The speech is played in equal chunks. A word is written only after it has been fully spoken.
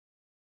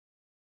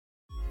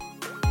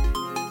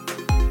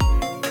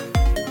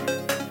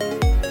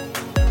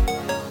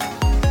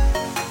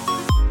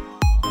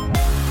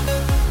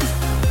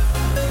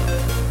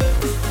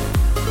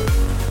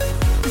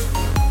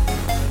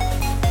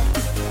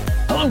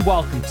and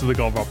welcome to the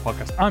Gold Rock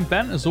Podcast. I'm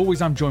Ben. As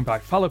always, I'm joined by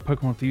fellow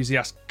Pokemon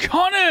enthusiast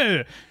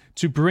Connor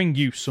to bring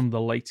you some of the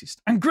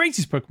latest and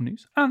greatest Pokemon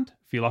news and a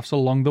few laughs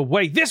along the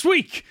way. This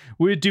week,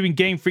 we're doing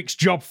Game Freak's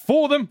job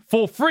for them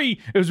for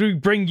free as we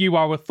bring you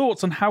our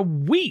thoughts on how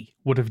we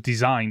would have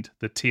designed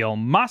the Teal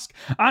Mask.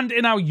 And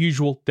in our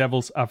usual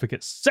Devil's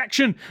Advocate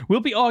section, we'll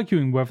be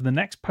arguing whether the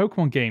next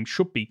Pokemon game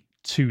should be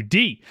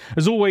 2D.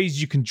 As always,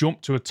 you can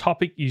jump to a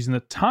topic using the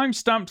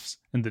timestamps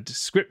in the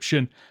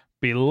description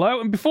below.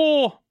 And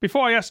before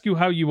I ask you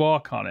how you are,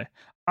 Connor,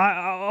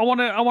 I want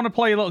to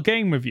play a little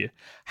game with you.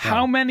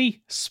 How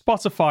many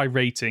Spotify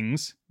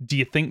ratings do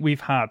you think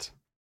we've had?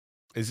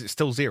 Is it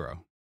still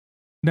 0?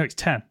 No, it's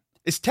 10.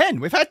 It's 10.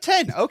 We've had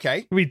 10.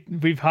 Okay.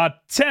 We've had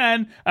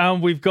 10,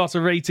 and we've got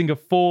a rating of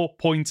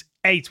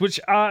 4.8, which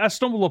I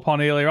stumbled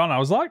upon earlier on. I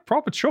was like,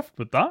 proper chuffed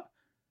with that.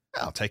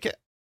 I'll take it.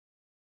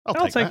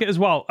 I'll take it as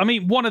well. I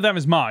mean, one of them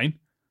is mine.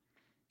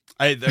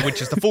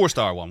 Which is the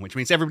 4-star one, which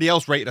means everybody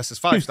else rated us as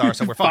 5 stars,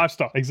 so we're fine.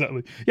 5-star,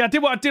 exactly. Yeah, I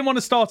didn't want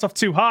to start off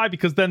too high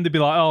because then they'd be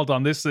like, hold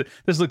on, this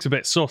looks a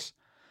bit sus.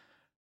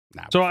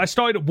 Nah, so I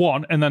started at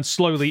 1, and then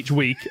slowly each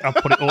week I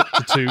put it up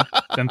to 2,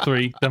 then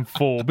 3, then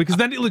 4, because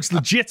then it looks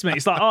legitimate.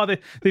 It's like, oh,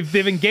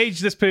 they've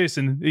engaged this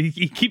person.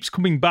 He keeps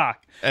coming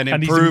back and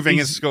improving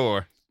his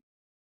score,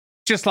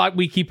 just like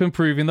we keep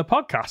improving the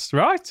podcast,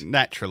 right?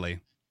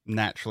 Naturally,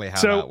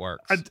 how that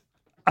works.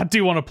 I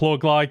do want to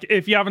plug, like,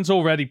 if you haven't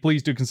already,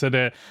 please do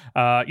consider,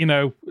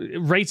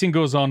 rating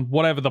us on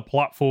whatever the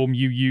platform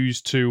you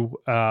use to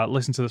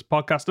listen to this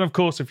podcast. And of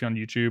course, if you're on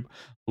YouTube,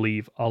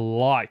 leave a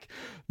like.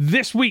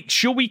 This week,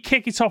 shall we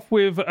kick it off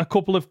with a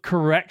couple of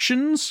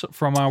corrections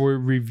from our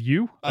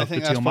review of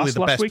the Teal Mask last week? I think that's probably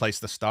the best place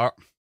to start.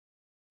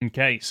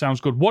 Okay,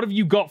 sounds good. What have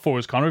you got for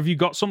us, Connor? Have you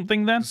got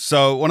something then?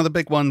 So one of the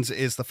big ones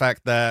is the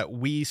fact that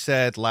we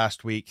said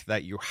last week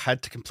that you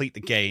had to complete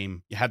the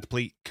game. You had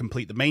to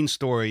complete the main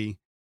story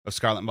of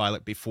Scarlet and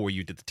Violet before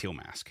you did the Teal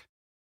Mask.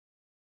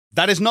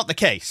 That is not the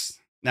case.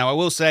 Now, I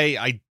will say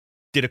I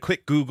did a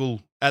quick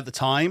Google at the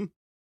time.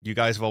 You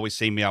guys have always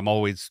seen me. I'm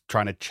always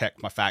trying to check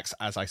my facts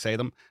as I say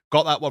them.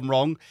 Got that one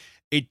wrong.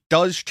 It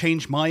does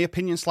change my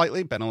opinion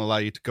slightly. Ben, I'll allow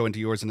you to go into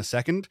yours in a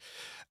second.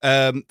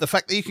 The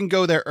fact that you can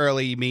go there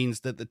early means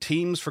that the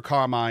teams for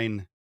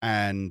Carmine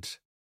and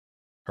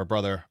her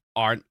brother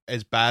aren't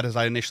as bad as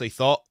I initially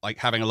thought. Like,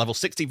 having a level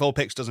 60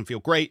 Vulpix doesn't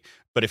feel great,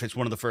 but if it's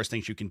one of the first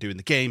things you can do in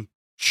the game,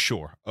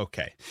 sure,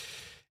 okay.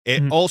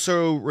 It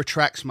also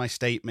retracts my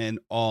statement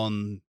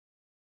on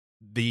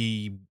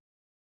the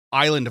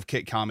island of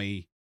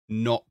Kitakami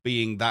not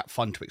being that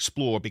fun to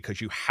explore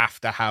because you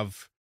have to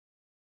have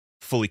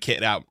fully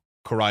kitted out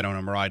Koraidon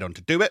and Miraidon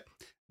to do it.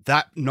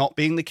 That not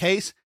being the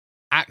case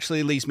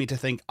actually leads me to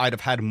think I'd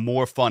have had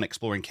more fun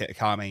exploring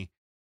Kitakami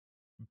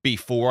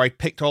before I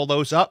picked all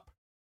those up.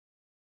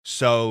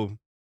 So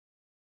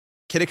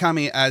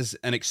Kitakami as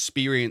an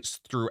experience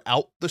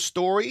throughout the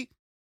story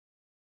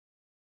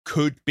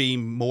could be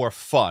more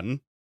fun,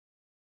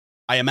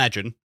 I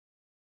imagine,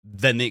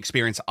 than the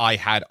experience I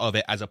had of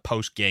it as a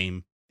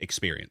post-game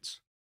experience.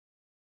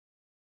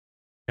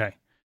 Okay.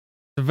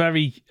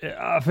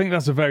 I think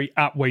that's a very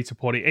apt way to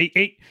put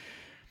it.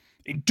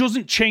 It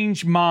doesn't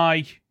change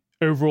my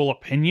overall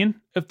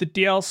opinion of the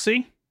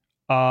DLC.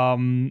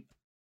 But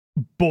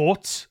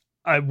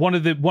one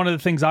of the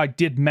things I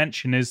did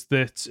mention is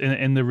that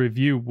in the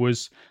review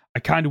was I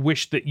kind of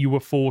wish that you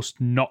were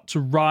forced not to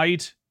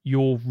ride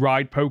your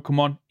ride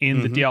Pokemon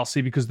in the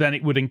DLC, because then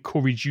it would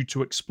encourage you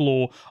to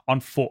explore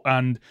on foot,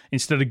 and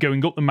instead of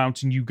going up the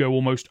mountain, you go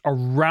almost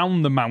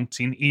around the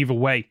mountain either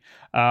way,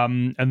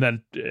 and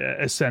then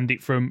ascend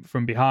it from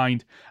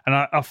behind. And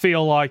I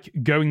feel like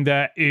going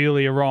there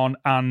earlier on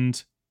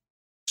and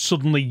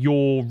suddenly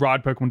your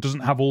ride Pokemon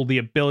doesn't have all the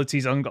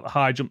abilities, it hasn't got the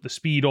high jump, the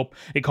speed up,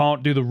 it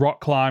can't do the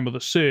rock climb or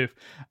the surf.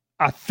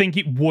 I think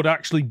it would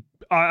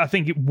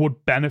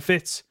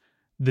benefit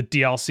the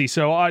DLC.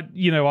 So I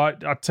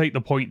take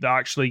the point that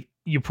actually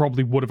you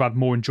probably would have had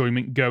more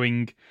enjoyment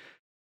going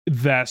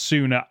there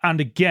sooner. And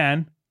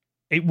again,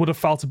 it would have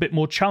felt a bit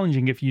more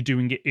challenging if you're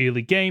doing it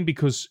early game,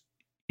 because,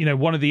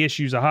 one of the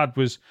issues I had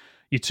was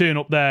you turn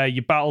up there,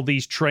 you battle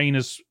these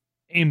trainers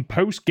in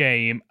post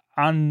game,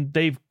 and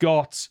they've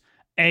got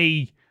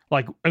only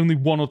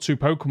 1 or 2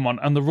 Pokemon,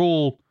 and they're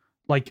all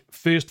like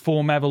first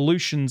form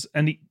evolutions,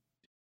 and it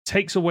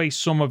takes away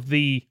some of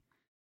the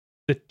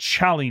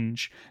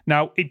challenge.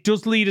 Now, it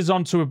does lead us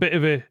on to a bit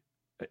of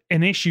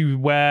an issue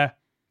where,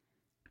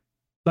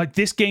 like,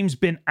 this game's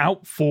been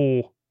out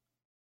for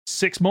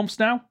 6 months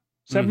now,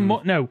 7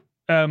 months. No,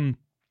 however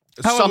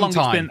long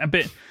it's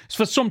been, it's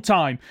for some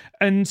time.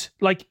 And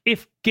like,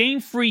 if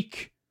Game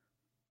Freak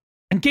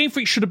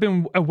should have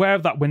been aware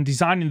of that when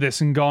designing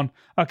this and gone,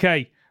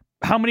 okay,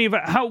 how many of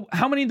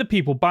the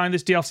people buying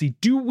this DLC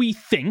do we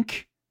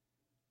think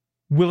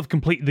will have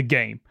completed the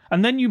game?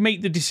 And then you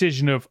make the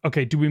decision of,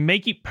 okay, do we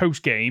make it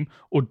post-game,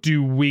 or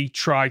do we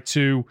try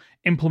to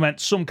implement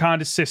some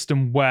kind of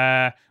system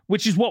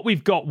which is what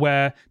we've got,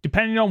 where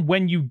depending on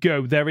when you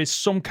go, there is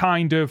some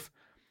kind of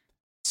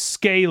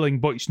scaling,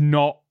 but it's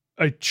not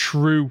a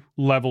true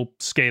level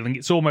scaling.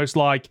 It's almost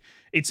like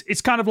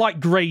It's kind of like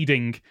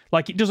grading.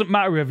 Like, it doesn't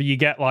matter whether you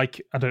get, like,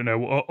 I don't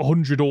know,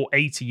 100 or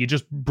 80. You're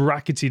just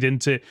bracketed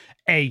into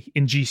A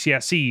in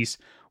GCSEs.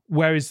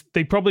 Whereas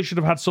they probably should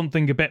have had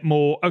something a bit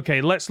more, okay,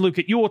 let's look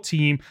at your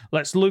team.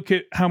 Let's look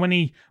at how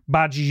many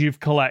badges you've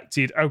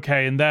collected.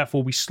 Okay, and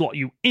therefore we slot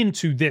you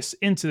into this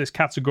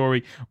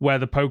category where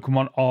the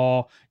Pokemon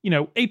are,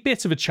 a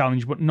bit of a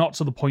challenge, but not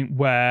to the point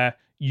where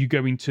you're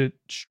going to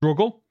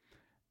struggle.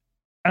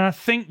 And I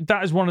think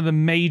that is one of the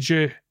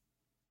major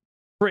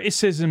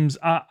criticisms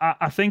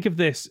I think of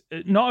this,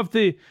 not of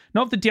the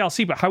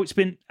DLC, but how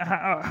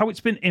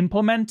it's been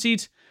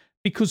implemented,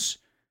 because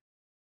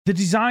the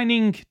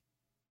designing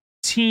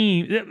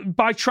team,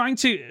 by trying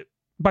to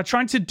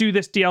do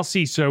this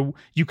DLC so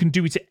you can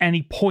do it at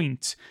any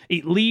point,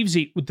 it leaves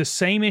it with the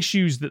same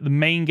issues that the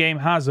main game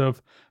has,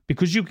 of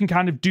because you can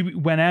kind of do it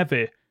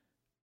whenever.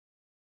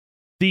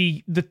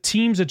 The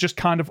teams are just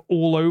kind of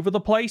all over the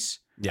place.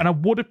 Yeah. And I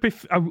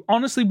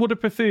honestly would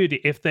have preferred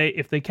it if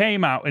they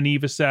came out and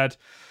either said,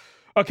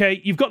 okay,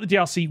 you've got the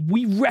DLC,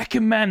 we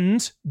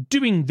recommend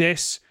doing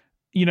this,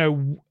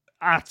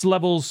 at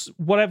levels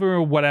whatever,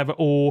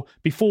 or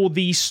before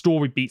these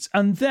story beats.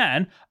 And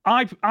then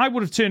I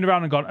would have turned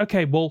around and gone,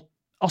 okay, well,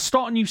 I'll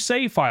start a new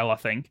save file, I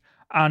think,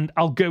 and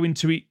I'll go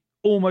into it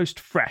almost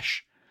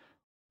fresh.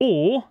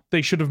 Or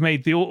they should have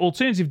made the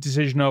alternative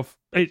decision of,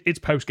 it's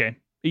post-game.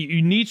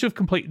 You need to have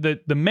completed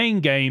the main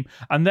game,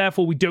 and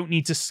therefore we don't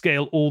need to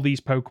scale all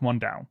these Pokemon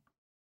down.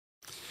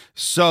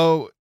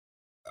 So,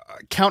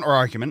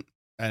 counter-argument,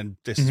 and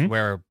this is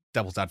where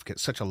Devil's Advocate,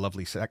 such a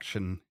lovely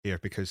section here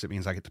because it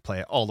means I get to play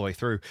it all the way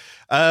through.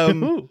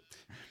 There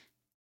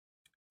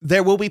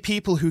will be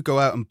people who go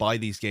out and buy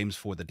these games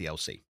for the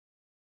DLC.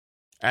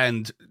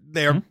 And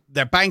they're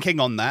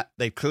banking on that.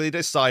 They've clearly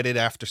decided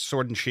after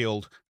Sword and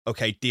Shield,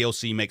 okay,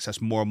 DLC makes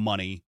us more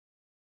money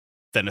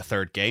than a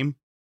third game.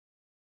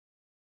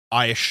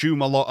 I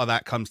assume a lot of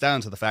that comes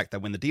down to the fact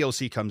that when the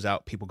DLC comes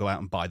out, people go out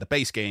and buy the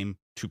base game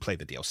to play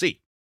the DLC.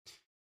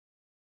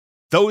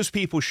 Those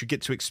people should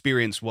get to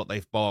experience what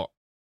they've bought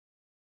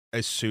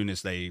as soon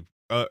as they,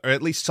 or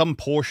at least some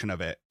portion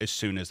of it, as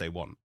soon as they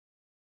want.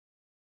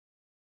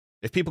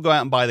 If people go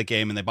out and buy the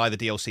game and they buy the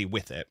DLC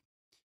with it,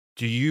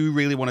 do you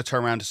really want to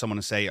turn around to someone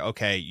and say,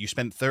 okay, you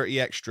spent 30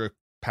 extra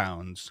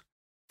pounds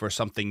for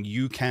something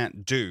you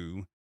can't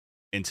do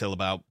until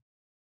about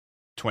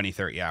 20,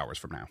 30 hours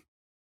from now?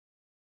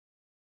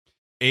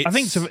 I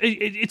think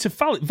it's a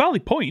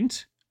valid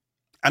point.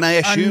 And I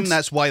assume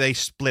that's why they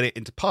split it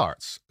into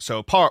parts.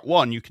 So part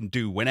 1 you can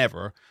do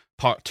whenever,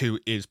 part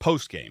 2 is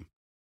post-game.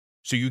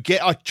 So you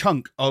get a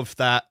chunk of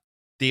that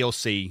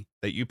DLC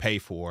that you pay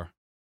for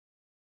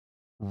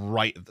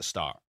right at the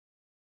start.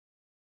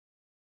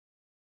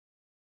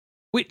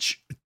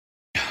 Which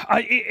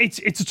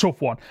it's a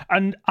tough one,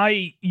 and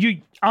I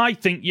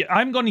think I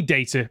haven't got any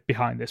data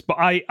behind this, but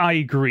I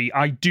agree.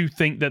 I do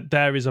think that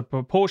there is a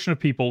proportion of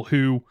people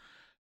who,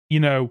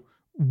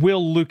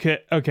 will look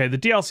at, okay, the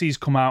DLC's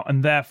come out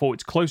and therefore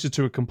it's closer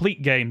to a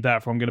complete game,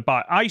 therefore I'm going to buy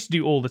it. I used to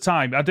do all the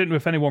time. I don't know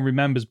if anyone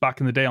remembers back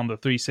in the day on the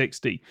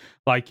 360,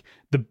 like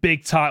the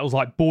big titles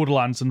like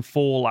Borderlands and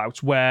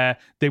Fallout, where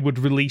they would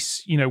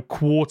release,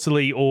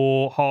 quarterly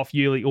or half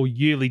yearly or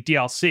yearly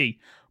DLC.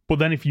 But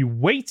then if you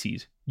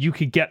waited, you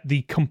could get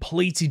the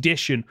complete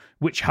edition,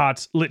 which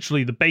had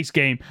literally the base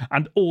game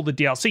and all the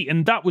DLC.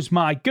 And that was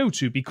my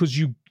go-to, because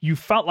you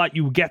felt like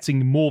you were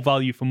getting more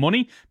value for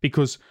money,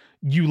 because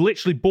you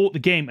literally bought the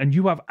game and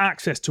you have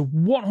access to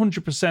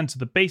 100% of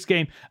the base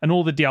game and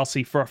all the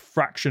DLC for a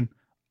fraction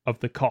of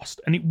the cost.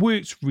 And it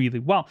works really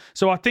well.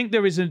 So I think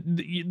there's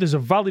a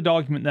valid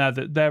argument there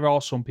that there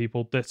are some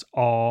people that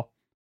are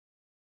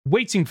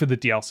waiting for the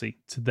DLC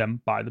to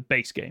then buy the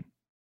base game.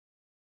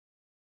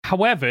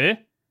 However,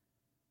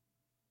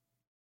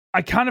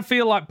 I kind of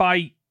feel like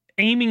by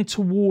aiming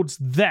towards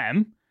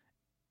them,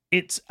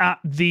 it's at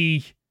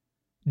the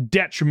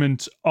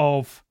detriment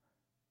of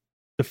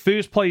the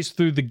first players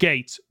through the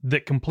gate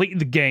that completed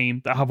the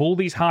game, that have all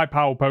these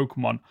high-power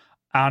Pokemon,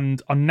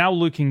 and are now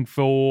looking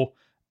for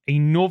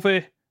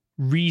another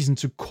reason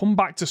to come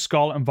back to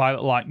Scarlet and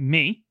Violet like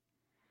me.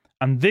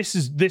 And this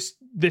did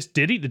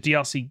it. The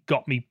DLC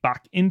got me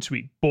back into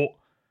it, but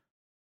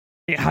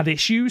it had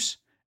issues.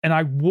 And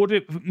I would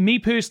have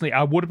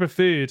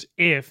preferred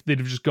if they'd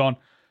have just gone,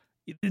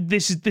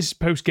 this is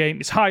post-game,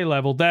 it's high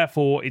level,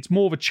 therefore it's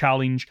more of a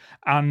challenge,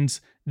 and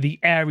the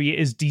area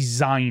is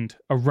designed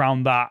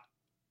around that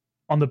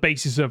on the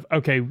basis of,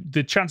 okay,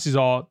 the chances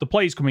are the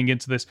players coming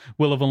into this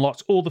will have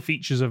unlocked all the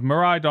features of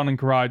Miraidon and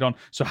Koraidon,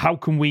 so how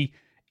can we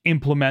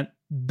implement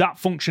that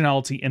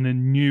functionality in a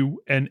new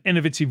and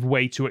innovative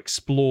way to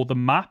explore the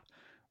map?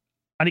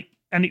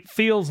 And it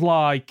feels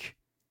like,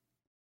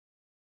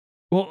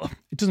 well,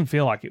 it doesn't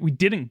feel like it. We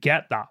didn't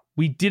get that.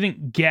 We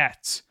didn't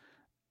get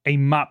a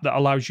map that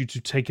allows you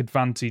to take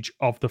advantage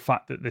of the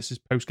fact that this is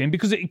post-game,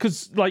 because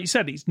like you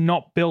said, it's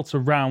not built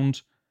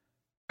around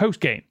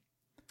post-game.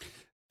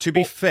 To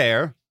be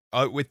fair,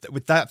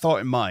 with that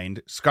thought in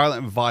mind, Scarlet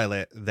and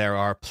Violet, there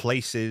are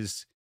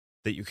places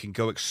that you can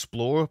go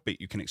explore,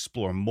 but you can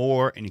explore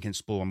more and you can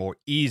explore more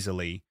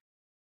easily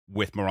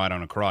with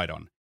Miraidon and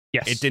Koraidon.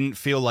 Yes. It didn't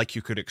feel like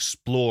you could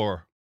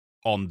explore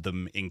on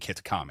them in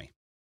Kitakami.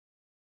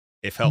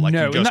 It felt like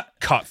you just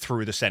cut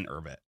through the center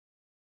of it.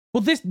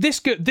 Well, this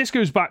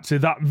goes back to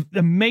that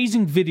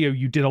amazing video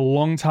you did a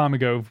long time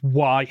ago of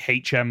why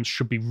HMs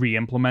should be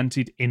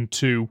re-implemented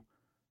into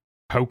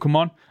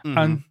Pokemon. Mm-hmm.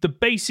 And the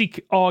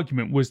basic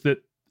argument was that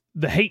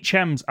the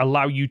HMs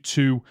allow you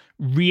to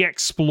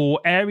re-explore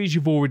areas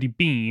you've already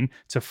been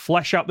to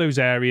flesh out those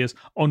areas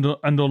and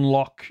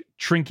unlock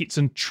trinkets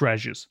and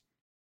treasures.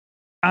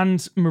 And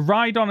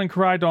Miraidon and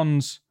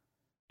Koraidon's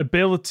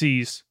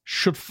abilities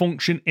should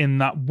function in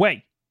that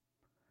way.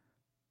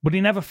 But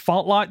he never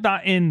felt like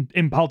that in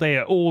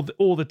Paldea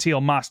or the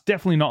Teal Mask.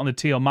 Definitely not on the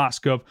Teal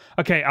Mask of,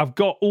 okay, I've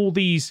got all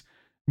these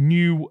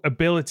new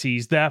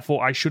abilities,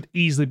 therefore I should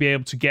easily be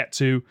able to get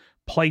to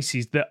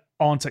places that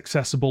aren't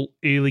accessible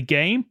early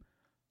game.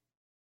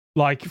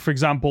 Like, for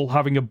example,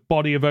 having a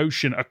body of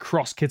ocean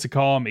across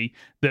Kitakami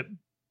that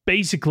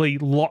basically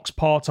locks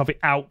part of it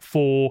out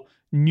for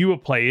newer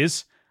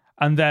players.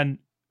 And then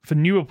for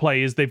newer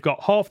players, they've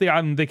got half the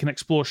island they can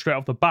explore straight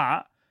off the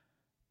bat.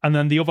 And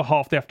then the other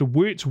half they have to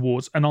work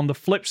towards. And on the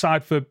flip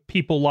side, for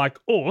people like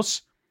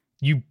us,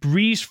 you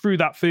breeze through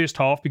that first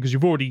half because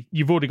you've already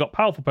got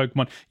powerful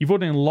Pokemon. You've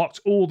already unlocked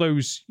all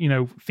those,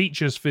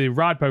 features for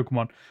ride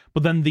Pokemon.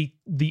 But then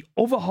the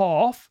other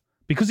half,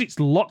 because it's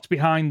locked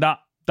behind that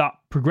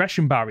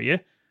progression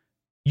barrier,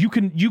 you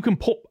can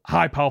put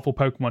high powerful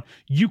Pokemon.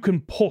 You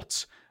can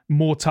put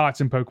more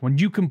Titan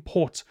Pokemon. You can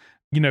put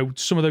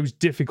some of those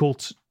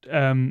difficult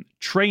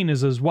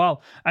trainers as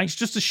well. And it's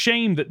just a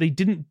shame that they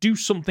didn't do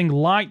something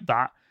like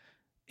that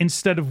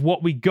instead of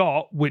what we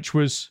got, which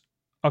was,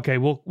 okay,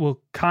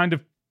 we'll kind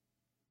of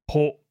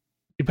put,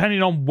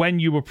 depending on when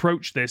you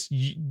approach this,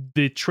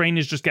 the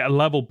trainers just get a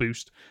level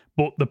boost,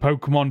 but the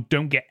Pokemon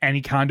don't get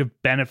any kind of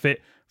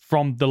benefit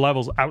from the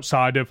levels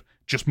outside of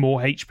just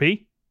more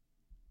HP.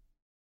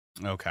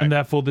 Okay. And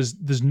therefore,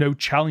 there's no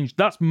challenge.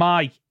 That's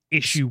my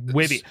issue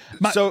with it.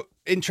 So,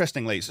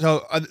 interestingly,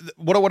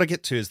 what I want to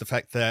get to is the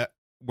fact that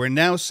we're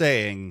now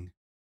saying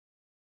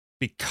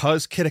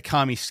because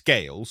Kitakami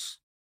scales,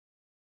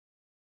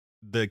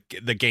 the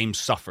game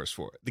suffers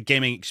for it. The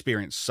gaming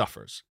experience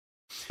suffers.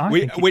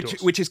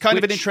 Which is kind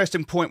of an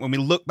interesting point when we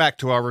look back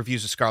to our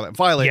reviews of Scarlet and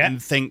Violet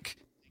and think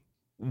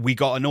we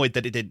got annoyed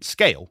that it didn't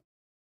scale.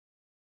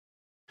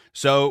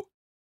 So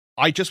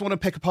I just want to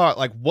pick apart,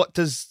 like, what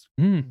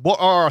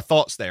are our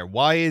thoughts there?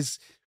 Why is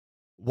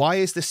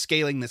the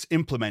scaling that's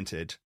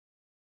implemented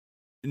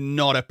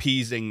not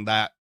appeasing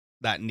that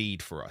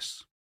need for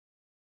us?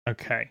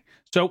 Okay.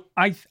 So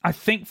I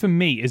think for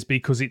me is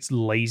because it's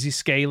lazy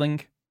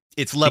scaling.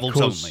 It's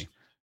levels only.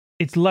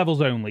 It's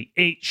levels only.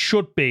 It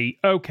should be,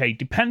 okay,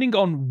 depending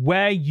on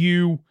where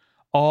you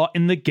are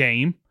in the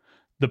game,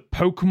 the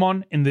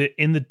Pokemon in the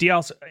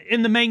DLC,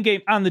 in the main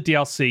game and the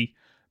DLC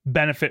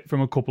benefit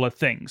from a couple of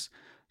things.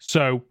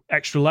 So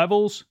extra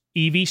levels,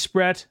 EV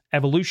spread,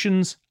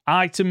 evolutions,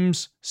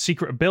 items,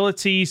 secret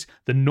abilities,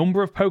 the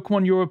number of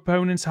Pokemon your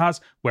opponent has,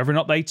 whether or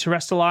not they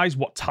terrestrialize,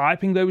 what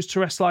typing those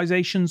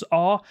terrestrializations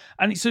are.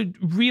 And it's a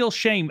real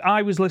shame.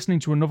 I was listening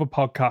to another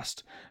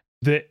podcast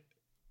that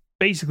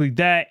basically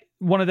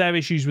one of their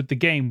issues with the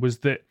game was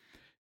that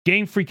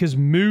Game Freak has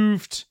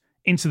moved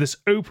into this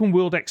open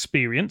world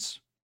experience,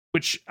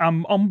 which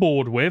I'm on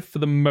board with for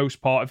the most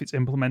part if it's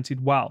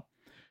implemented well.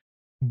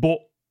 But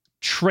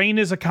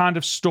trainers are kind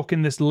of stuck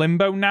in this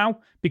limbo now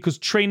because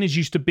trainers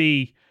used to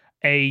be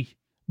a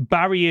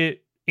barrier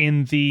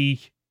in the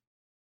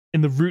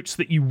routes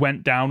that you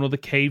went down or the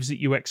caves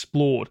that you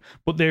explored,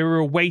 but they were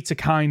a way to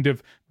kind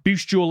of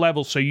boost your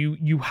level so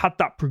you had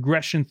that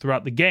progression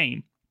throughout the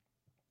game.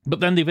 But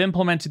then they've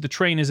implemented the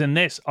trainers in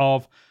this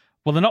of,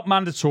 well, they're not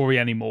mandatory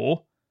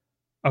anymore.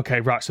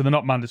 Okay, right, so they're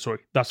not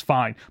mandatory. That's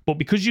fine. But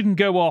because you can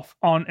go off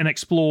on and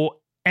explore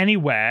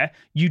anywhere,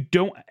 you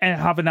don't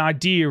have an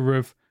idea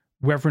of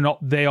whether or not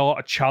they are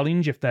a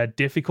challenge, if they're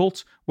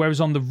difficult. Whereas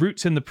on the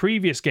routes in the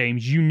previous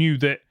games, you knew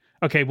that,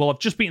 okay, well, I've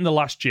just beaten the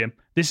last gym.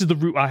 This is the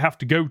route I have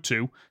to go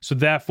to. So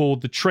therefore,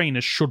 the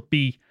trainer should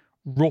be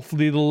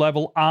roughly the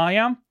level I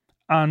am.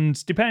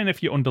 And depending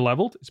if you're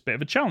underleveled, it's a bit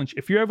of a challenge.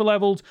 If you're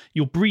overleveled,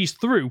 you'll breeze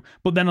through.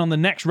 But then on the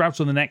next route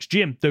or the next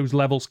gym, those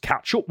levels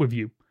catch up with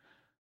you.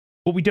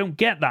 But we don't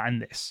get that in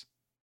this.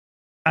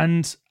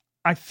 And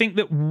I think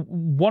that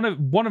one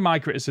of my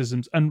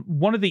criticisms and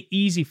one of the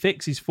easy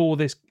fixes for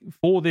this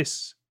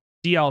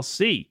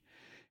DLC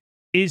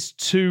is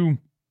to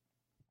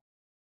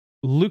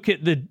look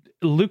at the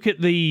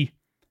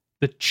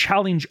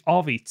challenge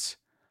of it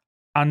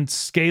and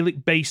scale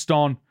it based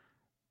on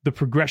the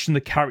progression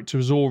the character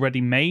has already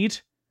made.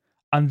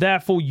 And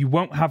therefore you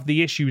won't have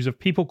the issues of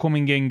people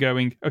coming in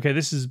going, okay,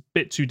 this is a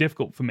bit too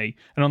difficult for me.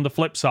 And on the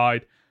flip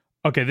side,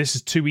 okay, this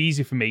is too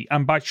easy for me.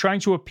 And by trying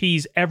to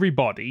appease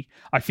everybody,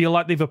 I feel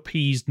like they've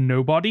appeased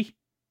nobody.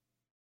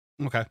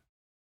 Okay. Do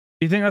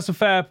you think that's a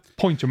fair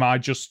point, or am I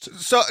just...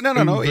 So,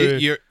 no.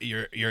 You're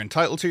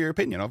entitled to your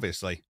opinion,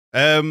 obviously.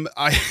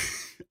 I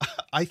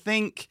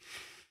think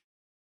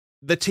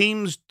the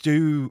teams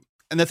do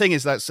And the thing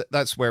is,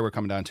 that's where we're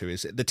coming down to,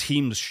 is the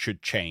teams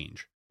should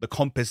change. The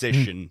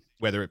composition,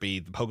 whether it be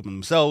the Pokemon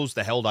themselves,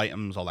 the held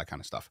items, all that kind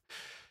of stuff.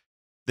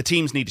 The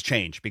teams need to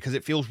change, because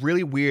it feels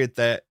really weird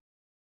that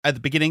at the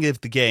beginning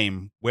of the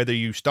game, whether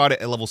you start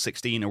at level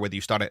 16 or whether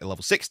you start at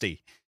level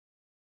 60,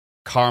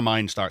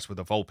 Carmine starts with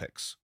a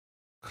Vulpix.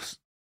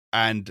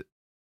 And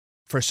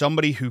for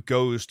somebody who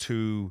goes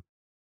to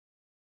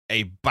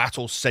a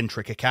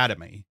battle-centric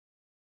academy,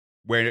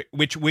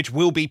 which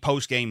will be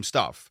post-game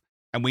stuff,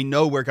 and we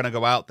know we're going to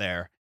go out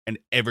there and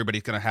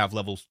everybody's going to have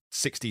level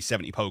 60,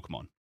 70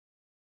 Pokemon.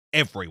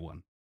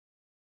 Everyone.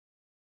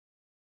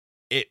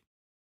 It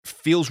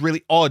feels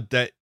really odd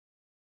that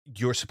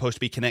you're supposed to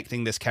be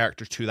connecting this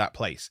character to that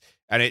place,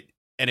 and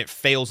it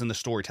fails in the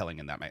storytelling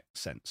in that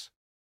sense.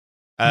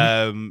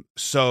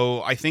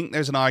 So I think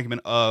there's an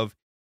argument of,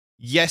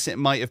 yes, it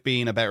might have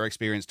been a better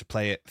experience to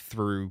play it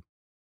through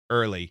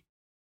early,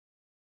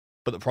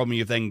 but the problem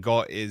you've then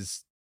got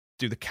is,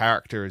 do the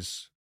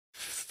characters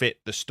fit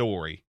the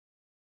story?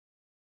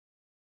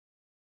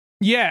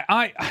 Yeah,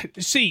 I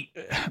see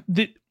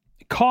the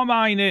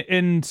Carmine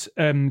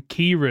and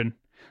Kieran.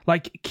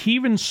 Like,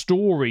 Kieran's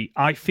story,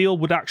 I feel,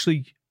 would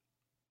actually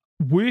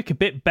work a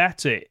bit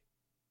better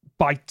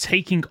by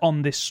taking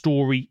on this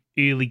story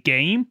early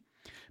game,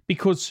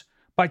 because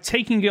by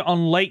taking it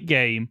on late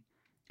game,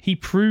 he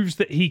proves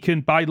that he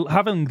can, by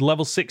having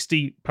level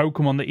 60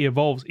 Pokemon that he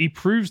evolves, he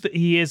proves that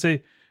he is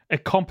a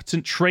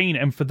competent trainer,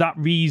 and for that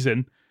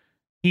reason,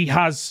 he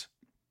has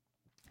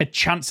a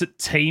chance at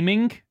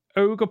taming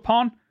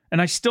Ogerpon.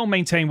 And I still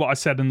maintain what I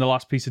said in the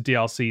last piece of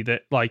DLC,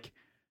 that, like,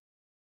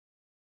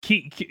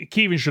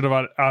 Kieran should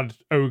have had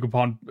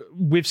Ogerpon,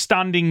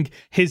 withstanding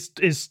his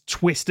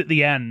twist at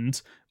the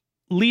end.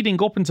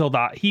 Leading up until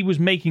that, he was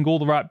making all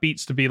the right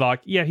beats to be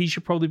like, yeah, he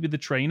should probably be the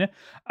trainer.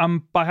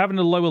 By having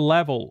a lower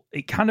level,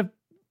 it kind of,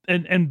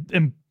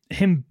 and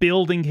him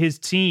building his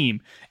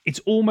team, it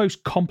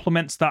almost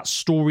complements that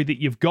story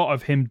that you've got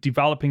of him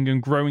developing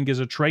and growing as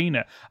a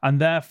trainer, and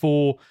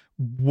therefore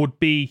would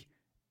be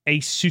a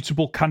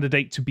suitable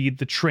candidate to be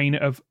the trainer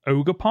of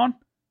Ogerpon.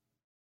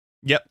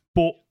 Yep.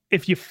 But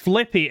if you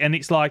flip it and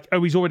it's like,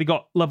 oh, he's already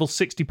got level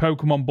 60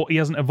 Pokemon, but he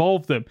hasn't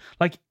evolved them,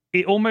 like,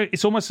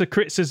 it's almost a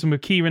criticism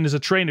of Kieran as a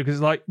trainer, because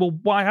it's like, well,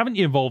 why haven't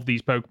you evolved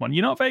these Pokemon?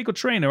 You're not a very good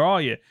trainer,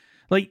 are you?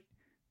 Like,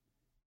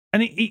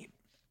 and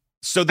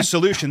so the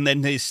solution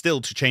then is still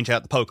to change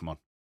out the Pokemon.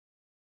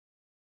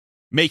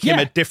 Make him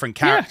a different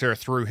character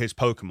through his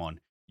Pokemon.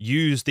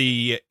 Use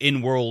the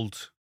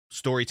in-world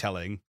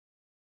storytelling.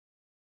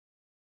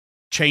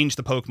 Change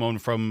the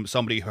Pokemon from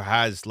somebody who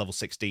has level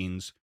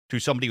 16s to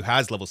somebody who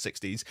has level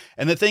 60s.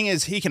 And the thing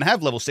is, he can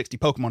have level 60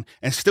 Pokemon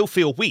and still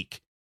feel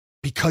weak,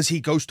 because he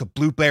goes to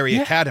Blueberry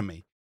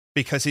Academy,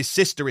 because his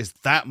sister is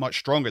that much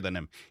stronger than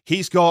him.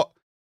 He's got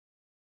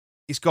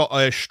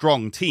a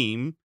strong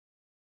team,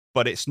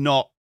 but it's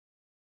not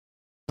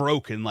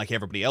broken like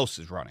everybody else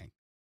is running.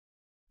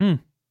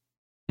 And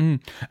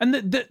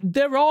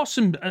there are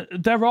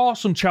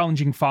some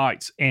challenging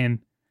fights in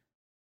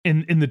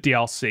the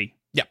DLC.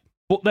 Yeah,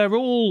 but they're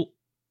all,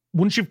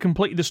 once you've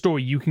completed the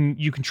story, you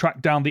can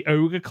track down the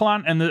Ogre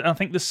clan, and I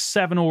think there's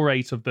 7 or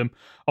 8 of them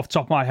off the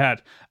top of my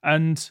head.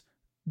 And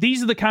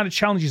these are the kind of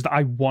challenges that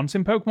I want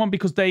in Pokemon,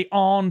 because they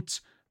aren't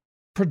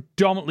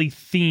predominantly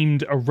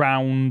themed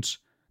around.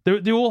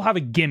 They all have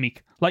a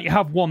gimmick. Like, you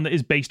have one that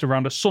is based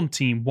around a sun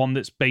team, one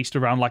that's based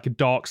around like a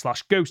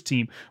dark/ghost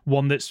team,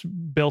 one that's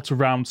built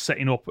around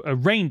setting up a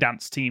rain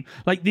dance team.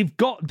 Like,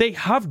 they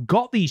have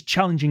got these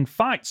challenging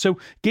fights. So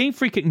Game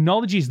Freak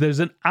acknowledges there's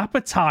an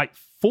appetite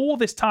for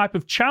this type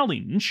of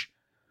challenge,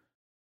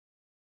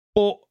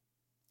 but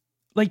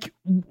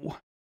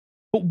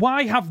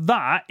why have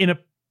that in a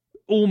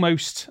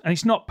almost, and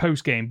it's not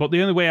post game, but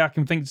the only way I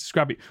can think to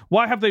describe it,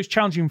 why have those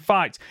challenging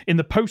fights in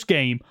the post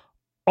game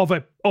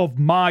of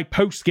my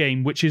post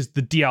game, which is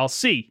the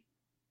DLC?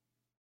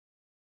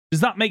 Does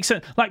that make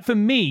sense? Like, for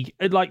me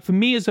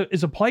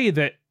as a player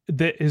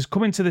that has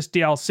come into this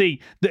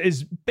DLC, that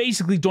has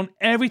basically done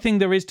everything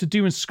there is to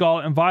do in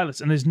Scarlet and Violet,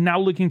 and is now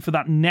looking for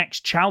that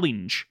next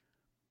challenge,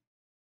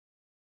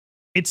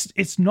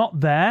 it's not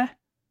there.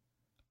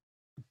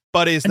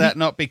 But is that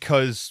not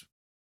because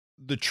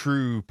the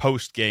true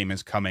post game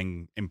is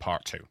coming in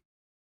part 2?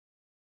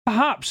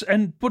 Perhaps,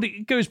 but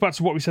it goes back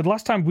to what we said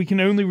last time. We can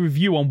only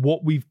review on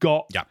what we've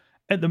got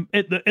at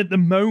the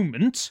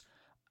moment,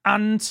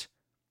 and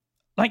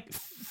like,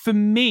 for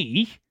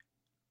me,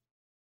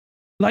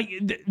 like,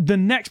 the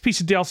next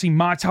piece of DLC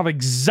might have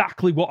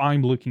exactly what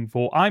I'm looking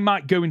for. I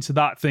might go into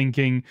that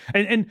thinking,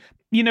 and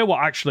you know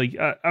what? Actually,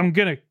 I'm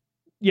gonna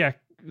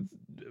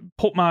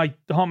put my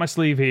heart on my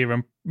sleeve here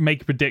and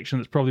make a prediction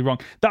that's probably wrong.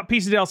 That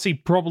piece of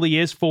DLC probably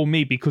is for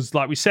me, because,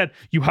 like we said,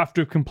 you have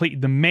to have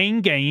completed the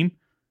main game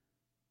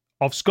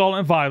of Scarlet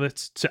and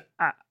Violet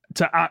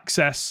to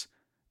access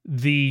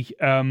the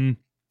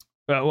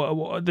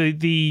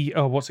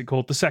what's it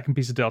called? The second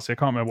piece of DLC. I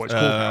can't remember what it's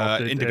called now.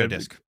 Indigo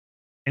Disc.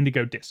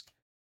 Indigo Disc.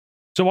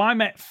 So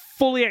I'm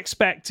fully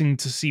expecting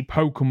to see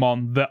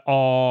Pokemon that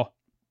are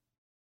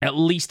at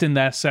least in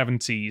their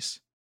 70s.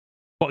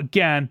 But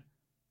again,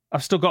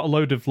 I've still got a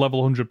load of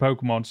level 100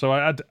 Pokemon, so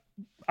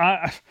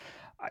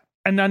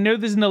and I know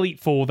there's an Elite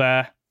Four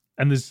there,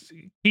 and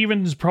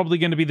Kieran's probably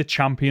going to be the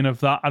champion of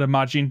that, I'd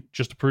imagine,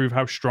 just to prove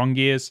how strong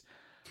he is.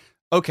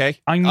 Okay,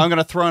 I'm going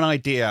to throw an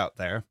idea out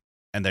there,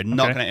 and they're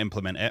not going to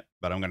implement it,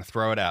 but I'm going to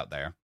throw it out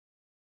there.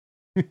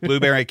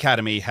 Blueberry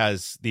Academy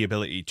has the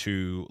ability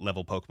to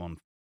level Pokemon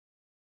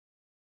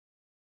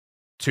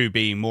to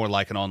be more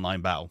like an online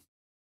battle.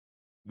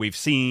 We've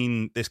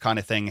seen this kind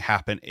of thing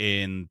happen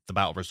in the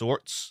Battle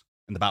Resorts,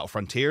 in the Battle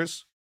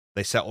Frontiers.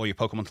 They set all your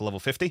Pokemon to level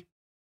 50.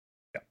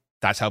 Yeah.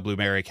 That's how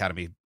Blueberry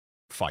Academy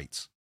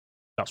fights.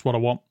 That's what I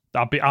want.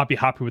 I'd be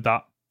happy with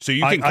that. So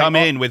you can come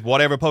in with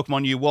whatever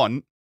Pokemon you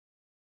want.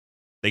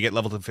 They get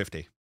leveled to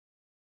 50.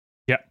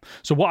 Yeah.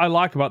 So what I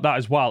like about that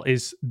as well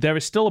is there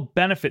is still a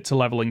benefit to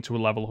leveling to a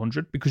level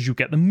 100 because you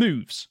get the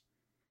moves.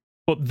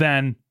 But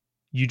then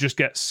you just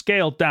get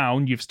scaled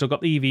down. You've still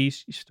got the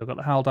EVs. You've still got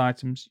the held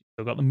items. You've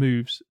still got the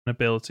moves and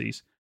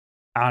abilities.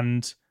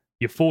 And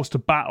you're forced to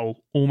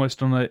battle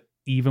almost on an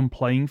even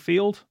playing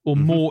field, or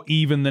more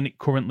even than it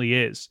currently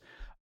is.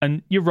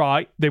 And you're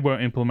right, they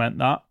won't implement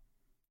that.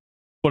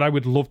 But I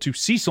would love to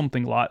see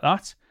something like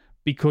that,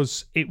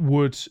 because it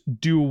would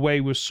do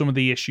away with some of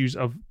the issues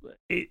of...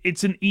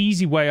 It's an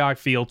easy way, I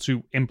feel,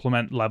 to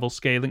implement level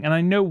scaling. And I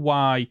know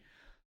why...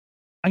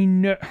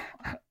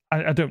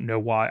 I don't know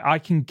why. I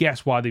can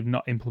guess why they've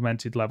not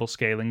implemented level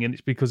scaling, and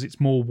it's because it's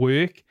more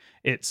work.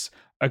 It's,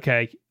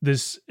 okay,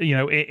 there's,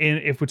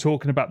 if we're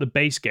talking about the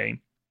base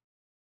game,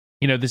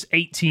 there's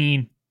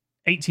 18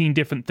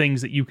 different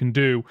things that you can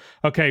do.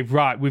 Okay,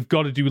 right, we've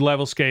got to do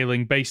level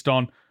scaling based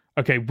on,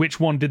 okay,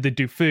 which one did they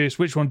do first,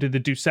 which one did they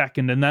do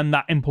second, and then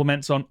that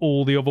implements on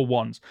all the other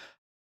ones.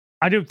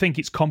 I don't think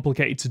it's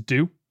complicated to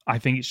do. I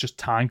think it's just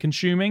time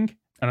consuming.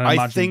 And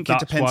I think it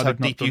depends how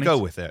deep you go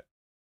with it.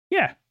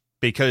 Yeah.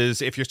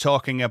 Because if you're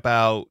talking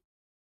about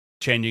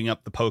changing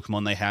up the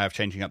Pokemon they have,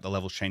 changing up the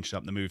levels, changing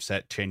up the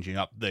moveset, changing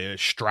up the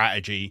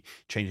strategy,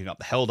 changing up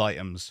the held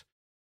items,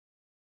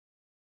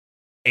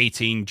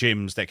 18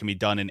 gyms that can be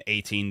done in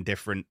 18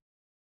 different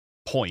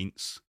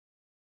points,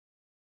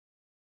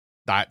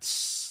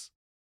 that's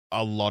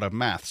a lot of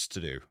maths to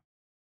do.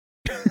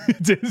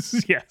 It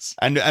is, yes.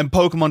 And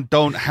Pokemon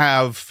don't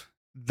have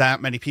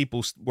that many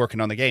people working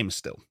on the game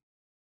still.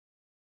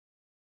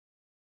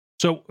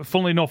 So,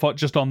 funnily enough,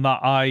 just on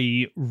that,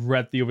 I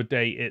read the other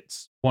day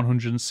it's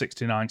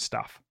 169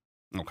 staff.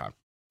 Okay.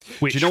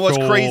 Which, do you know what's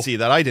crazy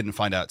that I didn't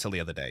find out till the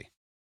other day?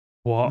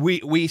 What?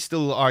 We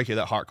still argue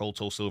that Heart Gold,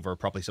 Soul Silver are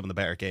probably some of the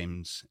better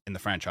games in the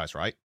franchise,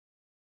 right?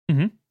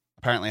 Mm-hmm.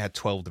 Apparently, I had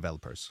 12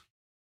 developers.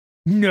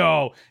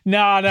 No.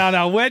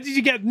 Where did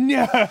you get?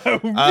 No,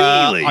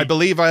 really? I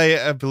believe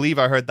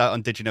I heard that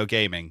on Did You Know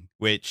Gaming,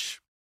 which,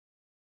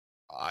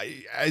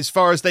 as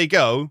far as they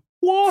go,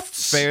 what?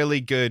 Fairly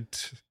good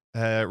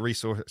fairly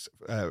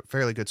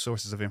good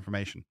sources of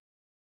information.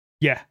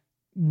 Yeah.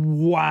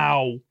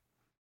 Wow.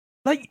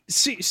 Like,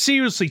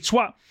 seriously,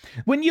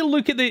 when you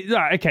look at the...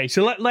 Okay,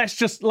 so let's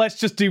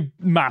just do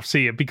maths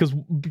here, because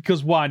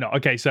why not?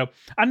 Okay, so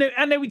I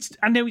know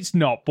it's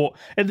not, but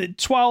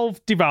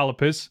 12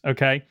 developers,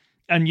 okay,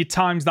 and you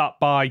times that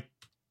by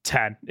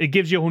 10, it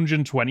gives you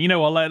 120. You know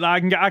what? I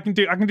can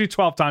do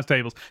 12 times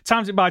tables.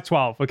 Times it by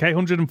 12, okay,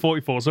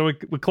 144. So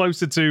we're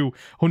closer to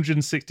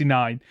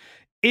 169.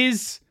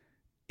 Is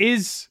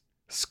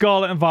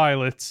Scarlet and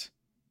Violet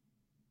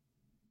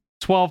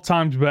 12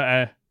 times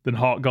better than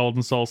Heart Gold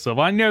and Soul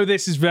Silver? I know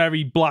this is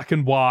very black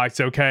and white,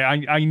 okay?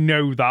 I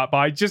know that, but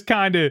I just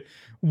kind of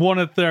want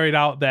to throw it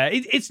out there.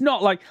 It's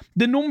not like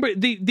the number...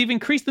 They've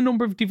increased the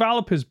number of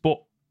developers,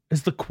 but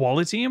has the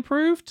quality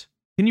improved?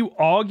 Can you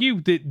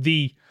argue that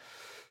the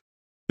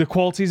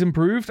quality's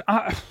improved?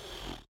 I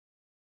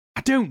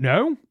don't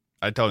know.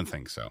 I don't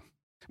think so.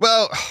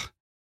 Well...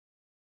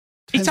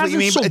 It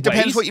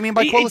depends what you mean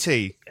by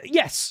quality.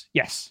 Yes,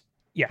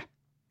 yeah.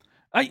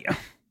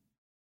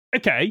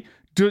 Okay.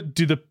 Do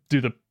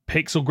the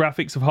pixel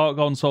graphics of Heart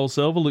Gold and Soul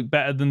Silver look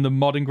better than the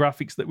modern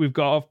graphics that we've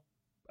got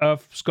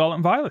of Scarlet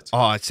and Violet?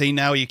 Oh, see,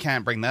 now you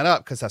can't bring that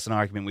up because that's an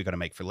argument we've got to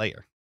make for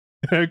later.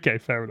 Okay,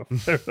 fair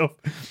enough.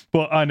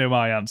 But I know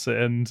my answer,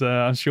 and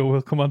I'm sure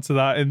we'll come on to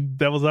that in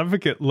Devil's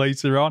Advocate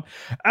later on.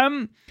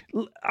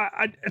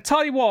 I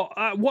tell you what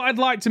I'd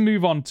like to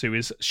move on to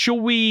is, shall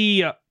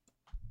we...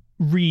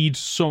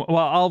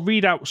 I'll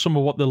read out some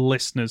of what the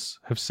listeners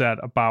have said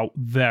about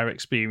their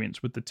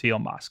experience with the Teal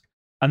Mask,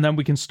 and then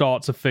we can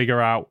start to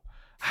figure out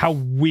how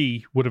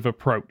we would have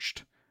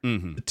approached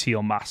the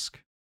Teal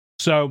Mask.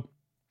 So,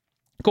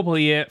 a couple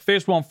here.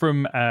 First one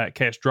from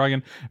Chaos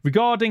Dragon.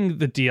 Regarding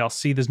the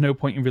DLC, there's no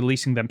point in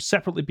releasing them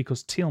separately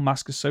because Teal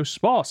Mask is so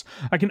sparse.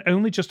 I can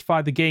only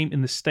justify the game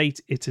in the state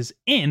it is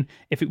in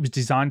if it was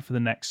designed for the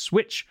next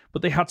Switch,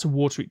 but they had to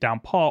water it down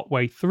part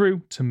way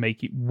through to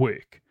make it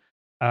work.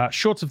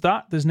 Short of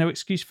that, there's no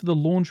excuse for the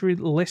laundry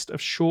list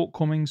of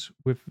shortcomings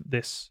with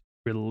this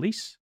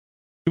release.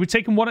 Do we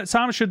take them one at a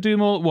time, or should we do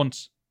them all at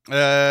once?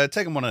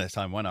 Take them one at a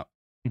time. Why not?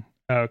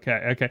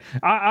 Okay.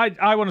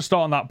 I want to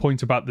start on that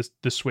point about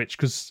the Switch,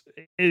 because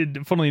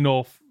funnily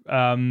enough,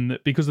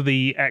 because of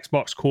the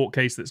Xbox court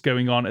case that's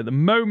going on at the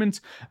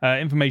moment,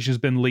 information has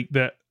been leaked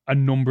that a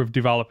number of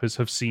developers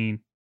have seen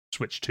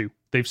Switch 2.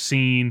 They've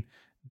seen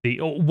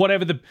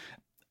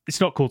it's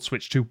not called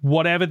Switch 2,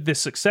 whatever the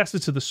successor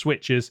to the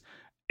Switch is,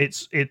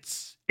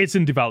 it's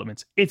in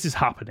development. It is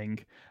happening.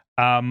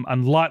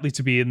 And likely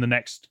to be in the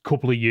next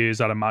couple of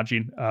years, I'd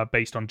imagine,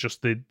 based on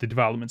just the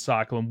development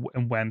cycle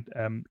and when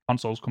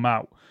consoles come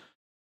out.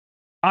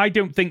 I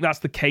don't think that's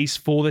the case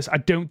for this. I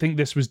don't think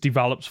this was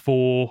developed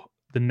for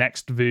the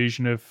next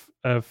version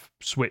of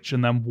Switch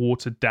and then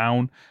watered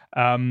down.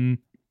 I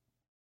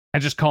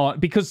just can't,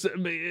 because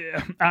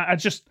I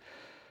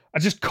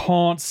just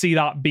can't see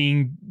that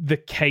being the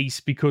case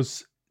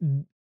because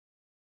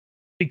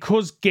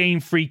Game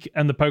Freak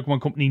and the Pokemon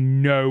Company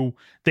know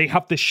they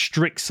have this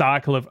strict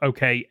cycle of,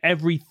 okay,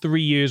 every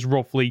 3 years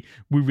roughly,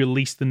 we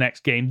release the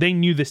next game. They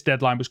knew this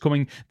deadline was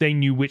coming. They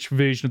knew which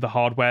version of the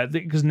hardware,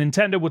 because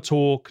Nintendo would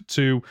talk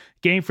to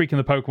Game Freak and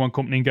the Pokemon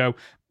Company and go,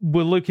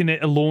 we're looking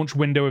at a launch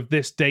window of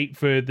this date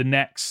for the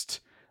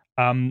next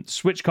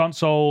Switch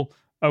console.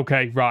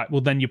 Okay, right.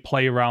 Well, then you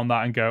play around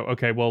that and go,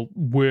 okay, well,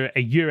 we're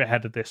a year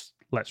ahead of this.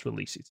 Let's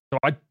release it. So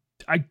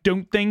I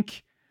don't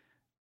think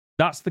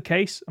that's the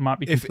case. I might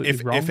be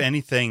completely wrong. If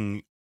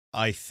anything,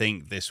 I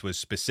think this was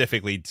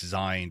specifically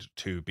designed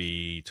to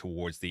be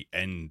towards the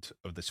end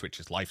of the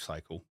Switch's life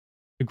cycle.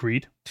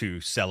 Agreed. To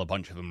sell a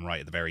bunch of them right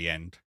at the very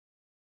end.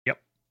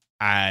 Yep.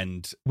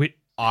 And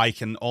I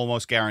can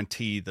almost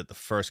guarantee that the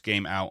first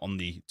game out on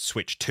the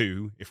Switch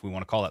 2, if we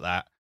want to call it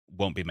that,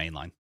 won't be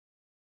mainline.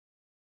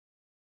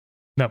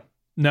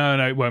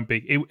 No, it won't be.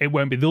 It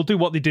won't be. They'll do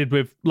what they did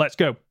with Let's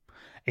Go.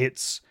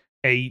 It's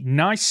a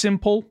nice,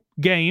 simple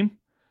game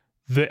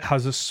that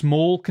has a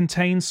small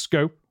contained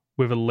scope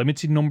with a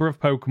limited number of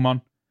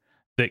Pokemon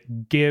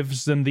that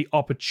gives them the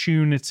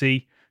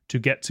opportunity to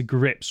get to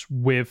grips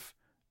with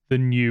the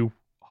new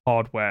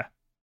hardware.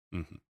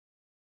 Mm-hmm.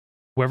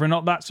 Whether or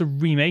not that's a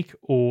remake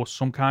or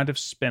some kind of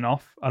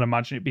spin-off, I'd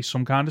imagine it'd be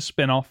some kind of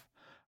spin-off.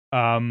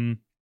 That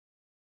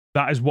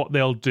is what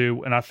they'll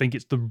do, and I think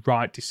it's the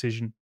right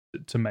decision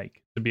to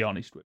make, to be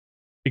honest with you.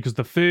 Because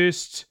the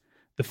first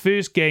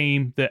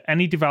game that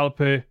any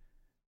developer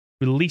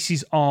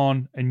releases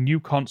on a new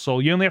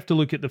console, you only have to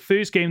look at the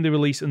first game they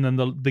release and then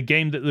the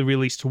game that they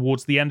release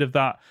towards the end of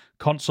that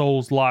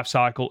console's life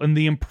cycle and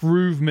the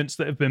improvements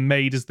that have been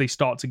made as they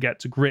start to get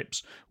to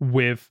grips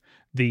with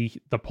the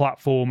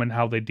platform and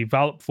how they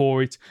develop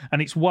for it.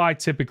 And it's why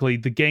typically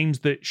the games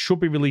that should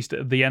be released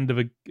at the end of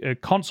a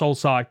console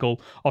cycle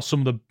are some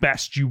of the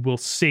best you will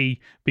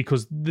see,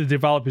 because the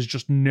developers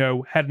just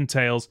know head and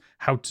tails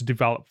how to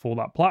develop for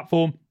that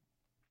platform.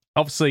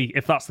 Obviously,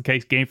 if that's the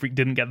case, Game Freak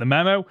didn't get the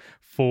memo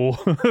for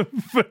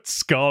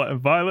Scarlet and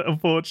Violet,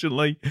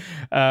 unfortunately,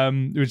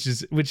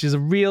 which is a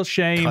real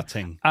shame.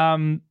 Cutting.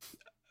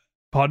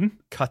 Pardon?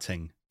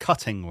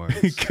 Cutting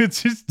words.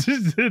 just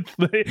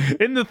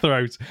in the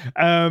throat.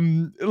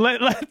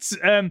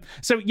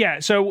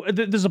 So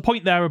there's a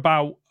point there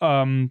about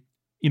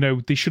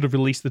they should have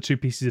released the two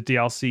pieces of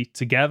DLC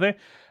together.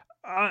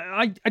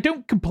 I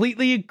don't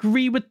completely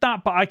agree with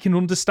that, but I can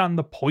understand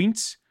the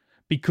point,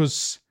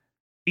 because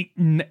it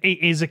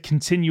is a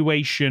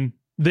continuation.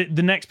 The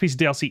next piece of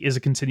DLC is a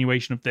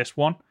continuation of this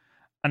one,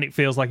 and it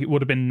feels like it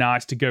would have been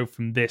nice to go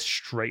from this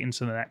straight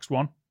into the next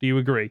one. Do you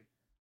agree?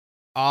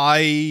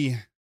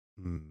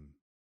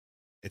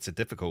 It's a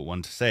difficult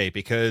one to say,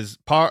 because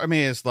part of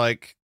me is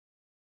like,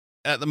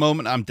 at the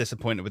moment, I'm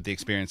disappointed with the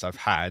experience I've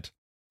had,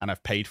 and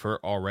I've paid for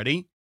it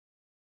already.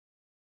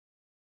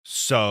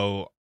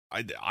 So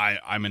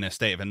I'm in a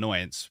state of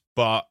annoyance.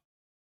 But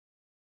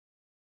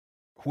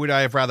would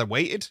I have rather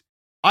waited?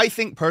 I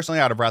think personally,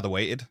 I'd have rather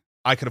waited.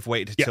 I could have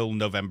waited till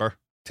November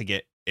to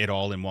get it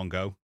all in one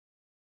go.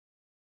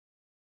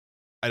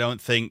 I don't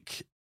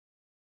think.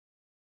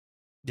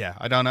 Yeah,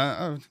 I don't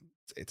know.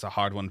 It's a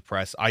hard one to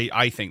press.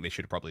 I think they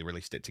should have probably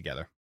released it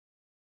together.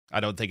 I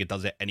don't think it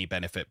does it any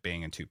benefit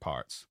being in two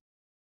parts.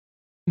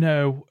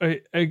 No,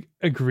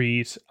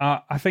 agreed.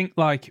 I think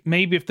like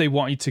maybe if they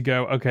wanted to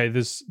go, okay,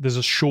 there's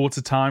a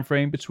shorter time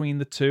frame between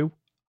the two,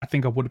 I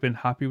think I would have been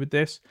happy with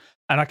this.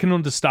 And I can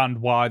understand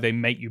why they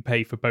make you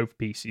pay for both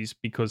pieces,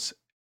 because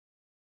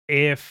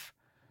if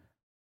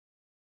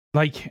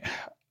like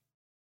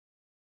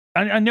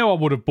I know I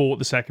would have bought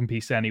the second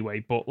piece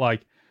anyway, but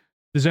like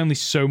there's only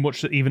so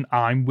much that even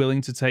I'm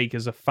willing to take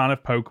as a fan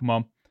of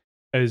Pokemon,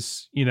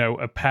 as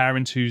a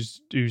parent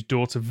whose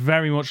daughter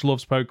very much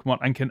loves Pokemon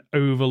and can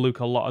overlook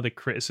a lot of the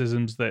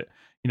criticisms that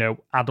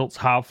adults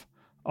have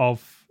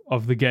of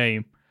the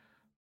game.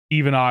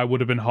 Even I would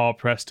have been hard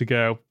pressed to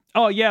go,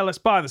 oh yeah, let's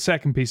buy the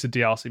second piece of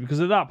DLC, because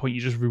at that point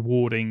you're just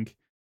rewarding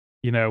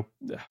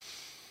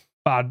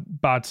bad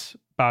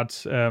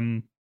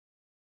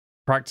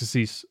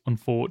practices,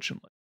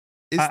 unfortunately.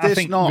 I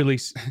think not really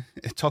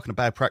talking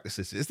about bad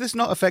practices? Is this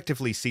not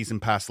effectively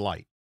Season Pass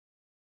Lite?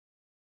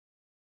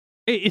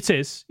 It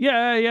is,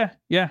 yeah.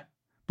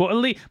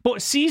 But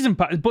Season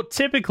Pass. But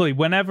typically,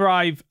 whenever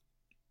I've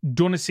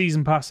done a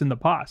Season Pass in the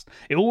past,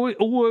 it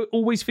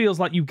always feels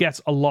like you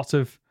get a lot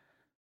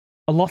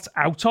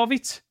out of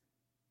it.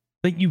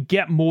 that you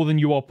get more than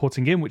you are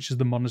putting in, which is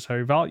the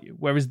monetary value.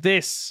 Whereas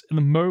this, in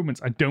the moment,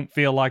 I don't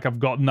feel like I've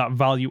gotten that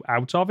value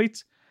out of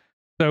it.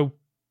 So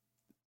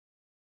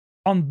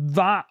on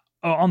that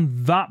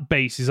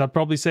basis, I'd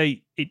probably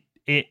say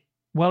it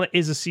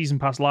is a season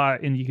pass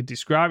light, and you could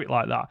describe it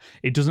like that.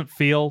 It doesn't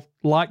feel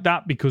like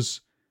that because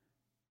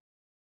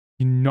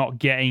you're not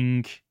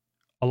getting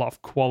a lot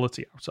of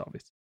quality out of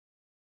it.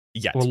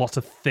 Yet. Or a lot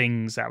of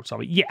things out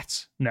of it.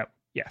 Yet.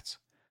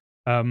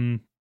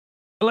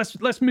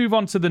 Let's move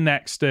on to the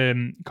next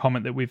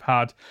comment that we've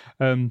had.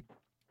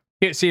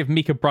 Courtesy of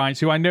Mika Bryant,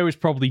 who I know is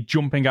probably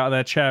jumping out of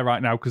their chair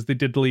right now because they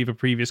did leave a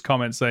previous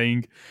comment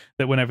saying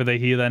that whenever they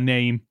hear their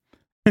name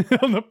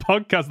on the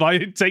podcast, like,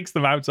 it takes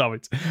them out of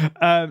it.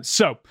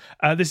 So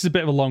this is a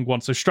bit of a long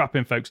one, so strap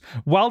in, folks.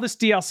 While this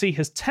DLC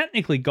has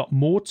technically got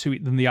more to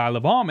it than the Isle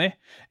of Armor,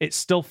 it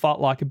still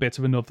felt like a bit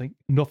of a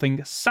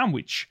nothing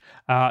sandwich.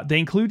 They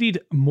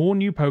included more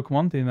new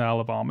Pokemon than the Isle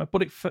of Armor,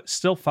 but it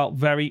still felt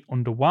very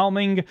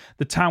underwhelming.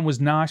 The town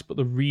was nice, but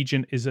the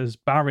region is as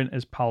barren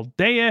as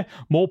Paldea.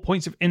 More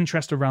points of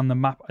interest around the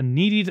map are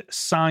needed.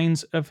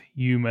 Signs of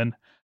human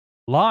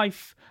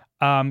life.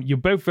 You're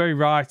both very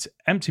right.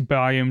 Empty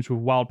biomes with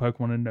wild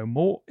Pokemon and no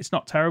more. It's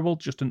not terrible,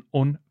 just an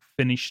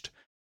unfinished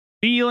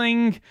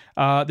feeling.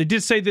 They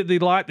did say that they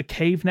liked the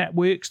cave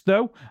networks,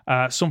 though.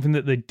 Something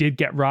that they did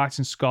get right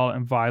in Scarlet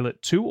and Violet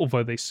too,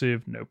 although they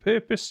served no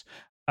purpose.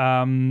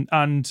 And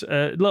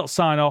a little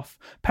sign off.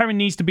 Perrin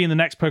needs to be in the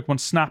next Pokemon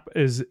Snap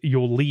as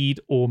your lead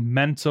or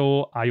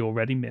mentor. I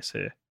already miss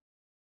her.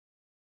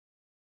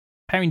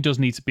 Perrin does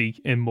need to be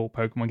in more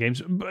Pokemon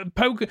games.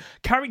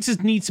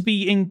 Characters need to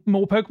be in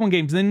more Pokemon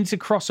games. They need to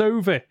cross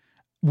over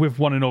with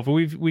one another.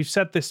 We've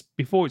said this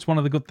before. It's one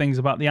of the good things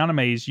about the anime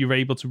is you're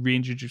able to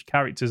reintroduce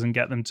characters and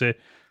get them to,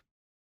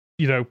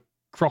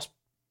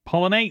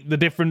 cross-pollinate the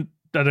different,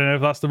 I don't know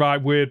if that's the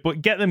right word,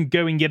 but get them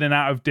going in and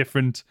out of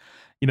different,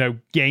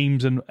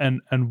 games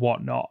and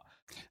whatnot.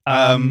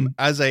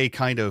 As a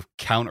kind of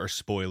counter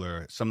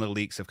spoiler, some of the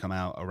leaks have come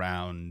out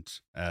around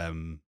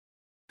the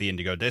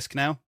Indigo Disc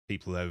now.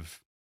 People have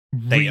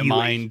data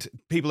mined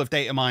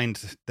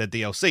the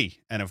DLC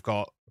and have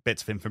got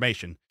bits of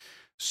information.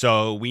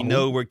 So we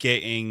know we're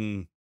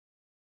getting,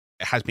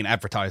 it has been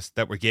advertised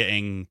that we're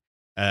getting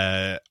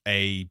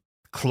a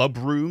club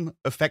room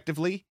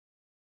effectively,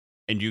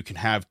 and you can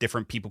have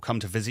different people come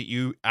to visit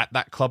you at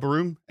that club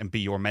room and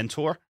be your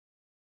mentor.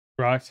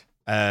 Right.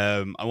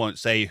 I won't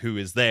say who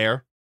is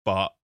there,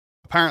 but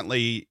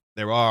apparently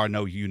there are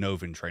no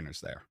Unovan trainers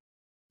there.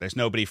 There's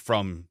nobody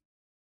from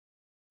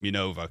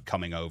Unova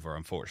coming over,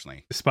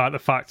 unfortunately. Despite the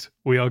fact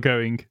we are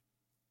going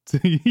to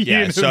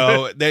Unova.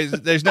 So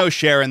there's no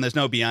Sharon, there's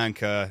no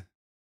Bianca,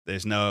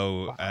 there's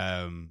no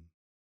of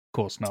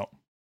course not.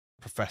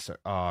 Professor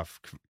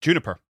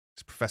Juniper.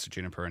 It's Professor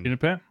Juniper and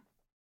Juniper?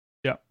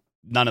 Yeah.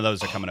 None of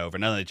those are coming over,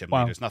 none of the gym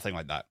leaders, nothing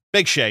like that.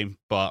 Big shame,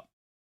 but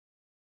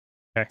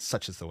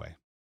such is the way.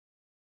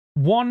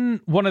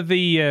 One of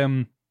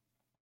the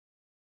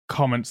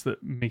comments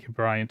that Mika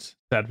Bryant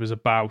said was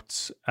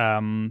about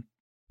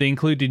they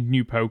included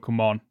new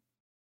Pokemon.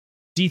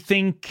 Do you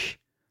think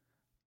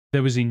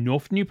there was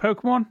enough new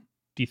Pokemon?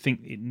 Do you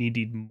think it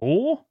needed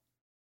more?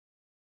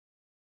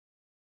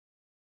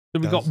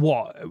 So we got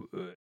what?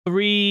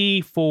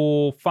 3,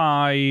 4,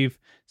 5,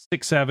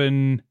 6,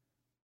 7,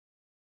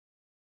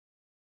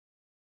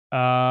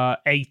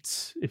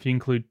 8, if you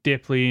include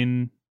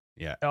Dipplin.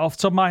 Yeah. Off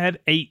the top of my head,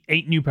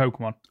 8 new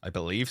Pokemon. I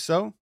believe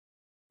so.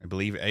 I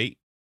believe 8.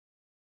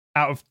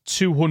 Out of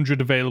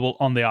 200 available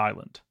on the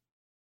island.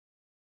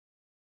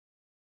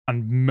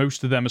 And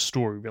most of them are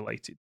story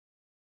related.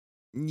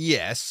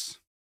 Yes.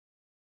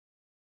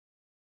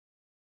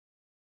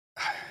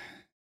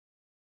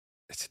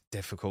 It's a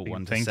difficult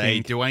one to say.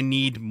 Do I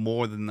need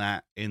more than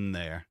that in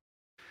there?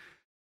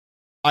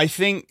 I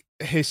think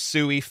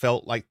Hisui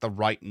felt like the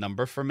right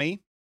number for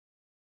me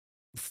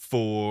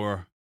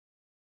for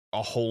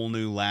a whole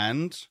new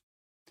land.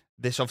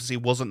 This obviously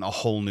wasn't a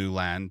whole new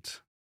land.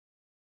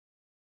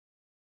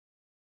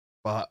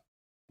 But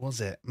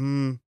was it?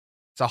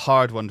 It's a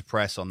hard one to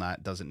press on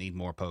that. Does it need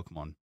more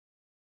Pokemon?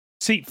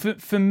 See,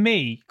 for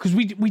me, because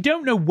we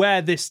don't know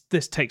where this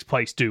takes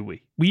place, do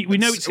we? We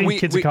know it's in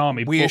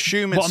Kitakami. We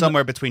assume it's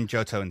somewhere between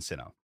Johto and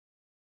Sinnoh.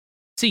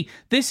 See,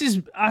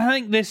 I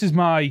think this is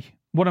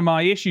one of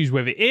my issues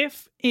with it.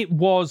 If it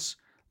was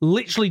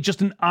literally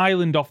just an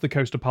island off the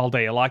coast of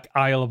Paldea, like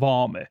Isle of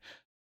Armor,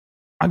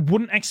 I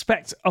wouldn't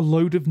expect a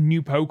load of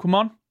new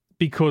Pokemon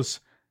because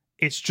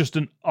it's just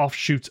an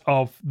offshoot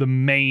of the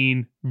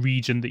main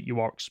region that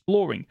you are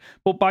exploring.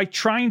 But by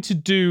trying to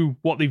do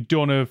what they've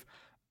done of,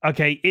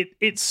 okay,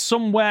 it's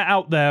somewhere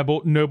out there,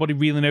 but nobody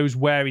really knows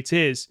where it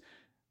is,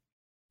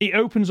 it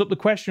opens up the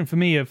question for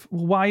me of,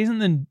 well, why isn't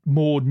there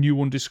more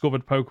new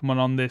undiscovered Pokemon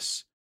on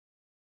this,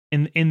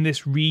 in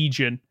this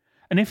region?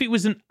 And if it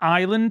was an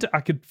island,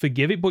 I could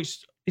forgive it, but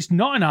it's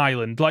not an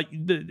island. Like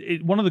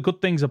one of the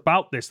good things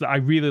about this that I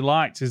really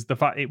liked is the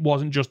fact it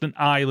wasn't just an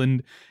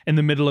island in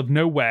the middle of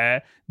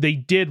nowhere. They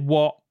did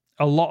what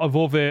a lot of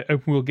other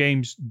open world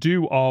games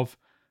do of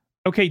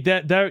okay,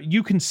 there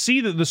you can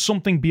see that there's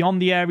something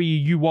beyond the area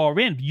you are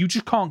in. You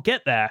just can't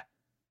get there.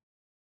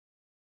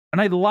 And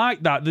I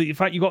like that. In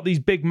fact, you've got these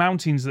big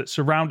mountains that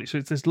surround it, so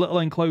it's this little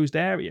enclosed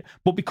area.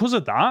 But because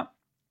of that,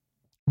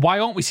 why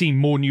aren't we seeing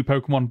more new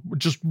Pokemon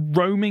just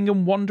roaming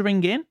and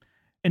wandering in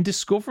and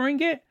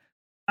discovering it?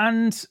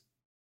 And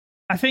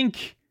I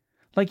think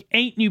like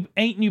eight new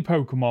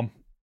Pokemon.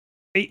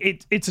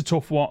 It's a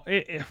tough one.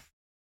 I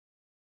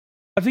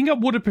think I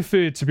would have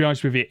preferred, to be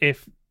honest with you,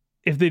 if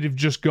they'd have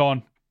just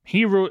gone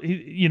hero.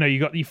 You know, you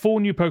got the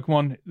 4 new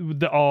Pokemon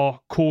that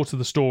are core to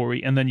the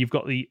story, and then you've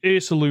got the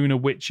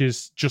Ursaluna, which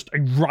is just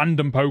a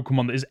random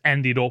Pokemon that has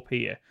ended up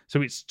here.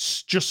 So it's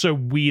just so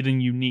weird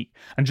and unique,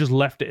 and just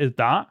left it as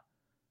that.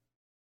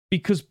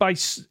 Because by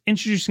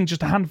introducing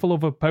just a handful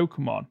of a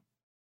Pokemon,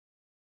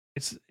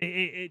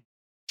 it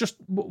just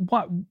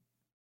what.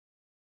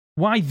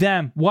 Why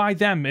them? Why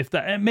them? If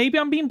that, maybe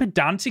I'm being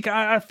pedantic.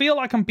 I feel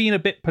like I'm being a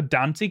bit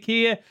pedantic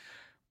here,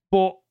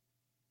 but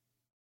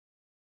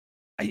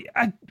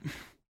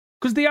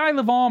because the Isle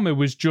of Armor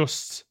was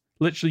just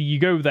literally you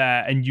go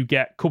there and you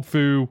get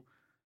Kubfu,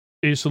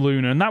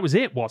 Ursaluna, and that was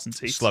it,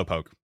 wasn't it?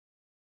 Slowpoke.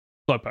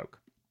 Slowpoke.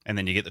 And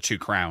then you get the 2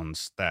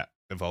 crowns that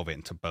evolve it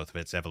into both of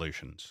its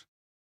evolutions.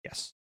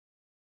 Yes.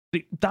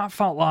 That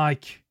felt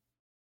like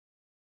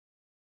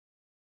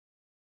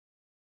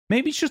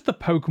maybe it's just the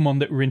Pokemon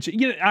that were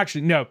introduced. You know,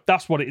 actually, no,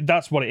 that's what it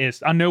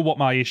is. I know what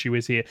my issue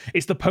is here.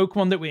 It's the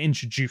Pokemon that were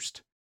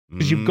introduced.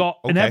 Because you've got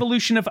an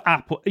evolution of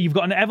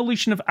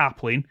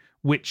Applin,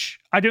 which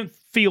I don't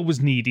feel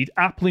was needed.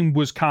 Applin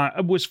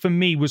was for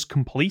me was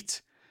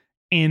complete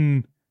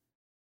in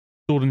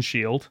Sword and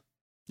Shield.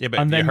 Yeah,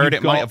 but you heard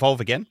it might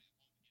evolve again?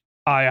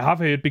 I have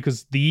heard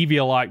because the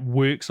Eviolite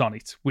works on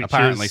it. Which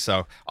apparently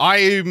so.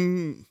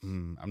 I'm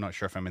not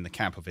sure if I'm in the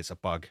camp of it's a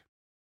bug.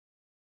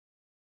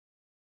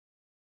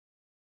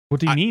 What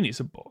do you mean it's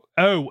a bug?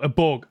 Oh, a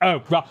bug.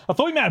 Oh, right. I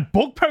thought you meant a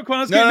bug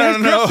Pokemon.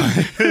 No.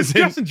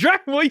 Grass and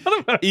Dragon. What are you on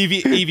about?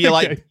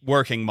 Eviolite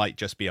working might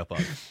just be a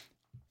bug.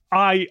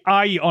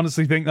 I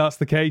honestly think that's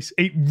the case.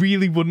 It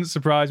really wouldn't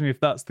surprise me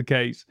if that's the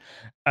case.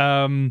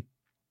 And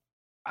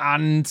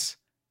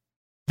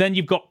then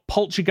you've got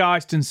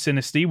Poltergeist and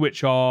Sinistea,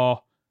 which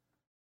are,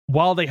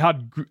 while they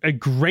had a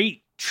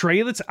great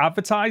trailer to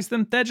advertise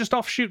them, they're just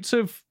offshoots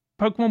of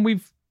Pokemon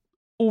we've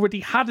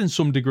already had in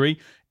some degree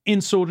in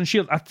Sword and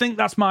Shield. I think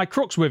that's my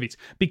crux with it.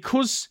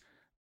 Because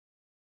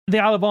the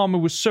Isle of Armor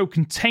was so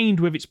contained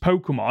with its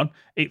Pokemon,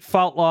 it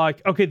felt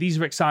like, okay, these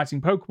are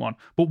exciting Pokemon.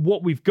 But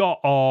what we've got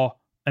are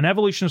an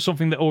evolution of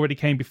something that already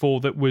came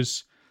before that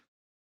was...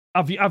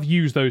 I've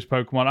used those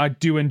Pokemon. I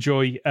do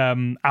enjoy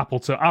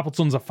Appleton.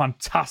 Appleton's a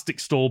fantastic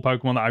stall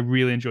Pokemon that I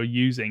really enjoy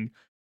using.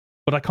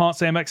 But I can't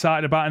say I'm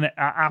excited about an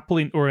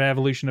Applin or an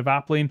evolution of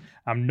Applin.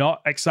 I'm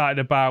not excited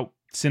about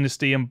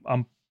Sinistea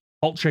and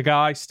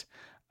Poltergeist.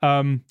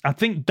 I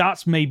think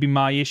that's maybe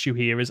my issue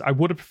here is I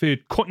would have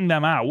preferred cutting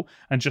them out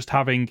and just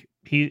having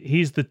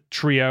here's the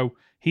trio,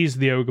 here's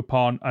the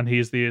Ogerpon, and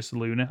here's the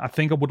Ursaluna. I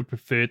think I would have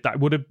preferred that. It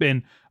would have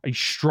been a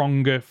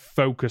stronger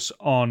focus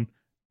on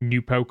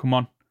new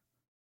Pokemon.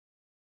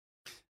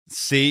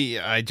 See,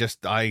 I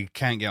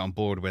can't get on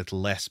board with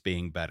less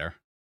being better.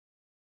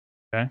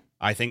 Okay.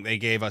 I think they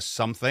gave us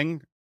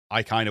something.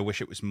 I kind of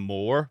wish it was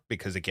more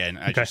because, again,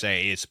 as you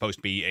say, it's supposed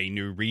to be a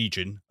new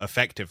region,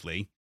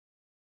 effectively.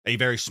 A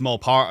very small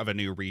part of a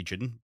new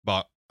region,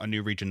 but a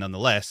new region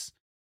nonetheless.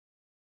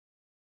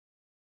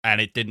 And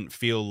it didn't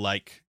feel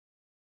like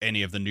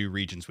any of the new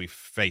regions we've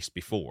faced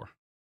before.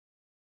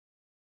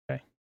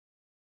 Okay.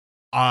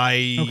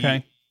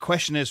 I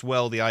question as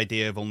well the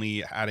idea of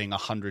only adding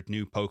 100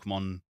 new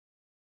Pokemon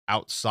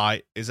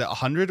outside. Is it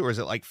 100 or is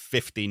it like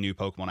 50 new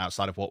Pokemon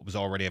outside of what was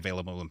already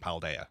available in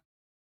Paldea?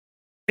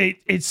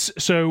 It's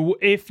so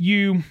if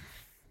you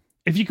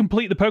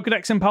complete the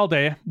Pokedex in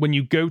Paldea, when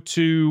you go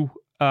to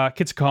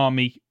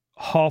Kitakami,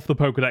 half the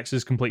Pokedex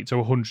is complete to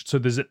 100. So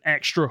there's an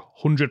extra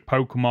 100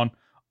 Pokemon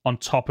on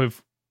top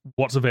of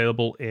what's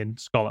available in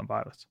Scarlet and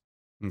Violet.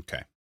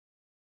 Okay.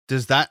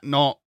 Does that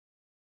not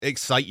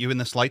excite you in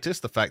the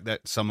slightest? The fact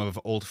that some of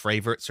old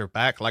favorites are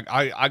back? Like,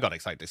 I got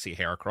excited to see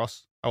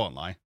Heracross. I won't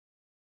lie.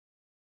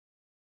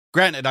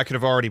 Granted, I could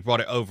have already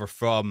brought it over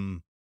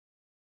from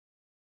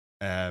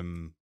Sinnoh,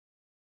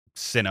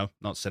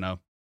 not Sinnoh.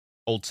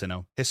 Old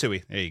Sinnoh.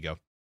 Hisui. There you go.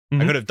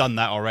 Mm-hmm. I could have done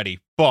that already,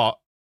 but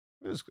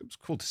it was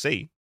cool to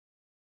see.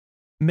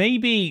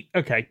 Maybe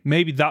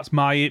that's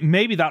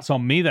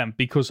on me then,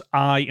 because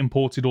I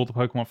imported all the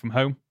Pokemon from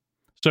home.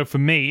 So for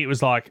me, it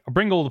was like, I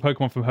bring all the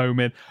Pokemon from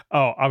home in.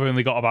 Oh, I've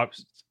only got about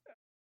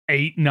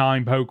 8-9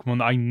 Pokemon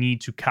that I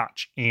need to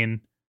catch in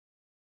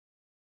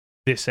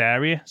this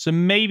area. So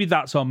maybe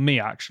that's on me,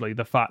 actually,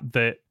 the fact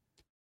that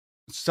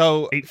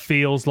it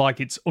feels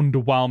like it's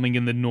underwhelming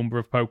in the number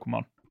of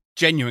Pokemon.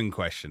 Genuine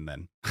question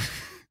then.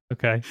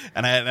 Okay.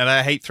 And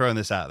I hate throwing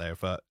this out there,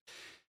 but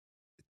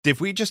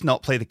did we just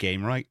not play the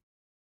game right?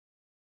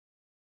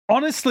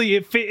 Honestly,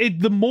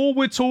 the more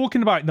we're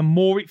talking about it, the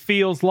more it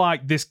feels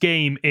like this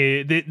game,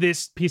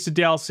 this piece of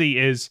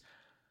DLC is,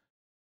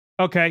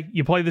 okay,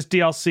 you play this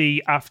DLC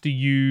after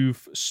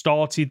you've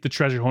started the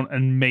treasure hunt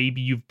and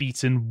maybe you've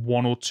beaten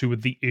one or two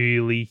of the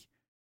early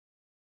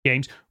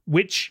games,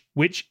 which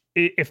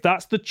if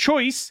that's the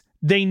choice,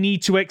 they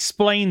need to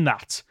explain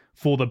that.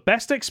 For the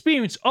best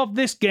experience of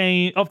this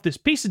game, of this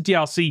piece of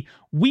DLC,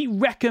 we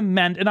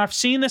recommend, and I've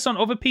seen this on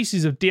other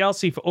pieces of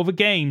DLC for other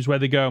games where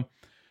they go,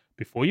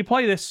 before you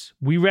play this,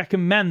 we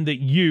recommend that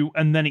you,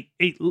 and then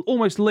it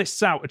almost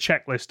lists out a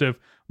checklist of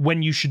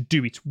when you should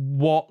do it,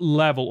 what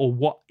level or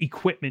what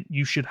equipment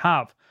you should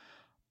have.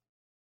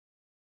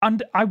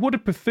 And I would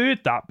have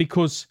preferred that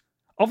because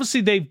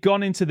obviously they've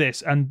gone into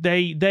this and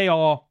they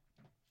are,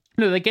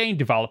 they're game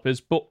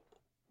developers, but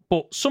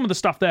some of the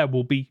stuff there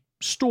will be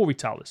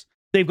storytellers.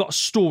 They've got a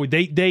story.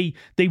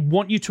 They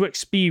want you to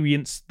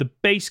experience the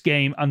base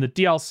game and the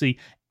DLC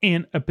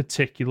in a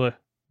particular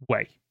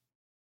way,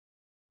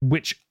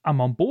 which I'm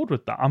on board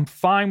with that. I'm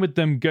fine with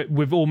them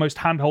with almost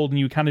hand-holding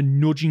you, kind of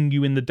nudging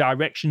you in the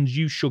directions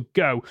you should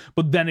go.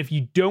 But then if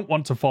you don't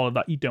want to follow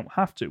that, you don't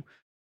have to.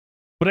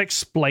 But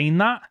explain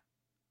that.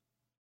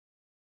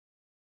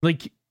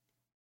 Like,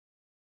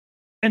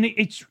 and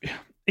it's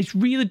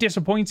really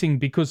disappointing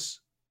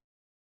because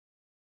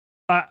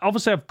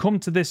obviously I've come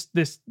to the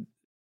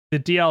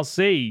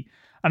DLC,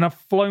 and I've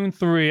flown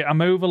through it. I'm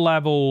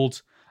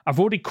over-leveled. I've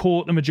already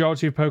caught the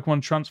majority of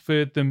Pokemon,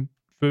 transferred them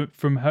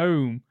from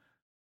home.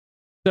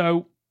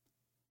 So,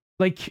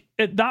 like,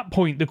 at that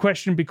point, the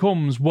question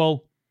becomes,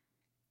 well,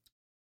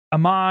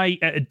 am I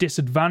at a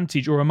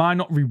disadvantage, or am I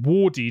not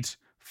rewarded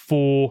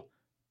for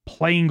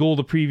playing all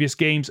the previous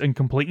games and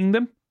completing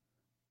them?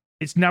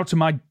 It's now to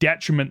my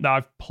detriment that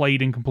I've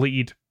played and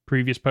completed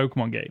previous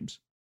Pokemon games.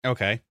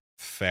 Okay,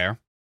 fair.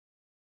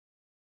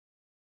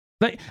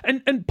 Like,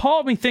 and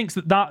part of me thinks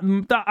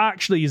that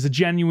actually is a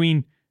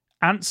genuine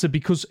answer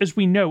because, as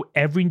we know,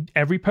 every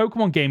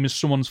Pokemon game is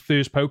someone's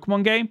first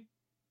Pokemon game.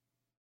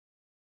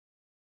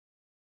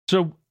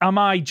 So am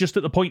I just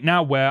at the point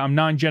now where I'm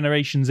 9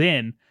 generations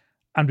in,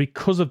 and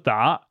because of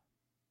that,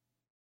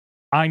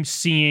 I'm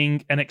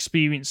seeing and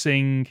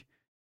experiencing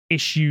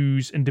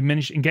issues and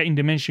getting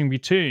diminishing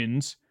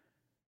returns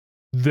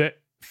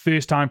that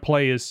first-time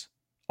players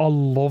are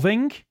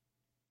loving?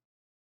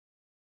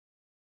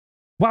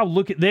 Wow,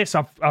 look at this.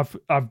 I've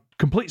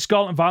completed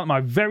Scarlet and Violet,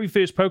 my very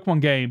first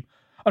Pokemon game.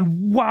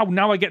 And wow,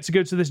 now I get to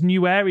go to this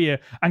new area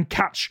and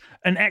catch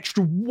an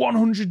extra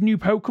 100 new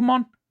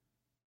Pokemon.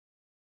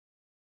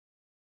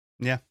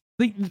 Yeah.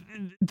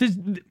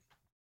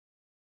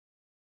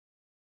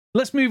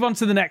 Let's move on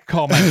to the next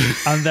comment.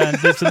 And then,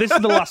 so this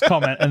is the last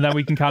comment, and then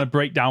we can kind of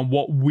break down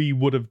what we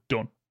would have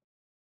done.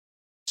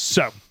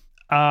 So,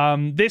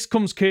 this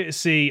comes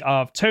courtesy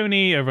of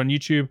Tony over on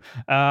YouTube.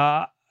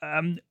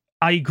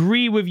 I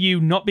agree with you,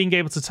 not being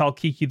able to tell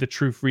Kiki the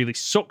truth really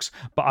sucks,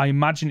 but I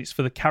imagine it's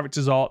for the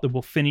character's art that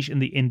will finish in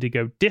the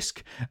Indigo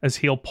disc, as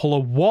he'll pull a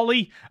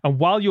Wally, and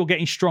while you're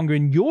getting stronger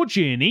in your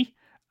journey,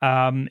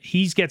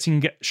 he's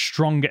getting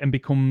stronger and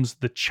becomes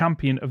the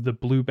champion of the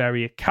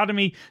Blueberry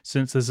Academy,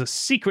 since there's a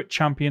secret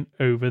champion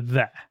over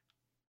there.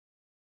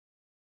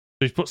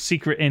 So he's put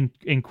secret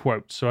in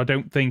quotes, so I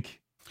don't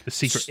think the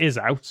secret is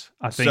out.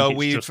 I think so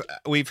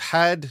we've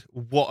had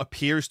what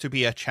appears to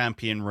be a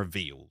champion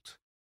revealed.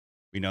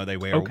 We know they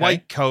wear a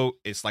white coat.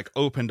 It's like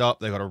opened up.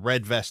 They got a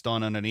red vest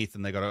on underneath,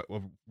 and they got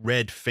a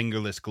red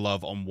fingerless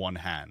glove on one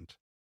hand.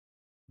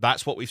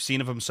 That's what we've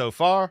seen of them so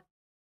far.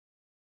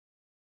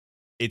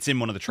 It's in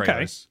one of the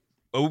trailers.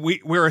 Okay.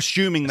 We're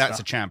assuming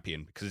that's a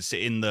champion because it's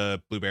in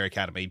the Blueberry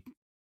Academy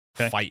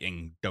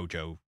fighting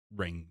dojo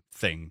ring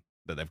thing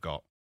that they've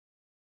got.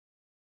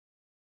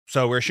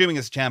 So we're assuming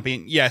it's a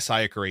champion. Yes,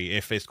 I agree.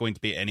 If it's going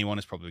to be anyone,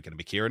 it's probably going to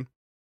be Kieran.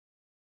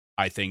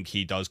 I think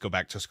he does go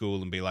back to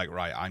school and be like,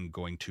 right, I'm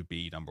going to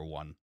be number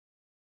one.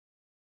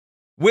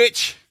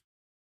 Which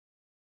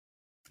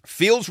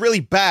feels really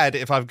bad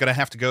if I'm going to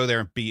have to go there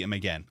and beat him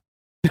again.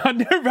 I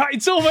know, right?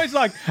 It's almost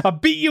like I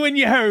beat you in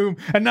your home,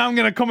 and now I'm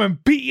going to come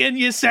and beat you in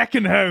your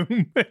second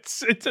home.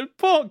 It's a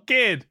poor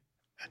kid.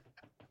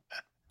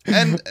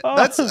 And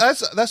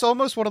that's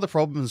almost one of the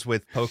problems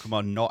with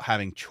Pokemon not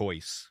having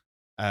choice.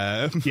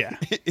 There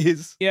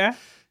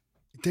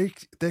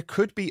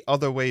could be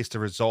other ways to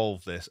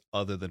resolve this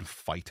other than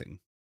fighting.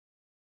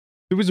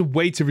 There was a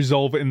way to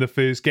resolve it in the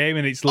first game,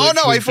 and it's oh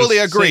no, I fully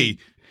agree.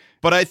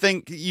 But I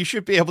think you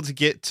should be able to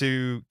get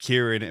to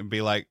Kieran and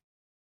be like,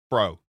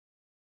 bro,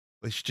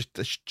 let's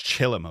just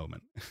chill a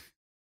moment.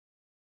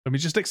 Let me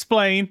just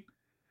explain,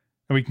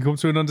 and we can come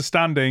to an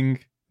understanding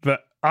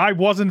that I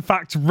was in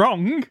fact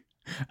wrong,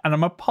 and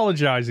I'm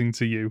apologizing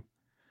to you.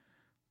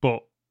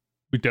 But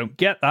we don't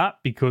get that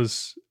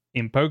because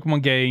in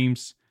Pokemon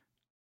games,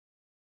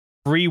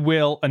 free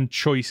will and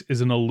choice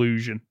is an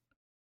illusion,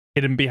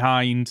 hidden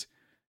behind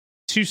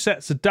 2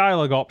 sets of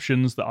dialogue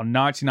options that are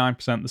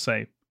 99% the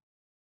same.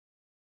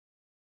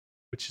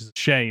 Which is a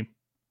shame.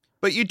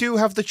 But you do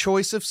have the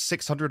choice of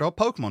 600 odd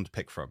Pokemon to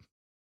pick from.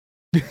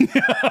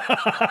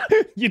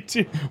 You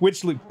do,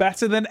 which look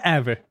better than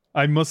ever.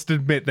 I must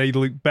admit, they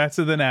look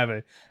better than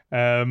ever.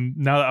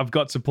 Now that I've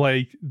got to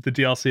play the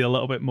DLC a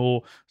little bit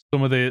more,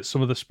 Some of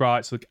the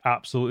sprites look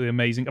absolutely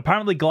amazing.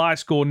 Apparently,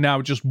 Gliscor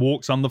now just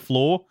walks on the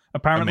floor.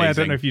 Apparently, amazing. I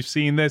don't know if you've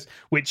seen this,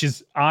 which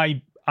is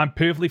I'm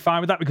perfectly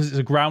fine with that because it's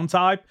a ground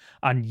type,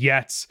 and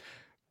yet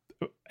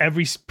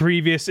every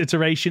previous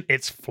iteration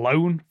it's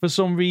flown for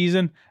some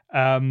reason.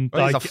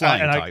 It's a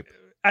flying type.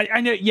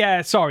 I know,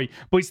 yeah, sorry,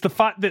 but it's the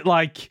fact that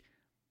like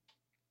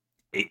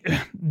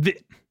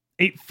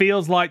it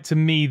feels like to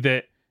me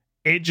that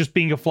it just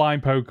being a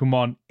flying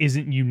Pokemon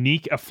isn't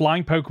unique. A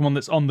flying Pokemon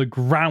that's on the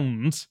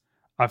ground,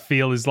 I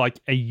feel, is like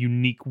a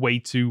unique way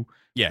to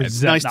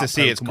it's nice to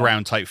see its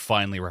ground type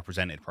finally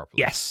represented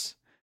properly. Yes.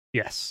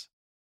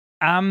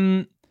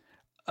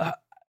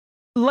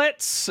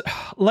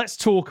 Let's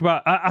talk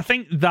about. I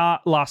think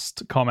that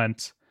last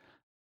comment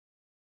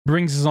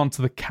brings us on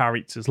to the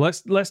characters.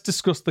 Let's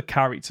discuss the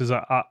characters.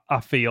 I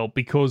feel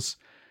because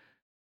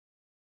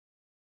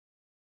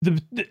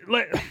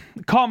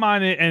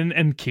Carmine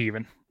and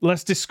Kieran.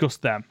 Let's discuss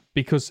them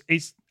because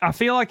I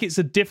feel like it's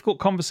a difficult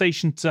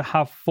conversation to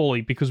have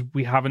fully because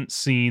we haven't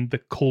seen the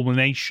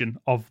culmination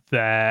of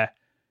their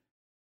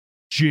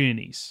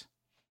journeys.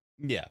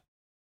 Yeah.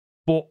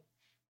 But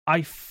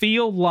I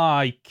feel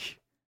like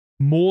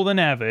more than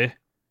ever,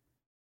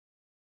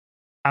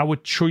 our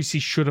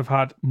choices should have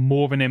had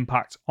more of an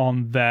impact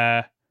on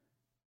their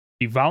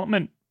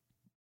development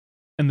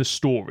and the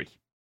story.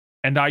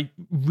 And I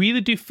really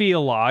do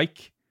feel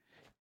like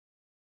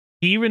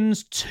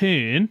Kieran's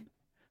turn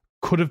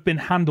could have been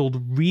handled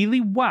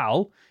really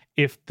well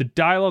if the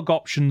dialogue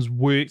options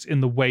worked in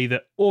the way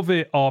that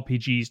other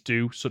RPGs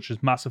do, such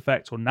as Mass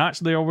Effect or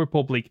Knights of the Old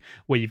Republic,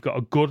 where you've got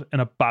a good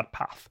and a bad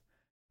path.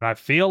 And I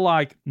feel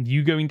like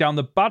you going down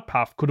the bad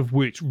path could have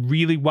worked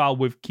really well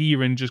with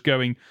Kieran just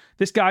going,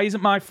 this guy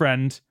isn't my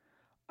friend,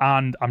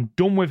 and I'm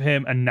done with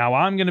him, and now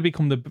I'm going to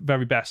become the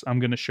very best. I'm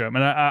going to show him.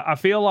 And I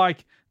feel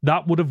like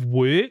that would have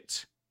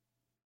worked.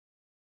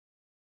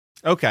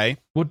 Okay.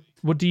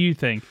 What do you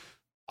think?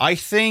 I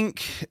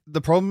think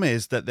the problem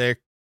is that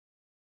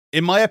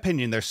in my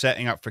opinion, they're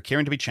setting up for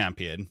Kieran to be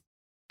champion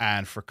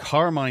and for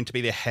Carmine to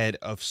be the head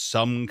of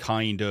some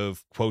kind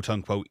of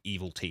quote-unquote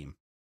evil team.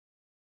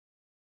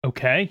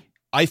 Okay.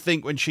 I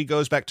think when she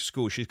goes back to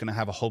school, she's going to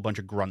have a whole bunch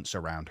of grunts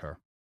around her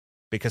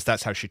because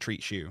that's how she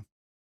treats you.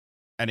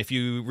 And if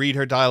you read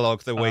her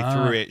dialogue the way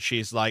through it,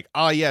 she's like,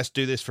 yes,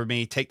 do this for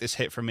me, take this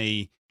hit for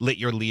me, let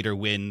your leader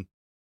win.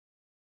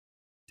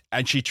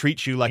 And she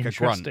treats you like a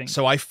grunt.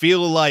 So I feel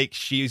like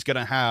she's going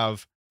to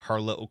have her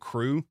little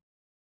crew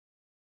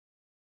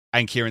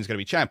and Kieran's going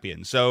to be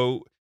champion.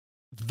 So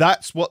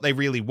that's what they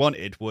really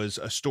wanted, was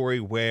a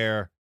story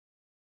where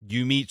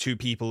you meet two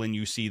people and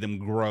you see them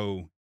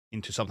grow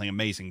into something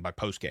amazing by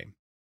post-game.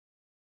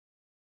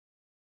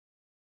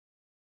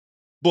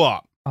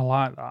 But I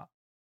like that.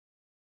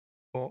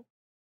 But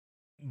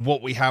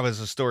what we have as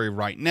a story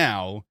right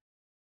now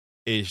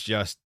is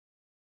just,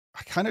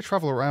 I kind of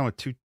travel around with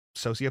two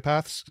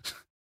sociopaths.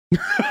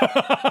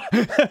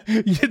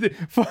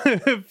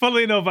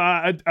 Funnily enough,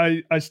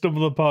 I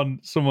stumbled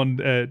upon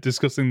someone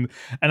discussing,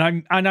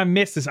 and I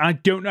missed this. I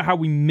don't know how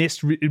we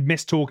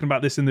missed talking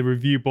about this in the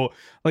review, but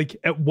like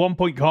at one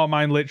point,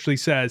 Carmine literally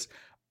says,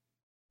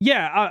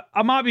 "Yeah,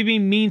 I might be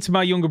being mean to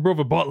my younger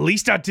brother, but at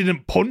least I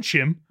didn't punch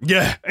him."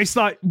 Yeah, it's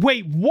like,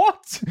 wait,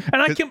 what?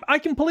 And I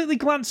completely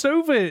glanced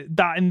over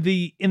that in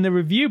the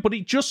review, but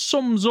it just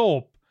sums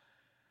up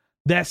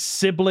their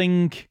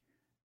sibling.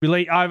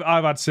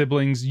 I've had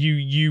siblings.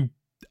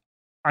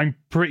 I'm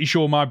pretty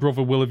sure my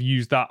brother will have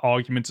used that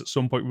argument at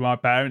some point with my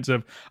parents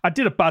of, I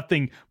did a bad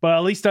thing, but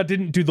at least I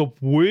didn't do the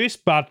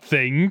worst bad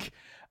thing.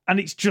 And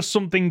it's just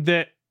something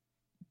that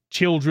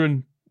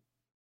children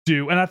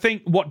do. And I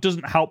think what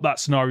doesn't help that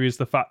scenario is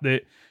the fact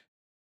that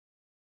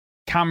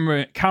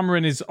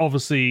Cameron is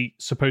obviously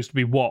supposed to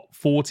be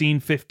 14,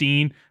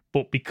 15,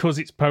 but because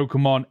it's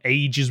Pokemon,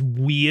 age is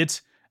weird.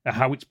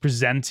 How it's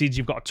presented,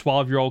 you've got a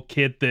 12-year-old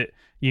kid that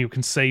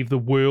can save the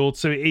world.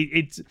 So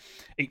it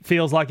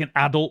feels like an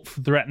adult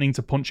threatening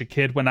to punch a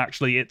kid when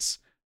actually it's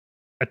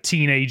a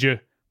teenager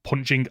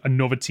punching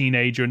another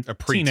teenager, and a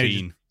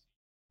preteen,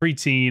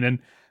 and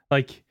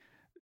like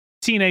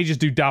teenagers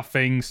do daft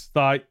things.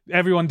 Like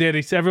everyone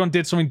did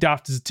something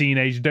daft as a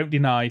teenager. Don't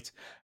deny it.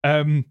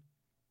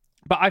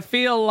 But I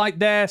feel like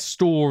their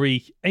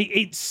story,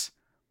 it's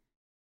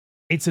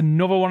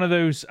another one of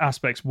those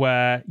aspects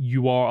where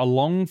you are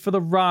along for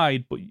the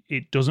ride, but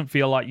it doesn't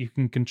feel like you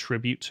can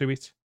contribute to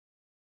it.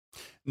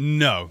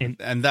 No,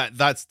 and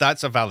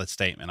that's a valid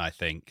statement, I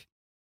think.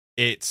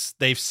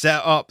 They've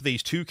set up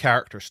these two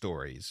character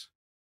stories,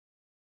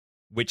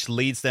 which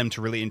leads them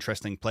to really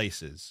interesting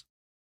places,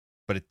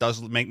 but it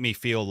does make me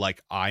feel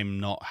like I'm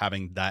not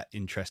having that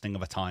interesting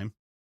of a time.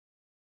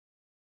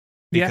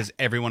 Because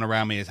everyone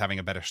around me is having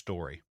a better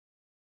story.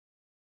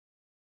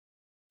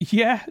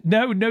 Yeah,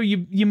 no,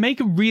 you make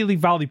a really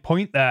valid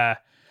point there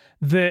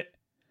that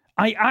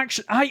I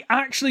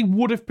actually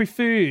would have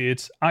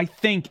preferred, I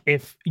think,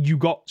 if you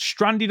got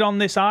stranded on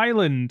this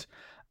island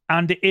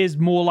and it is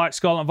more like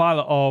Scarlet and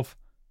Violet of,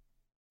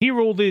 here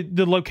are all the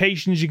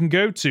locations you can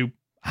go to,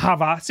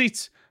 have at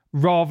it,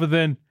 rather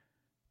than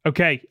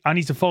okay, I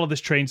need to follow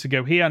this train to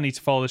go here. I need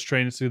to follow this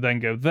train to then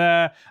go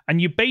there. And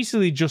you're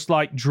basically just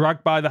like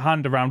dragged by the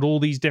hand around all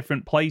these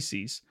different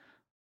places,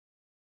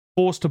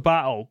 forced to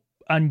battle.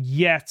 And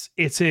yet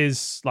it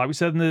is, like we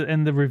said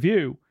in the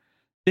review,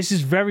 this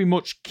is very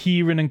much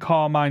Kieran and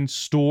Carmine's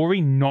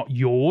story, not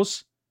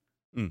yours.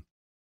 Mm.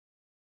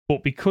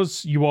 But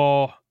because you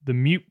are the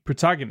mute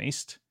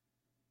protagonist,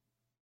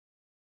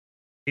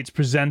 it's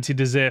presented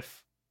as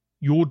if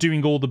you're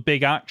doing all the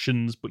big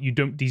actions, but you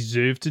don't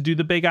deserve to do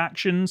the big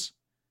actions.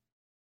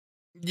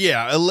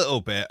 Yeah, a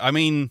little bit. I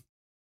mean,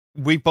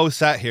 we both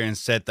sat here and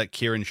said that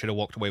Kieran should have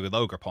walked away with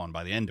Ogrepon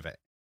by the end of it.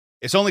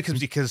 It's only because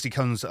he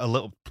becomes a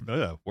little...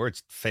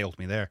 words failed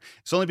me there.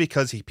 It's only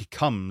because he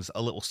becomes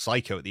a little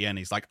psycho at the end.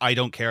 He's like, I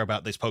don't care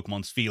about this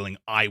Pokemon's feeling.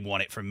 I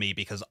want it from me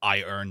because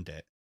I earned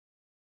it.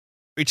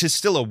 Which is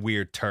still a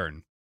weird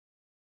turn.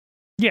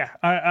 Yeah,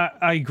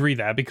 I agree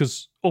there,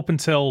 because up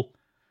until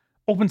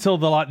the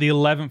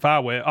 11th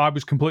hour, I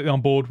was completely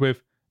on board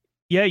with,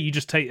 yeah, you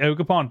just take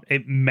Ogrepon.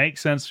 It makes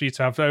sense for you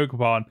to have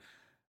Ogrepon,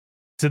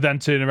 to then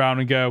turn around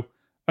and go,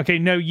 okay,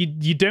 no,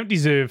 you don't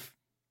deserve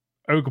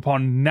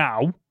Ogrepon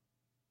now,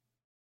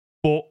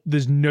 but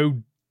there's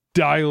no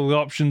dialogue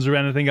options or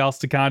anything else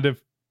to kind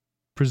of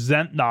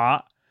present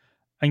that.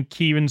 And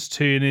Kieran's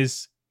turn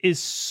is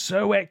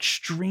so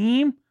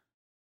extreme.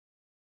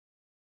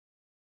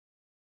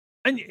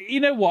 And you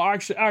know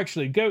what?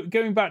 Actually,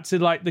 going back to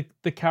like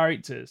the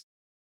characters,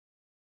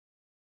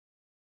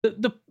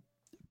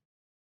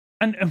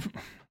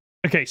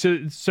 okay,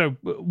 so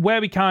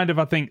where we kind of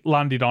I think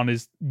landed on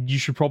is you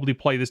should probably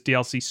play this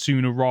DLC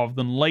sooner rather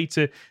than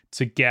later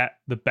to get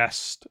the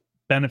best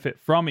benefit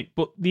from it.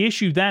 But the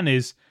issue then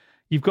is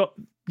you've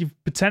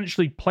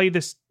potentially play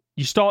this.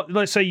 You start,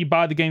 let's say you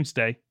buy the game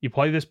today, you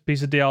play this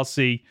piece of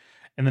DLC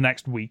in the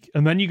next week,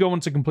 and then you go on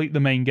to complete the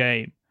main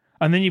game.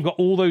 And then you've got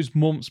all those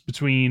months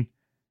between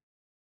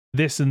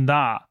this and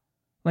that.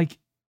 Like,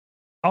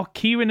 are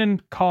Kieran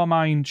and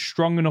Carmine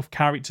strong enough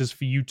characters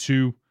for you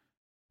to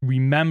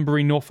remember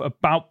enough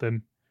about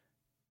them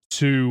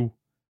to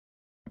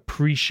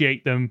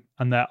appreciate them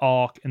and their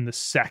arc in the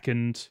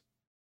second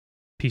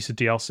piece of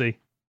DLC?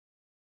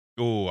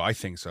 Oh, I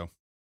think so.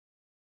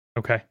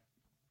 Okay.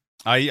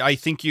 I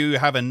think you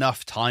have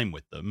enough time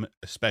with them,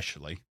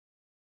 especially.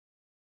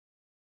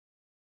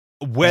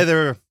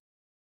 Whether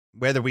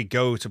we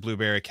go to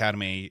Blueberry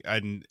Academy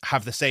and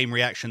have the same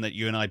reaction that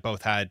you and I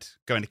both had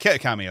going to Kit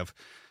Academy of,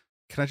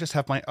 can I just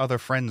have my other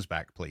friends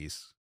back,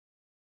 please?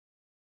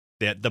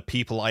 The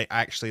people I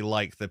actually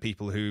like, the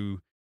people who,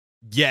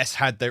 yes,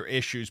 had their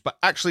issues, but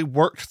actually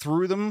worked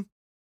through them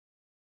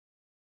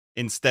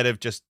instead of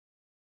just,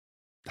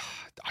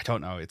 I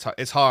don't know.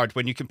 It's hard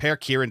when you compare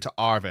Kieran to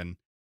Arvin.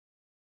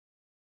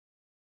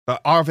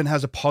 But Arvin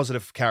has a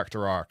positive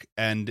character arc,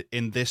 and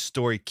in this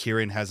story,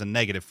 Kieran has a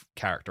negative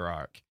character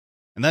arc.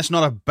 And that's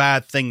not a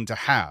bad thing to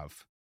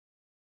have.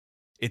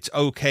 It's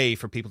okay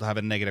for people to have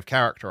a negative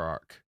character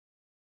arc.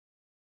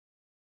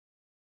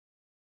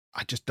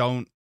 I just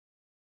don't...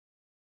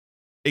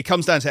 It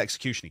comes down to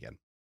execution again.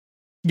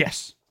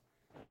 Yes.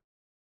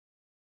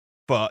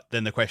 But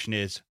then the question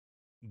is,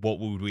 what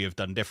would we have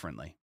done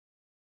differently?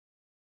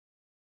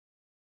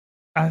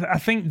 I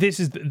think this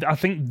is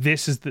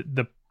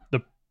the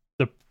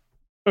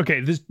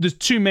okay. There's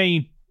two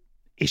main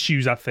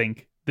issues I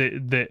think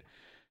that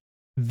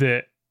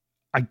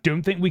I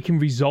don't think we can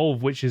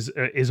resolve, which is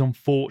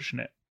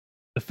unfortunate.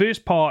 The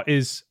first part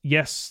is,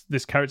 yes,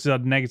 this character's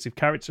had a negative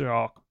character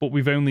arc, but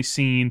we've only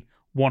seen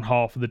one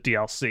half of the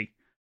DLC.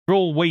 For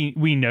all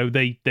we know,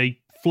 they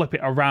flip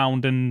it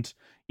around, and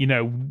you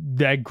know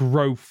their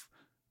growth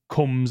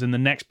comes in the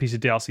next piece of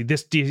DLC.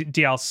 This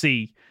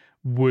DLC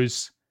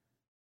was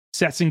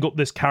setting up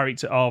this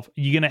character of,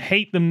 you're going to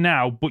hate them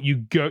now, but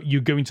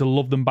you're going to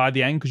love them by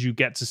the end, because you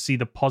get to see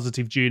the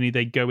positive journey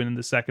they go in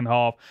the second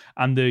half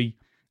and the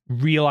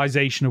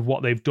realization of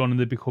what they've done, and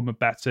they become a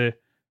better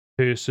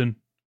person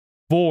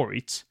for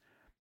it.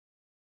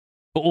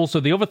 But also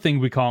the other thing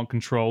we can't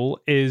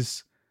control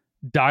is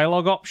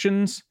dialogue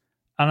options,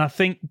 and I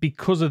think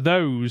because of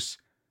those,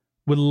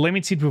 we're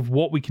limited with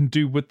what we can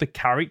do with the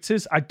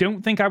characters. I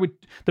don't think I would...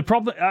 The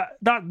problem...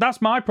 that's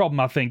my problem,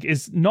 I think,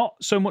 is not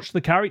so much the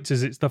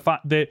characters, it's the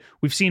fact that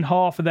we've seen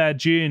half of their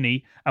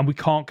journey and we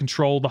can't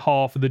control the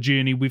half of the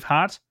journey we've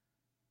had.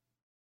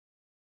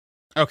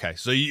 Okay,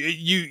 so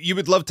you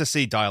would love to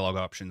see dialogue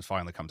options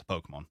finally come to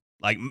Pokemon.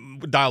 Like,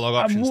 dialogue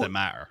options that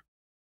matter.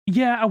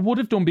 Yeah, I would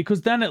have done,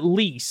 because then at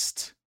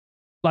least,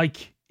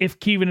 like, if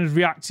Kieran had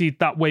reacted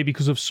that way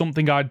because of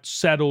something I'd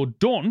said or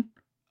done,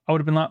 I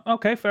would have been like,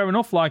 okay, fair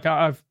enough. Like,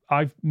 I've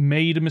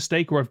made a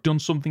mistake, or I've done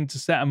something to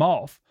set him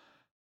off.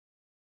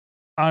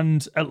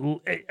 And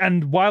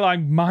while I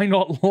might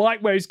not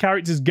like where his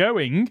character's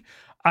going,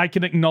 I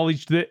can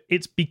acknowledge that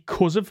it's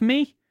because of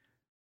me,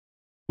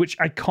 which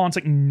I can't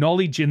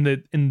acknowledge in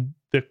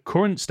the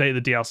current state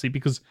of the DLC,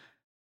 because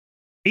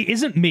it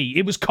isn't me.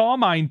 It was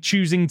Carmine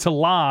choosing to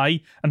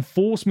lie and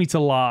force me to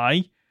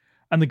lie,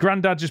 and the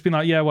granddad just being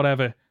like, yeah,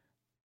 whatever.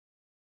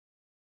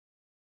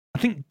 I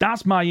think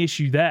that's my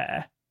issue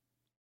there.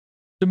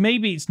 So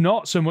maybe it's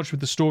not so much with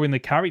the story and the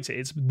character,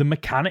 it's the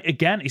mechanic.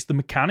 Again, it's the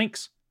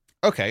mechanics.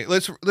 Okay,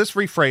 let's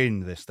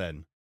reframe this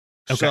then.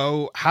 Okay.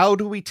 So how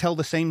do we tell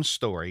the same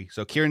story?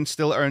 So Kieran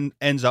still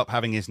ends up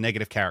having his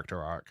negative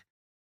character arc,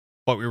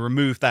 but we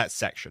remove that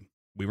section.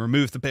 We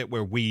remove the bit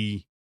where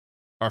we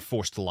are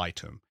forced to lie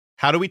to him.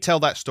 How do we tell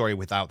that story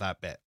without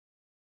that bit?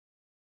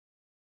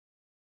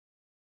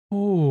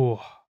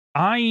 Oh,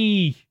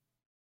 I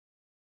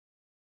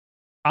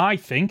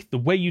think the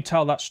way you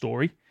tell that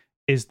story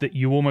is that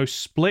you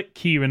almost split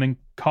Kieran and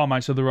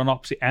Carmine so they're on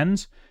opposite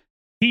ends.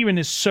 Kieran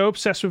is so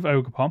obsessed with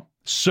Ogerpon,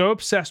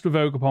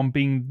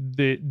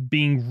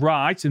 being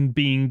right and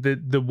being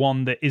the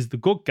one that is the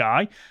good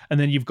guy, and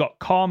then you've got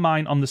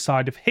Carmine on the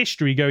side of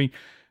history going,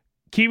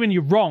 Kieran,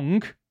 you're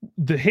wrong.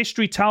 The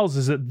history tells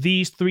us that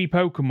these 3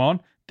 Pokemon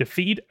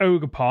defeat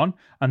Ogerpon,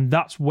 and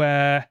that's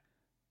where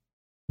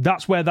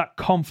that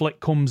conflict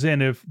comes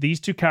in of these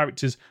 2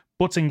 characters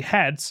butting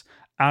heads,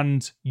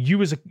 and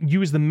you as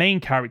the main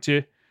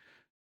character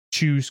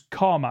choose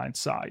Carmine's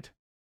side.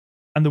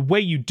 And the way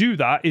you do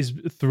that is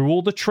through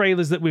all the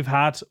trailers that we've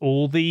had,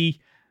 all the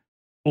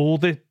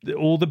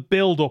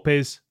build up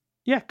is,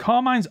 yeah,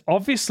 Carmine's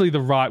obviously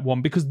the right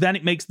one, because then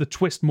it makes the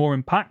twist more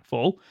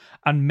impactful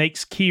and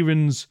makes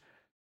Kieran's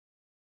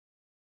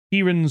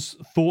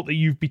thought that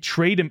you've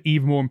betrayed him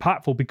even more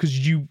impactful,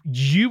 because you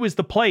as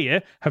the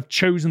player have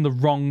chosen the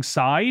wrong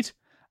side.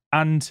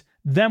 And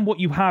then what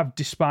you have,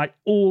 despite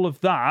all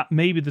of that,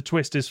 maybe the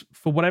twist is,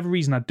 for whatever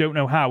reason, I don't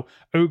know how,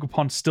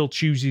 Ogerpon still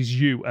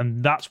chooses you,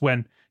 and that's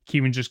when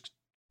Kieran just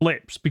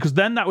flips, because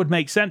then that would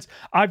make sense.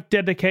 I've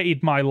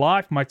dedicated my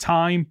life, my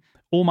time,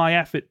 all my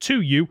effort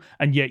to you,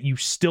 and yet you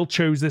still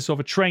chose this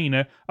other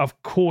trainer.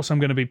 Of course I'm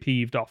going to be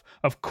peeved off.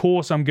 Of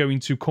course I'm going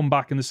to come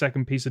back in the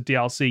second piece of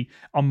DLC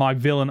on my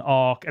villain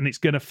arc, and it's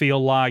going to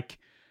feel like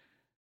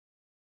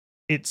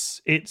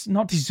it's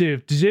not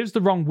deserved. Deserved's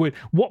the wrong word.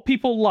 What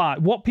people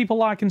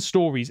like in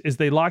stories is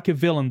they like a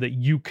villain that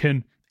you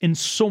can in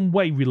some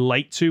way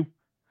relate to.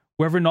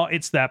 Whether or not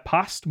it's their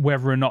past,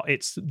 whether or not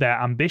it's their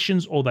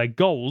ambitions or their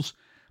goals,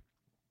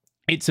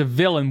 it's a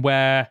villain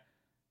where,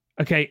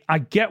 okay, I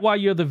get why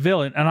you're the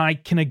villain, and I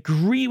can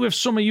agree with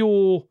some of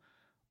your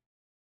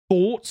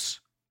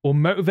thoughts or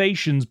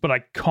motivations, but I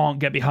can't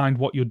get behind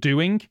what you're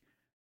doing.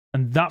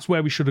 And that's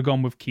where we should have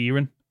gone with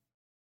Kieran.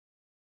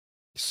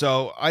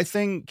 So I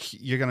think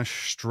you're going to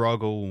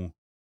struggle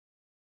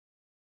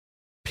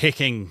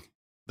picking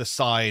the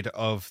side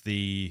of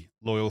the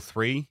loyal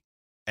 3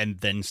 and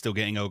then still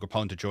getting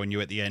Ogerpon to join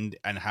you at the end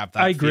and have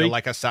that feel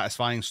like a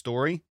satisfying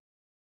story.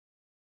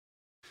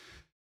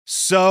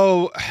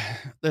 So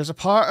there's a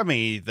part of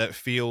me that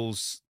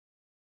feels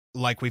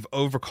like we've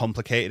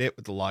overcomplicated it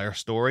with the liar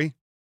story.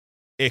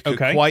 It could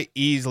quite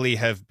easily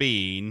have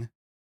been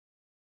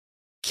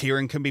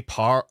Kieran can be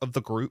part of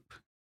the group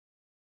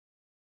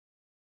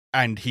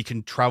and he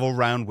can travel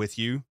around with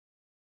you,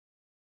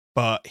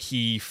 but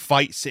he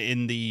fights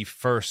in the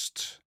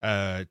first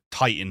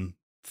Titan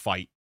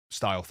fight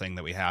style thing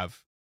that we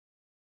have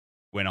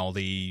when all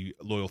the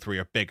loyal 3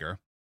 are bigger.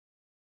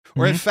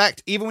 Or in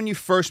fact, even when you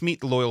first meet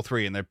the loyal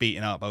 3 and they're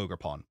beating up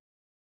Ogerpon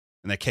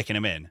and they're kicking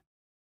him in,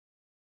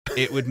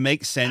 it would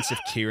make sense if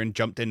Kieran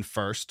jumped in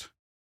first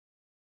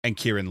and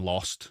Kieran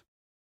lost,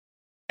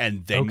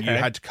 and then you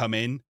had to come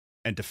in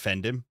and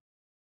defend him,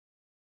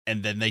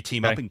 and then they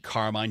team up and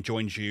Carmine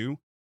joins you,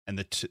 and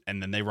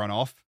then they run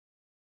off,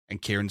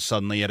 and Kieran's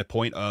suddenly at a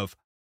point of,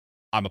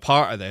 I'm a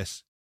part of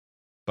this,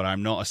 but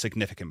I'm not a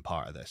significant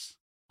part of this.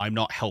 I'm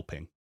not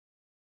helping.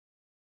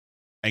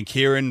 And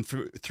Kieran,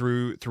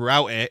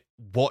 throughout it,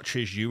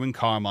 watches you and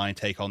Carmine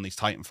take on these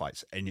Titan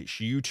fights, and it's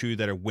you 2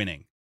 that are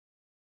winning.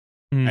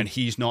 And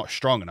he's not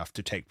strong enough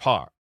to take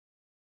part.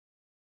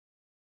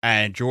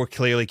 And you're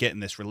clearly getting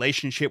this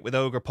relationship with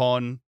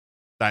Ogerpon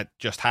that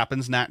just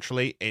happens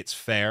naturally. It's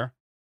fair.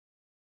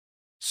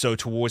 So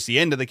towards the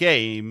end of the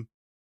game,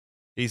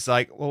 he's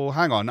like, well,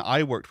 hang on,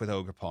 I worked with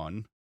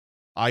Ogerpon.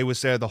 I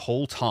was there the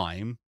whole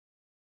time.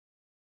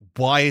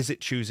 Why is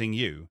it choosing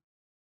you?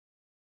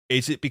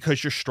 Is it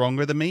because you're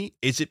stronger than me?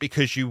 Is it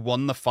because you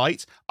won the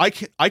fight? I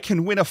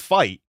can win a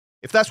fight.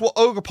 If that's what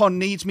Ogerpon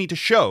needs me to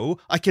show,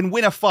 I can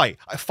win a fight.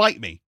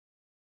 Fight me.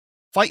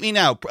 Fight me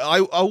now.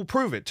 I'll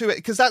prove it to it,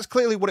 because that's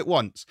clearly what it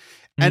wants.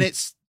 And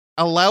it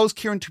allows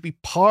Kieran to be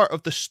part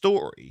of the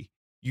story.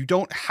 You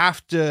don't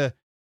have to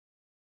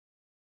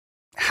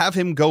have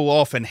him go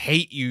off and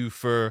hate you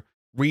for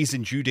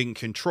reasons you didn't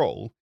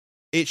control.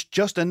 It's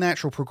just a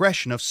natural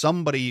progression of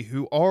somebody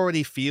who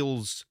already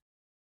feels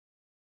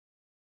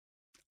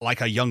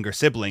like a younger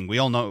sibling. We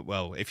all know,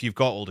 well, if you've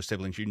got older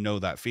siblings, you know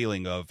that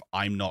feeling of,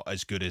 I'm not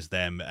as good as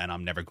them and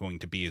I'm never going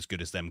to be as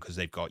good as them because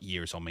they've got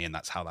years on me, and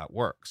that's how that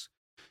works.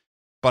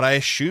 But I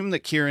assume that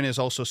Kieran is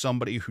also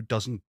somebody who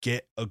doesn't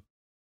get a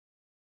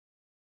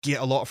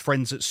lot of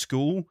friends at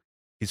school.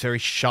 He's very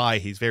shy.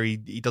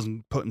 He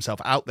doesn't put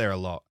himself out there a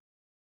lot.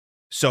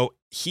 So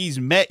he's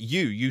met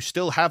you. You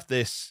still have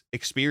this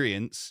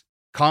experience.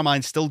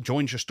 Carmine still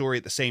joins your story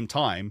at the same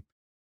time,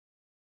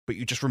 but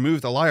you just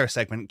remove the liar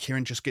segment.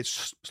 Kieran just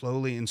gets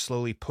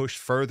slowly pushed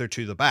further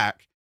to the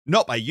back.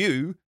 Not by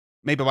you,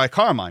 maybe by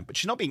Carmine, but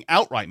she's not being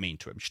outright mean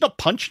to him. She's not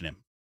punching him.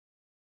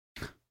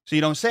 So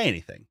you don't say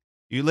anything.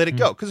 You let it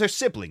go, because they're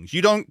siblings.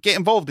 You don't get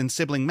involved in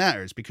sibling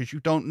matters because you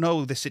don't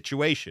know the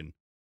situation.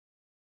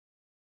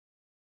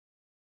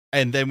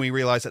 And then we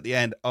realize at the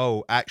end,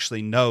 oh,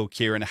 actually, no,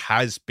 Kieran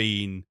has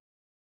been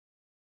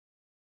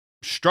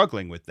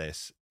struggling with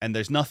this, and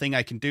there's nothing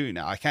I can do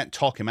now. I can't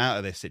talk him out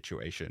of this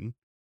situation.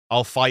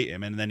 I'll fight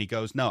him. And then he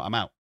goes, no, I'm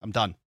out. I'm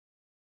done.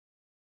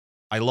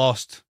 I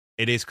lost.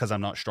 It is because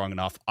I'm not strong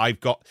enough.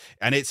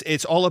 And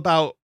it's all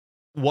about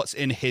what's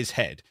in his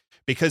head.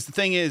 Because the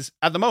thing is,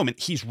 at the moment,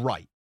 he's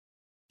right.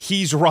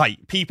 He's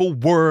right. People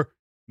were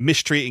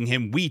mistreating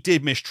him. We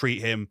did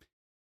mistreat him.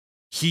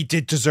 He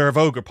did deserve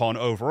Ogerpon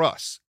over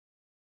us.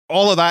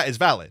 All of that is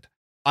valid.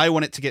 I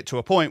want it to get to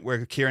a point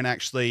where Kieran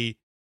actually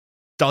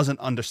doesn't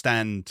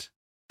understand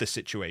the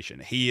situation.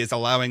 He is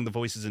allowing the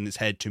voices in his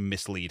head to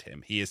mislead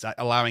him. He is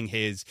allowing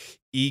his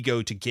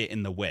ego to get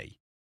in the way.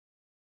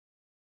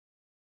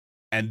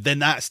 And then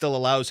that still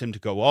allows him to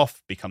go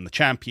off, become the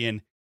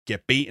champion,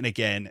 get beaten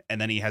again,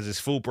 and then he has his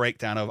full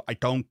breakdown of, I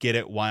don't get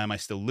it, why am I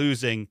still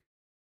losing?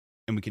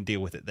 And we can deal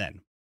with it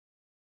then.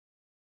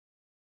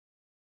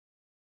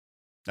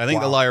 I think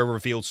the Lyra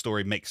revealed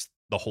story makes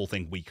the whole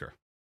thing weaker.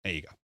 There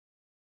you go.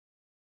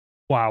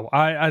 Wow.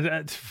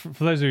 I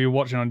for those of you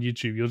watching on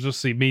YouTube, you'll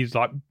just see me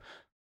like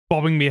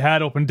bobbing my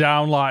head up and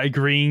down, like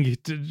agreeing,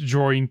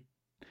 drawing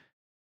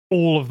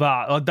all of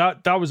that.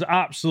 Like that was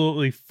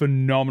absolutely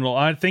phenomenal.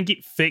 I think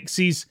it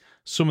fixes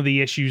some of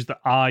the issues that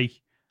I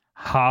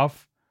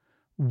have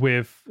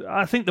with,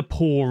 I think, the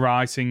poor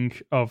writing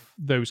of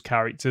those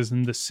characters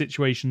and the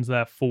situations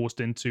they're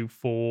forced into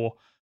for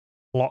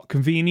plot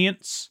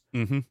convenience.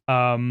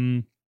 Mm-hmm.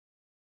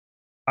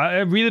 I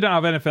really don't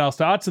have anything else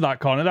to add to that,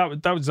 Connor.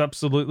 That was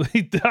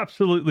absolutely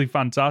absolutely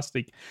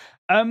fantastic.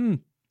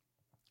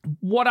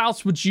 What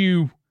else would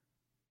you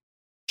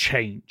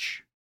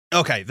change?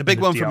 Okay, the big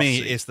one for me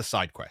is the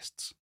side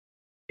quests.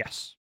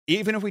 Yes.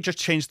 Even if we just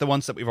change the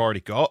ones that we've already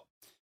got,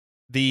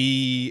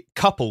 the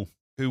couple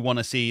who want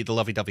to see the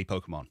lovey-dovey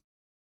Pokemon,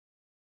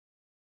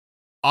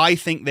 I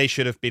think they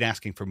should have been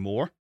asking for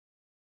more.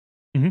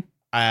 Mm-hmm.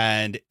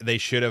 And they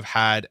should have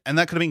had, and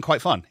that could have been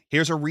quite fun.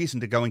 Here's a reason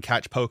to go and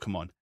catch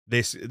Pokemon.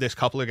 This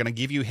couple are going to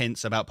give you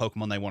hints about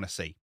Pokemon they want to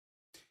see.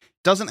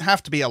 Doesn't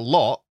have to be a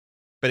lot,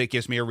 but it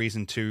gives me a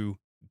reason to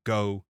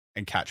go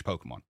and catch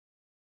Pokemon.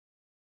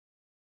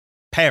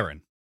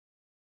 Perrin.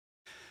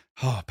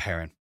 Oh,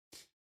 Perrin.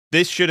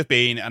 This should have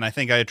been, and I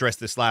think I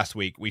addressed this last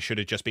week, we should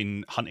have just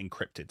been hunting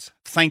cryptids.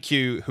 Thank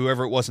you,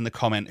 whoever it was in the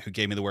comment who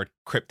gave me the word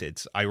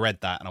cryptids. I read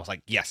that and I was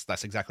like, yes,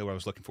 that's exactly what I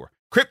was looking for.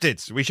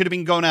 Cryptids. We should have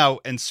been going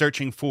out and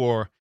searching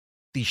for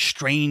these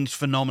strange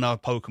phenomena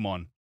of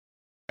Pokemon.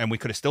 And we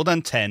could have still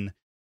done 10.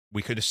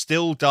 We could have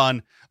still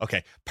done...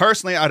 Okay,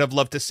 personally, I'd have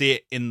loved to see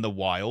it in the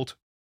wild.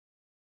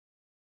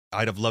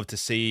 I'd have loved to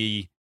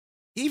see...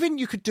 Even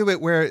you could do it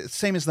where,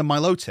 same as the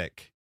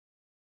Milotic.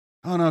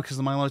 Oh no, because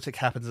the Milotic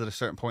happens at a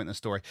certain point in the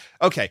story.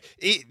 Okay,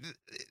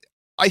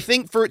 I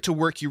think for it to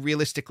work, you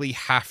realistically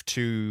have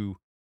to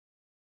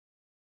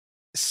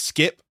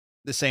skip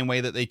the same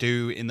way that they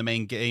do in the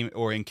main game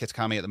or in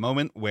Kitakami at the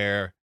moment,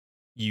 where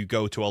you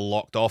go to a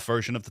locked off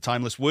version of the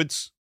Timeless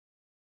Woods.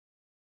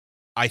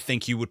 I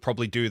think you would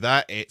probably do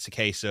that. It's a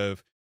case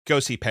of go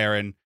see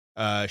Perrin.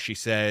 She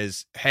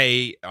says,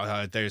 hey,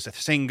 there's a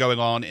thing going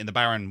on in the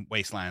barren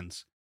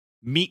wastelands.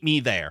 Meet me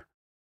there.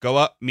 Go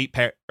up, meet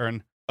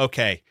Perrin.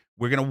 Okay,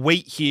 we're going to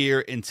wait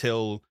here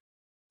until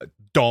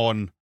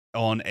dawn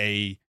on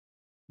a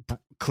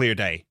clear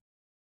day.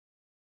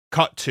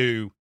 Cut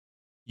to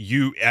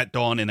you at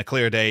dawn in a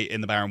clear day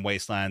in the barren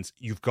wastelands.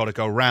 You've got to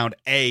go around,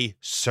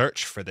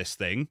 search for this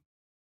thing.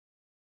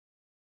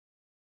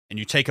 And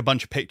you take a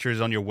bunch of pictures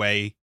on your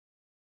way.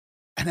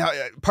 And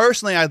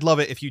personally, I'd love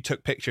it if you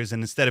took pictures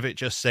and instead of it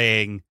just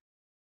saying,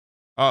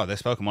 oh,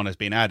 this Pokemon has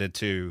been added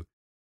to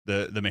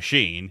the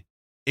machine,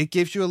 it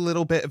gives you a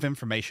little bit of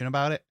information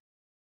about it.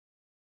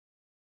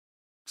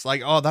 It's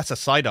like, oh, that's a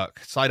Psyduck.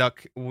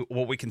 Psyduck,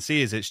 what we can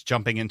see is it's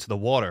jumping into the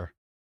water.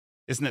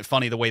 Isn't it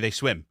funny the way they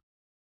swim?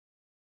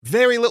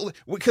 Very little,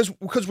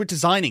 because we're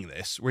designing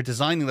this. We're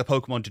designing the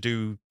Pokemon to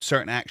do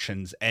certain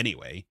actions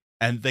anyway,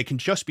 and they can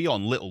just be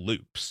on little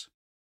loops.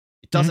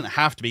 It doesn't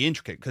have to be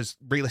intricate, because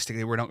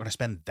realistically, we're not going to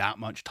spend that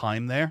much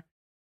time there.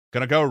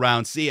 Going to go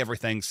around, see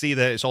everything, see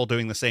that it's all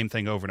doing the same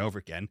thing over and over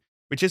again,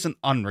 which isn't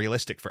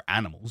unrealistic for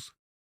animals.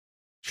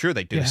 Sure,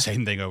 they do the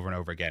same thing over and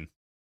over again.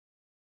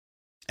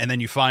 And then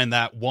you find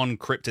that one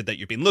cryptid that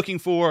you've been looking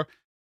for,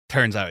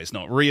 turns out it's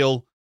not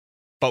real,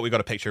 but we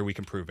got a picture, we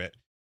can prove it.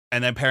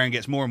 And then Perrin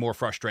gets more and more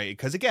frustrated,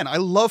 because again, I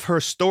love her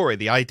story.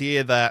 The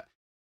idea that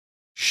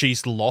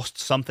she's lost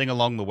something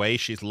along the way,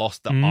 she's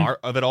lost the art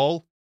of it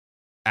all.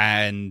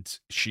 And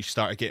she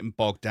started getting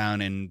bogged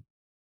down in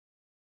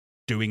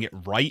doing it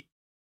right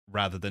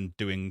rather than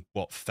doing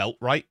what felt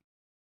right.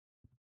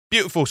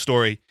 Beautiful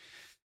story.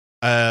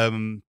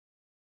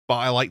 But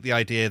I like the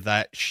idea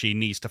that she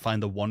needs to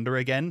find the wonder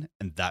again,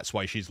 and that's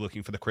why she's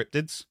looking for the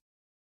cryptids.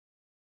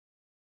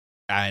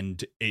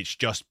 And it's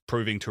just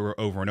proving to her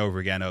over and over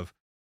again of,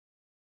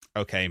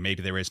 okay,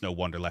 maybe there is no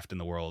wonder left in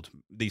the world.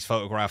 These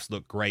photographs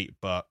look great,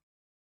 but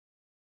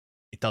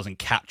it doesn't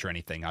capture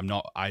anything.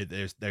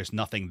 There's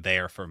nothing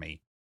there for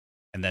me.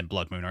 And then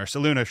Blood Moon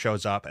Ursaluna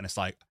shows up, and it's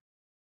like,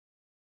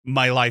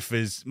 my life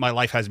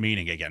has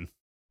meaning again.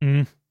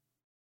 Mm.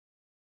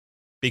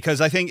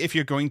 Because I think if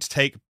you're going to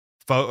take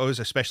photos,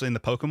 especially in the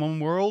Pokemon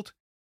world,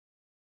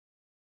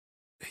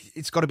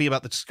 it's got to be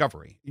about the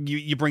discovery.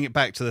 You bring it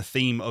back to the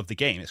theme of the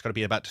game. It's got to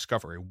be about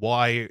discovery.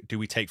 Why do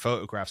we take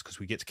photographs? Because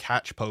we get to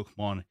catch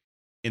Pokemon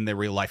in their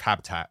real life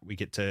habitat.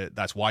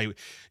 That's why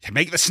to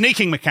make the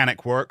sneaking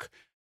mechanic work.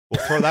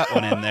 We'll throw that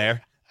one in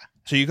there.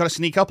 So you got to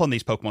sneak up on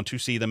these Pokemon to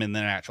see them in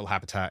their natural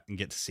habitat and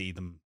get to see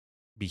them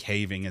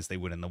behaving as they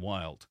would in the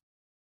wild.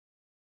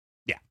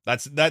 Yeah,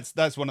 that's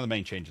one of the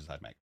main changes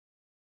I'd make.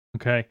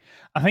 Okay,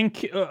 I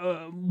think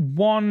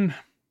one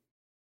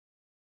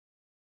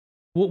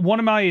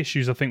of my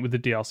issues, I think, with the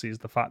DLC is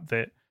the fact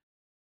that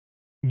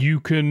you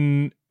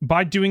can,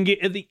 by doing it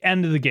at the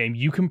end of the game,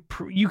 you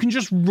can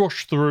just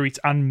rush through it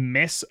and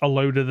miss a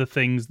load of the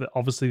things that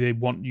obviously they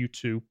want you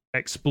to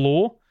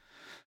explore.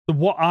 So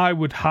what I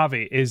would have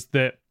it is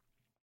that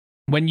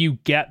when you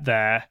get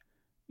there,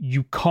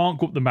 you can't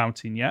go up the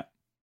mountain yet,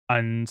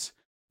 and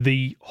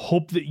the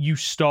hub that you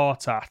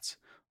start at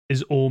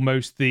is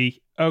almost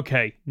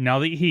okay, now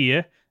that you're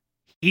here,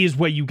 here's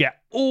where you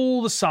get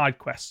all the side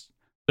quests.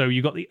 So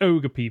you've got the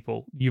ogre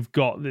people, you've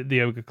got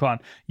the ogre clan,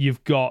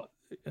 you've got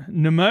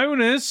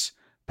Nemona's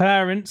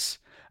parents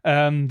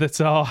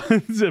that are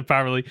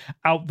apparently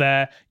out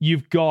there.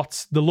 You've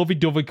got the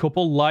lovey-dovey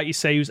couple, like you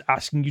say, who's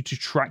asking you to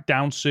track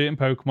down certain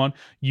Pokemon.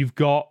 You've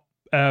got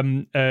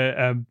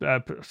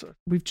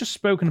we've just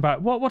spoken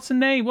about what's the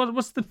name?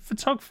 What's the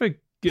photographer?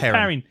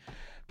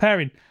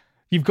 Perrin.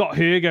 You've got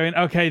her going,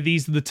 okay,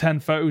 these are the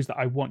 10 photos that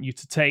I want you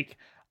to take.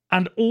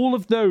 And all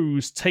of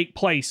those take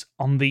place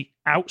on the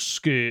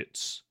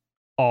outskirts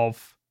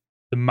of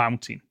the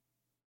mountain.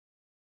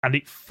 And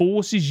it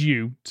forces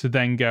you to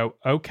then go,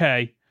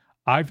 okay,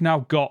 I've now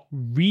got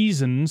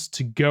reasons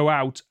to go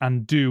out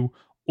and do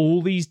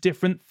all these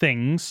different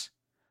things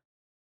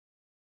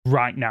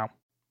right now.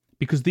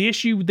 Because the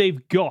issue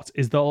they've got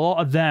is that a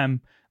lot of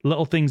them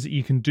little things that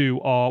you can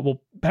do are,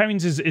 well,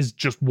 Perrin's is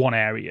just one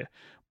area.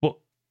 But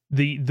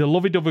the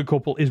lovey-dovey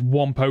couple is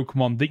one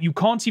Pokemon that you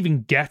can't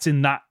even get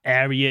in that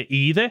area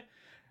either.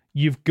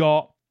 You've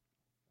got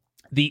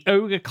the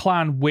Ogre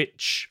Clan,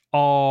 which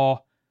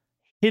are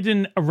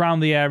hidden around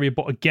the area,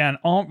 but again,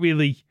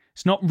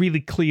 it's not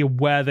really clear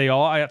where they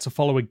are. I had to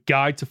follow a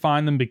guide to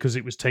find them because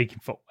it was taking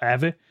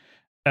forever.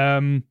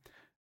 And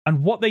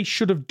what they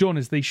should have done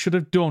is they should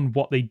have done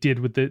what they did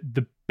with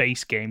the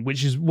base game,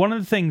 which is one of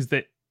the things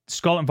that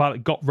Scarlet and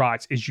Violet got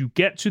right, is you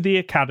get to the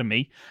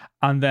academy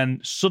and then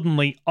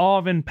suddenly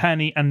Arvin,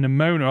 Penny, and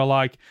Nemona are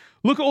like,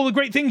 look at all the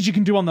great things you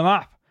can do on the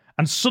map.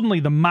 And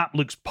suddenly the map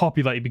looks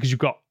populated because you've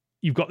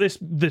got this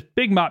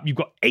big map, you've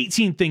got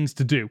 18 things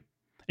to do,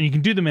 and you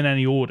can do them in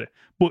any order.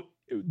 But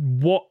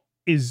what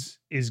is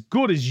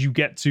good is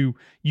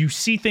you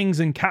see things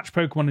and catch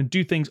Pokemon and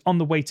do things on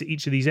the way to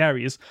each of these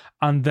areas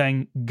and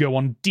then go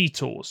on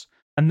detours.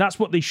 And that's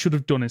what they should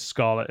have done in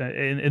Scarlet,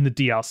 in the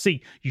DLC.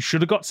 You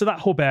should have got to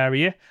that hub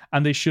area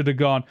and they should have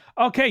gone,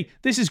 okay,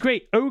 this is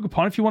great.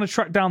 Ogerpon, if you want to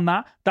track down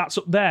that's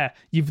up there.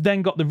 You've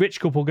then got the rich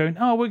couple going,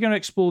 oh, we're going to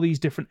explore these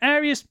different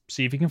areas,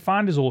 see if you can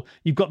find us all.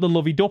 You've got the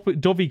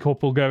lovey-dovey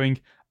couple going,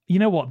 you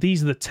know what,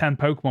 these are the 10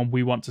 Pokemon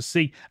we want to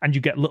see. And you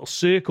get little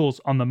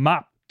circles on the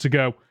map to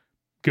go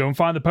and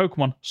find the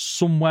Pokemon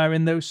somewhere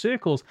in those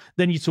circles.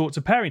 Then you talk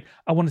to Perrin.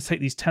 I want to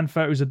take these 10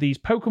 photos of these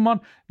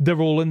Pokemon.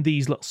 They're all in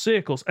these little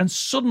circles. And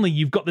suddenly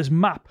you've got this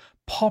map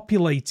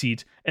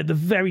populated at the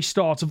very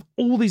start of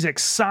all these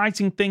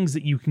exciting things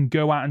that you can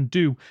go out and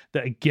do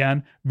that,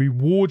 again,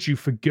 reward you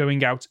for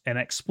going out and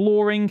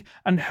exploring.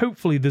 And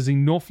hopefully there's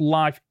enough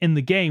life in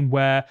the game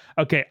where,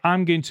 okay,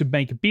 I'm going to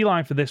make a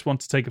beeline for this one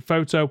to take a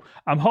photo.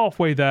 I'm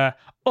halfway there.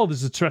 Oh,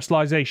 there's a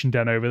terrestrialization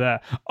den over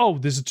there. Oh,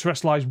 there's a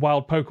terrestrialized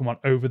wild Pokemon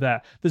over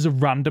there. There's a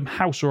random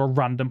house or a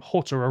random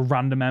hut or a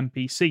random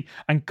NPC.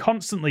 And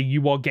constantly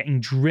you are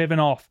getting driven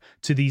off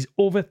to these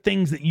other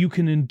things that you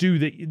can do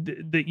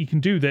that you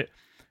can do that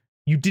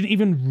you didn't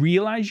even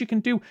realize you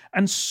can do.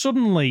 And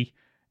suddenly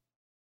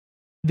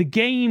the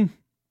game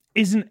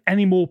isn't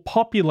any more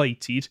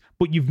populated,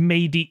 but you've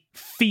made it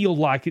feel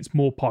like it's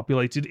more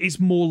populated. It's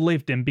more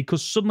lived in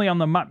because suddenly on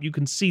the map you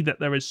can see that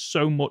there is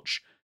so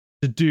much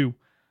to do.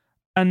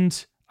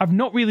 And I've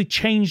not really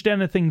changed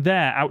anything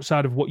there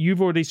outside of what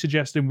you've already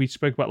suggested. We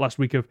spoke about last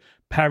week of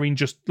Perrin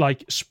just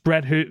like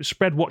spread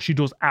what she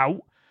does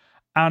out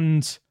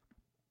and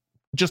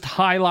just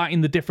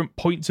highlighting the different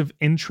points of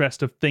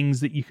interest of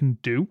things that you can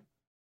do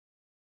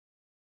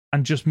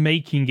and just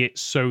making it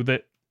so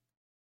that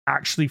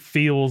actually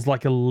feels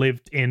like a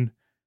lived in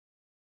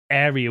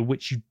area,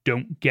 which you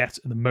don't get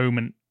at the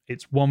moment.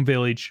 It's one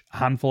village, a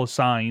handful of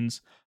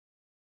signs,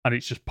 and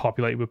it's just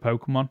populated with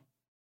Pokemon.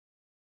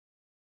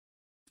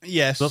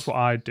 Yes. So that's what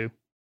I'd do.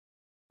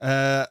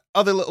 Other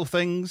little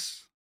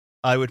things,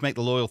 I would make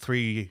the Loyal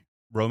 3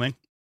 roaming.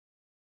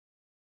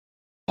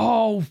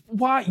 Oh,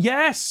 why?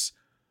 Yes!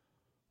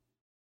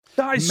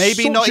 That is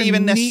maybe such not a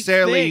even neat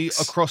necessarily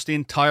fix. across the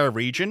entire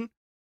region,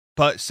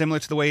 but similar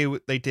to the way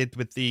they did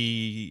with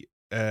the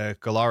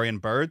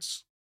Galarian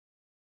birds.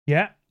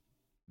 Yeah.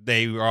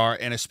 They are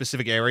in a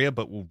specific area,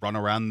 but will run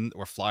around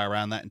or fly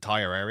around that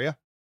entire area.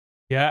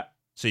 Yeah.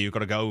 So you've got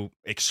to go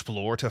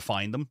explore to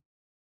find them.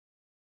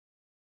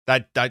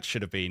 That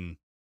should have been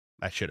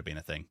a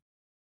thing.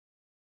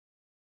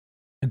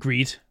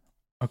 Agreed.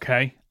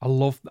 Okay. I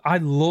love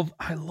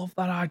that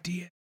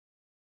idea.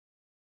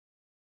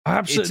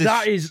 Absolutely.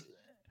 That is.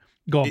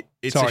 Go on.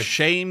 It's Sorry. a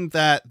shame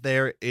that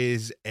there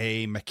is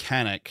a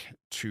mechanic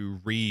to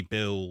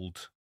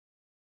rebuild.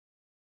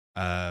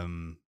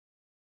 You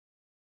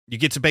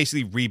get to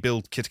basically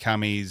rebuild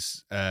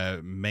Kitakami's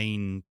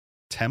main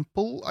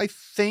temple, I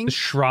think. The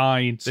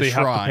shrine. So you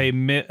shrine. have to pay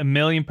a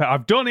million.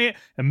 I've done it.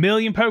 $1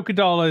 million poker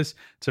dollars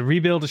to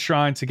rebuild a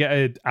shrine to get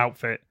an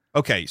outfit.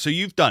 Okay, so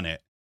you've done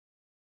it.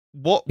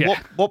 What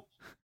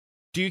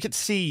do you get to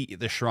see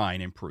the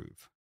shrine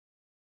improve?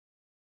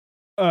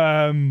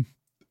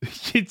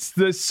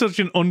 It's such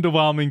an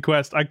underwhelming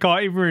quest. I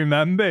can't even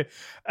remember.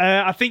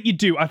 I think you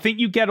do. I think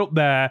you get up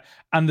there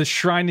and the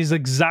shrine is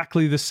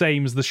exactly the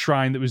same as the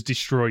shrine that was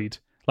destroyed.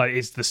 Like,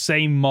 it's the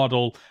same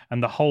model,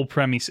 and the whole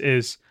premise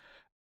is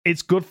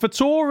it's good for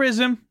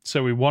tourism,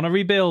 so we want to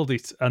rebuild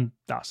it, and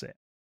that's it.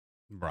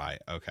 Right.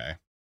 Okay.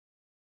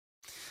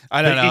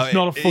 I don't know. It's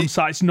not a fun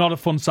side. It's not a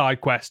fun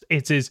side quest.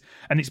 It is,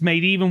 and it's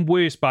made even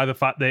worse by the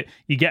fact that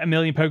you get $1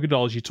 million poker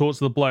dollars. You talk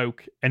to the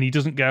bloke, and he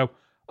doesn't go,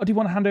 "Oh, do you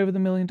want to hand over the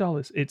 $1 million?"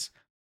 It's,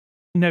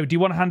 no. Do you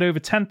want to hand over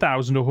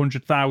 10,000 or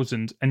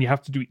 100,000? And you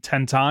have to do it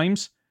 10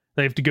 times.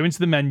 They have to go into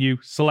the menu,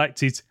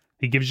 select it.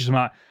 He gives you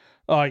some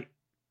like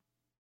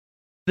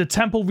the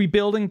temple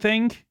rebuilding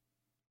thing.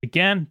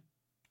 Again,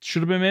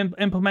 should have been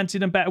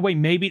implemented in a better way.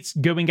 Maybe it's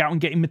going out and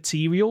getting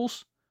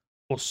materials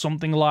or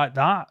something like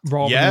that.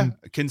 Rather than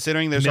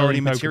considering there's already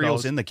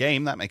materials in the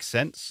game, that makes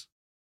sense.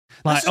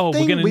 Like,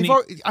 we're gonna need...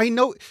 I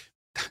know.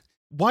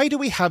 Why do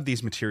we have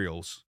these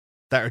materials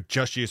that are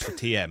just used for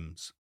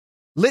TMs?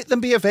 Let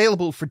them be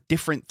available for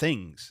different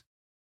things.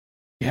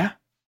 Yeah,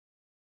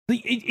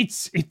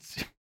 it's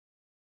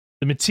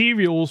the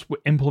materials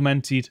were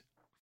implemented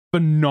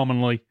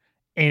phenomenally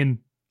in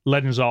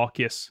Legends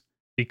Arceus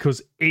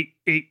because it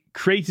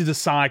created a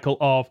cycle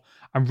of,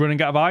 I'm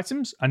running out of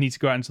items. I need to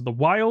go out into the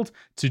wild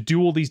to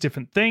do all these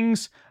different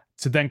things,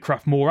 to then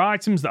craft more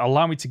items that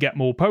allow me to get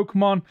more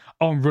Pokemon.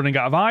 Oh, I'm running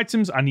out of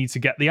items. I need to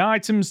get the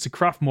items to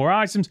craft more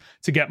items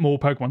to get more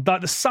Pokemon.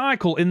 That the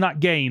cycle in that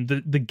game,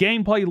 the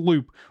gameplay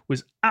loop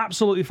was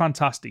absolutely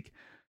fantastic.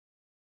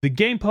 The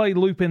gameplay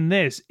loop in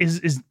this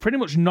is pretty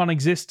much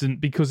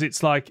non-existent because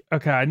it's like,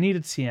 okay, I need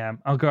a TM.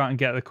 I'll go out and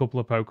get a couple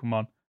of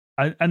Pokemon.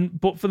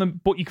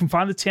 But you can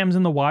find the TMs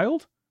in the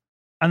wild.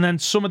 And then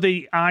some of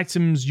the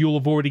items you'll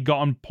have already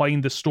gotten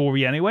playing the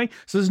story anyway.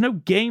 So there's no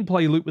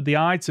gameplay loop with the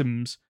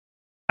items.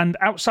 And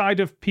outside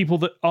of people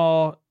that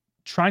are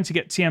trying to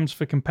get TMs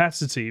for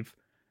competitive,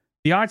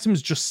 the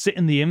items just sit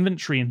in the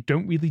inventory and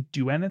don't really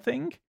do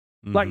anything.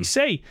 Mm-hmm. Like you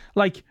say,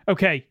 like,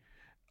 okay,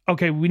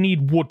 we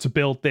need wood to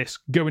build this.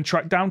 Go and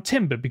track down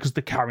timber because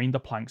they're carrying the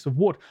planks of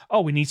wood.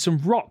 Oh, we need some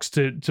rocks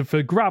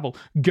for gravel.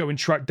 Go and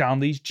track down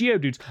these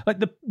Geodudes. Like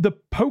the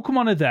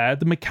Pokemon are there,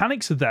 the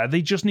mechanics are there.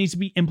 They just need to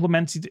be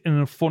implemented in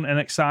a fun and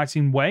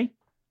exciting way.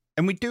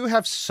 And we do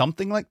have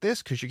something like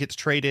this because you get to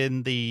trade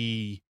in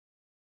the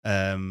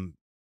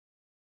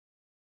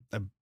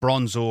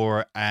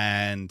Bronzor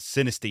and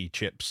Sinistea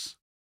chips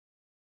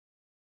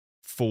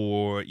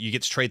you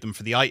get to trade them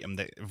for the item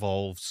that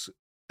involves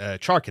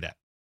Charcadet.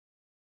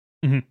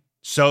 Mm-hmm.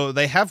 So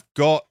they have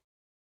got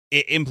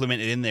it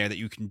implemented in there that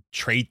you can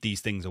trade these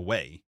things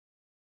away.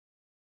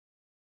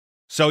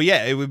 So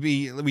yeah, it would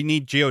be, we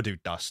need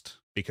Geodude dust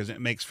because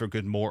it makes for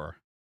good mortar.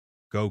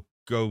 Go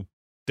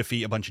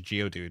defeat a bunch of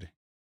Geodude.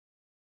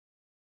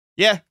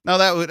 Yeah, no,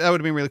 that would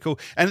have been really cool.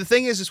 And the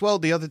thing is as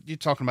well, you're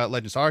talking about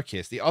Legends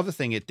Arceus, the other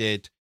thing it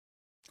did,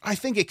 I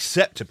think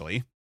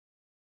acceptably,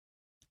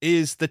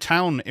 is the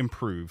town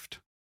improved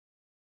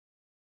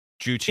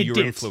due to your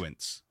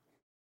influence.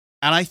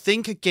 And I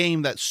think a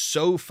game that's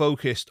so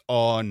focused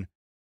on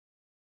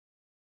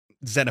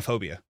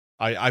xenophobia.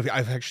 I've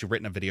actually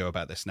written a video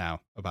about this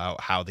now,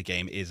 about how the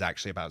game is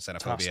actually about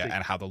xenophobia. Fantastic.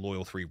 And how the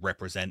Loyal 3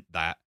 represent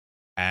that.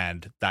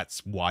 And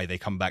that's why they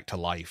come back to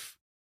life,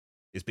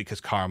 is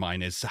because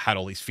Carmine has had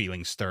all these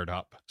feelings stirred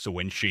up. So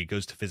when she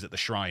goes to visit the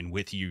shrine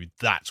with you,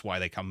 that's why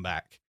they come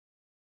back.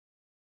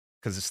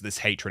 Because it's this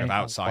hatred of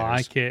outsiders. I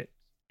like it.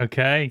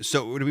 Okay.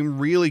 So it would have been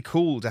really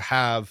cool to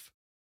have,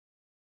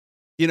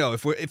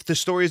 if the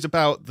story is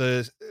about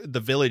the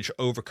village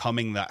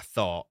overcoming that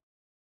thought,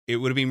 it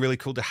would have been really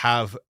cool to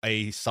have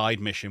a side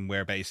mission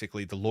where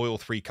basically the Loyal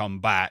 3 come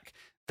back,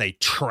 they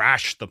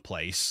trash the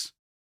place,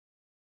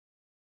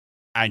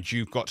 and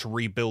you've got to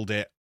rebuild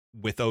it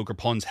with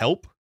Ogrepon's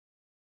help.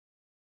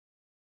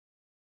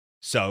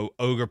 So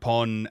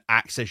Ogrepon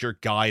acts as your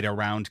guide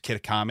around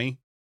Kitakami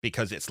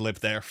because it's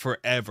lived there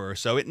forever.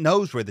 So it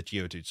knows where the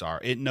Geodudes are.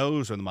 It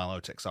knows where the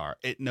Milotics are.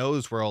 It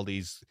knows where all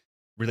these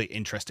really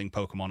interesting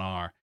Pokemon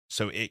are.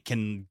 So it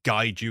can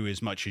guide you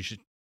as much as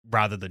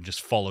rather than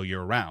just follow you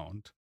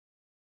around.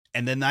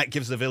 And then that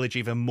gives the village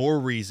even more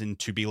reason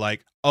to be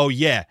like, oh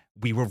yeah,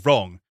 we were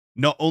wrong.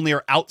 Not only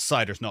are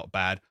outsiders not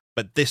bad,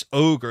 but this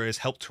ogre has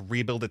helped to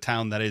rebuild a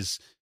town that has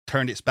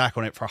turned its back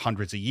on it for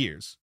hundreds of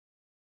years.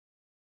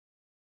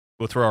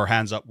 We'll throw our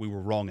hands up. We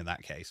were wrong in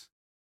that case.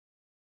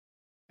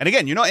 And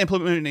again, you're not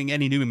implementing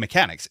any new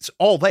mechanics. It's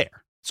all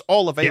there. It's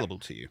all available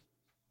to you.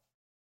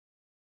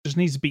 It just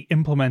needs to be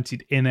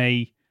implemented in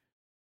a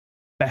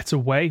better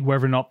way,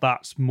 whether or not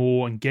that's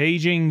more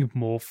engaging,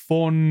 more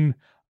fun,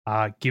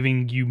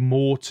 giving you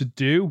more to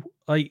do.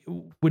 Like,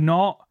 we're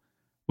not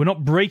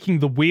breaking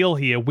the wheel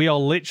here. We are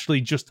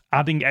literally just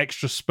adding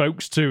extra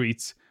spokes to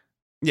it.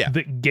 Yeah,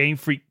 that Game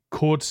Freak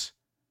could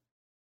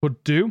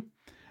do.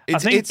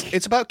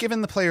 It's about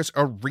giving the players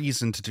a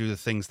reason to do the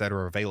things that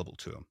are available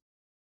to them.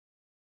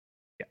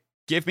 Yeah.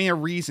 Give me a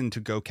reason to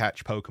go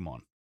catch Pokemon,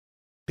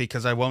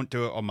 because I won't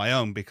do it on my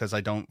own because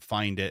I don't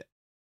find it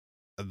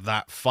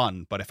that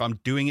fun. But if I'm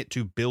doing it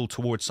to build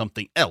towards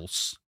something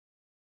else,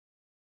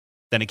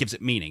 then it gives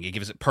it meaning. It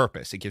gives it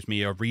purpose. It gives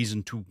me a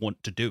reason to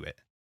want to do it.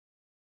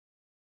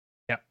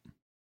 Yeah.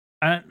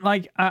 And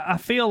I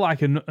feel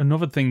like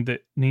another thing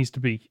that needs to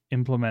be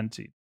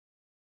implemented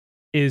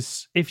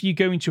is if you're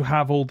going to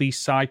have all these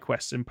side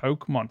quests in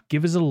Pokemon,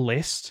 give us a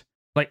list.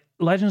 Like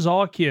Legends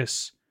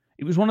Arceus,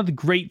 it was one of the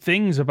great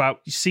things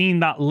about seeing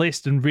that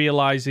list and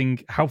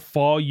realizing how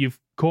far you've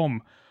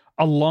come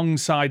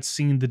alongside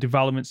seeing the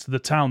developments to the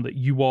town that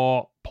you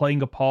are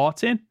playing a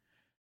part in.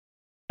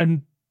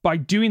 And by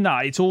doing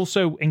that, it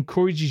also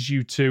encourages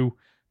you to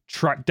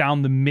track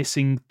down the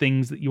missing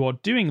things that you are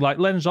doing. Like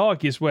Legends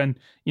Arceus, when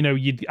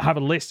you'd have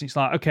a list and it's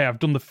like, okay, I've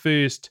done the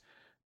first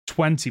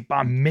 20, but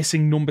I'm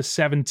missing number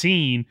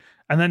 17,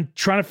 and then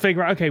trying to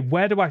figure out, okay,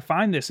 where do I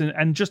find this?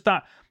 And just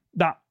that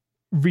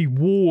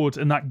reward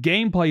and that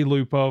gameplay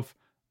loop of,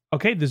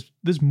 okay,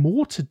 there's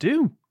more to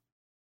do.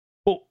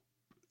 But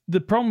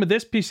the problem with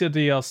this piece of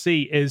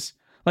DLC is,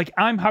 like,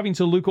 I'm having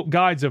to look up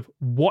guides of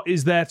what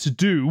is there to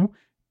do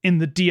in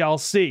the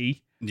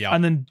DLC,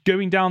 and then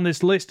going down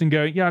this list and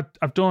going, yeah,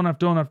 I've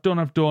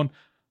done.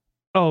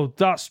 Oh,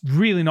 that's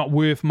really not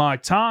worth my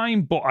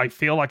time, but I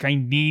feel like I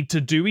need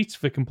to do it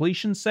for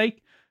completion's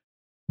sake.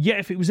 Yet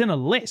if it was in a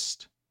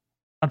list,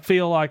 I'd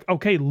feel like,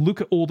 okay,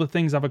 look at all the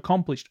things I've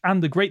accomplished.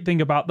 And the great thing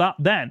about that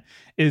then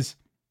is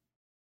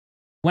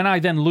when I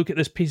then look at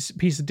this piece of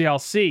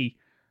DLC,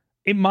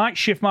 it might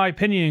shift my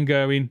opinion and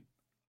going,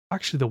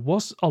 actually, there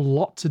was a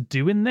lot to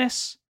do in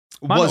this.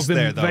 Was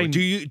there, though? Do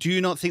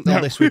you not think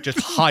that list would just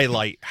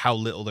highlight how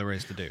little there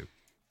is to do?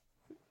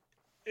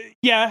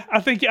 Yeah,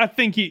 I think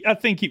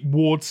it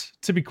would,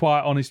 to be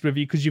quite honest with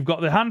you, because you've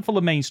got the handful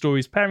of main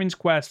stories, Perrin's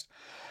Quest,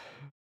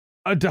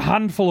 a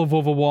handful of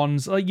other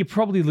ones. Like, you're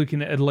probably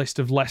looking at a list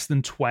of less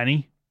than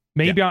 20.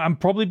 Maybe I'm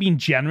probably being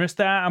generous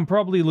there. I'm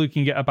probably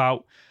looking at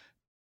about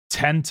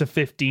 10 to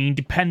 15,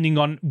 depending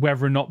on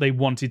whether or not they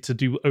wanted to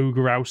do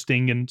ogre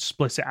ousting and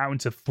split it out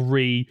into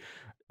 3.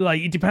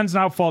 Like, it depends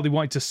on how far they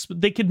wanted to.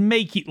 They could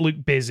make it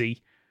look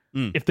busy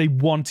if they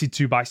wanted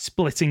to by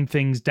splitting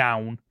things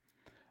down.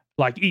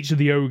 Like each of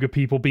the ogre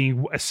people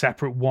being a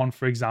separate one,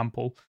 for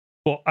example.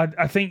 But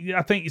I think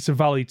it's a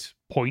valid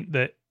point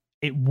that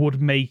it would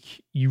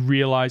make you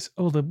realize,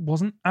 oh, there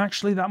wasn't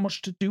actually that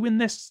much to do in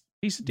this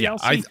piece of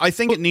DLC. I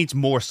think it needs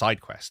more side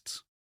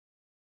quests.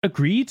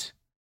 Agreed.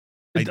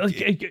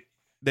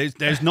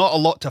 There's not a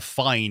lot to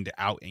find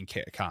out in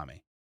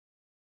Kitakami.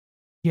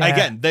 Yeah.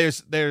 Again,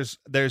 there's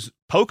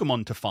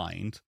Pokemon to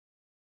find,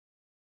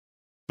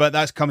 but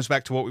that comes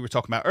back to what we were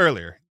talking about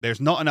earlier.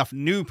 There's not enough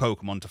new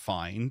Pokemon to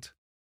find.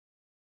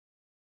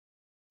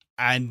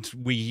 And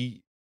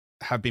we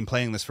have been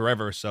playing this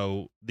forever,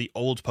 so the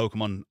old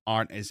Pokemon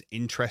aren't as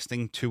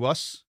interesting to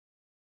us.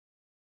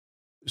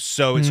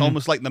 So it's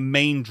almost like the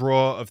main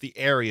draw of the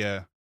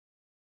area,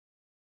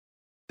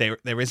 there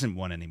isn't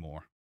one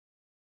anymore.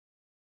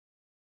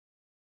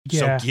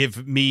 Yeah. So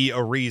give me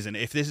a reason.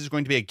 If this is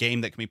going to be a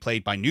game that can be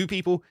played by new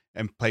people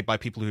and played by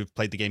people who've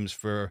played the games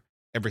for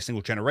every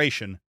single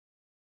generation,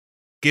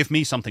 give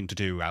me something to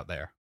do out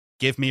there.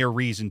 Give me a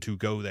reason to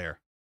go there.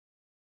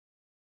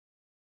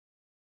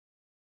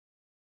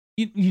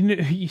 You know,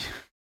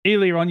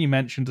 earlier on you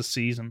mentioned a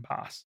season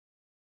pass.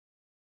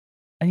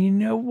 And you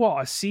know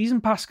what? A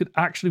season pass could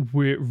actually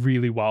work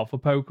really well for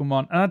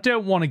Pokemon. And I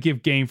don't want to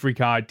give Game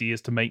Freak ideas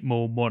to make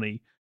more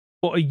money.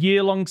 But a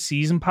year-long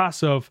season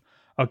pass of,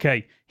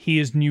 okay,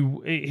 here's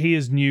new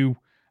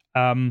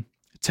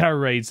Terra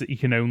Raids that you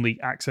can only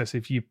access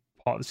if you're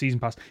part of the season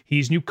pass.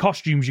 Here's new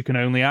costumes you can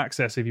only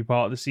access if you're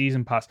part of the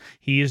season pass.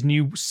 Here's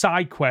new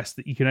side quests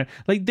that you can...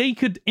 Like, they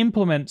could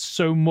implement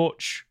so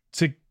much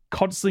to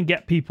constantly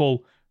get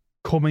people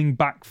coming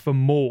back for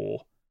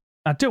more.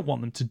 I don't want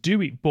them to do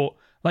it, but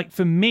like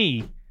for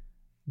me,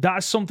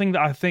 that's something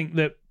that I think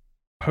that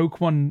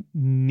Pokemon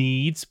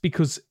needs,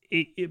 because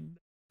the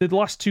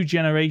last 2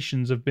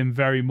 generations have been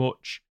very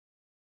much,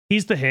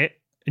 here's the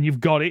hit and you've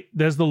got it,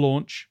 there's the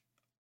launch,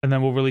 and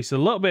then we'll release a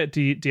little bit of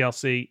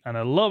DLC and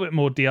a little bit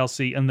more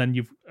DLC, and then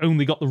you've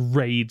only got the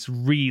raids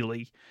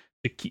really,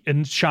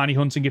 and shiny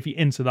hunting if you're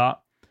into that,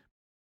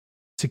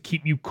 to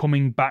keep you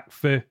coming back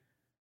for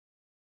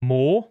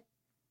more.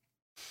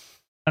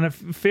 And I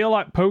feel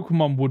like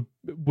Pokemon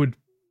would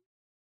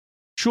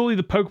surely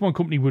the Pokemon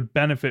company would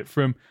benefit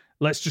from,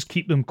 let's just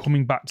keep them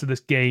coming back to this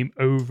game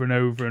over and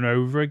over and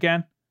over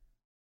again.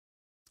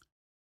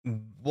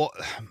 What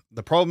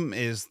the problem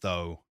is,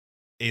 though,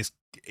 is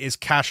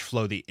cash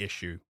flow the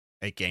issue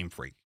at Game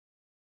Freak?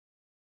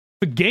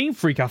 For Game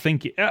Freak, I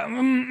think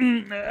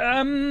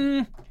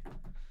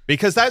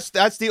because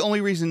that's the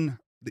only reason.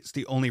 It's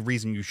the only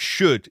reason you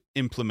should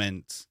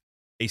implement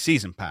a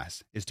season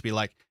pass, is to be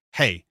like,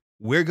 hey,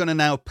 we're going to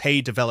now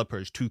pay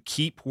developers to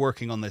keep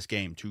working on this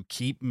game, to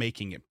keep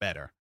making it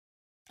better.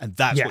 And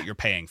that's what you're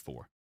paying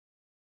for,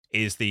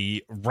 is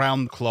the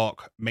round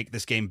clock, make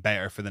this game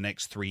better for the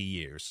next 3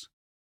 years.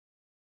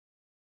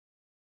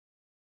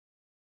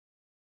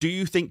 Do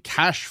you think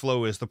cash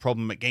flow is the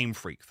problem at Game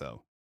Freak,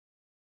 though?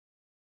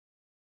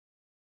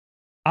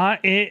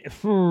 Okay.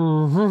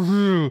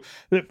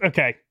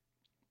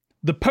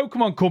 The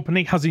Pokemon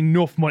company has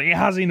enough money. It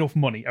has enough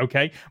money,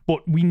 okay?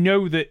 But we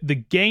know that the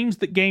games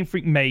that Game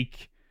Freak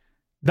make,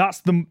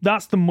 that's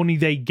the money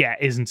they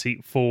get, isn't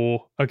it?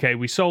 For, okay,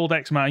 we sold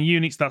X amount of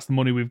units, that's the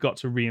money we've got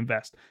to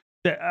reinvest.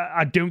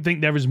 I don't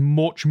think there is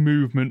much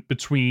movement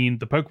between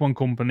the Pokemon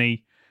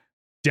company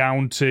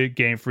down to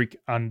Game Freak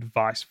and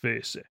vice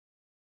versa.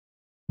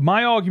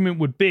 My argument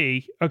would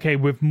be, okay,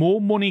 with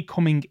more money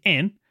coming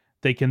in,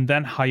 they can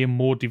then hire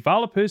more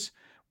developers,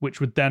 which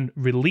would then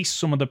release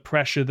some of the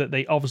pressure that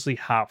they obviously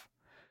have.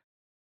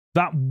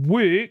 That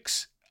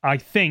works, I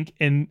think,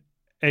 in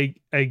a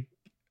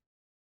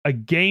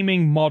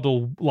gaming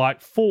model like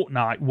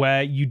Fortnite,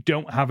 where you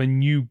don't have a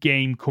new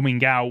game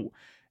coming out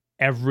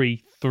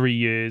every 3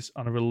 years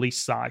on a release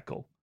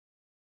cycle.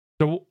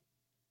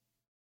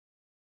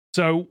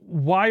 So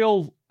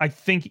while I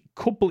think it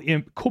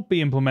could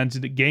be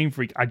implemented at Game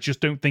Freak, I just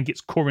don't think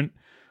its current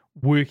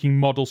working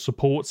model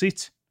supports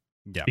it.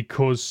 Yeah.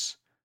 Because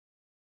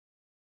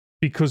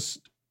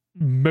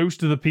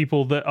most of the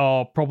people that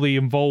are probably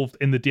involved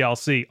in the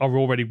DLC are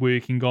already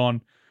working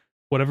on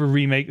whatever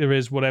remake there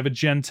is, whatever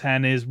Gen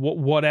 10 is,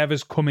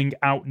 whatever's coming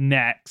out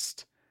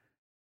next.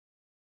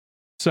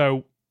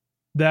 So,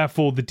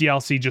 therefore, the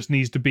DLC just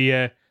needs to be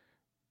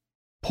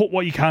put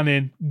what you can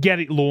in, get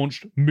it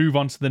launched, move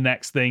on to the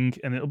next thing,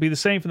 and it'll be the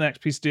same for the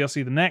next piece of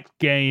DLC, the next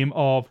game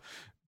of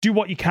do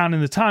what you can in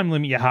the time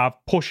limit you have,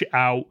 push it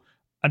out,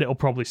 and it'll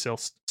probably still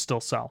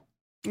sell.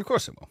 Of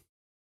course it will.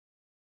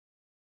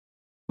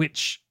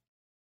 Which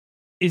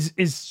is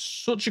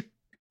such a,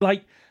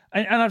 like,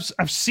 and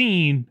I've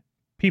seen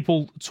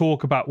people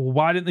talk about, well,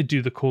 why didn't they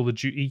do the Call of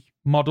Duty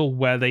model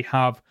where they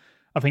have,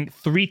 I think,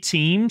 3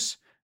 teams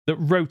that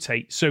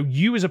rotate, so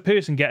you as a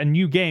person get a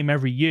new game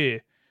every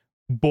year,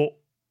 but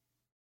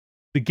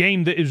the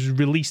game that is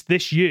released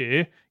this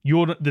year,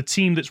 you're the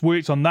team that's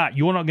worked on that,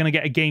 you're not going to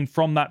get a game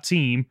from that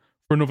team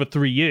for another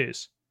 3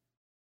 years.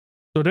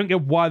 So I don't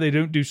get why they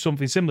don't do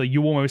something similar.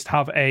 You almost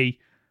have a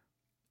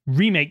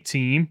remake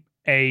team,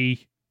 a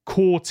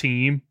core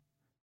team,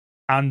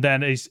 and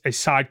then a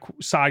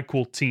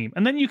sidequel team.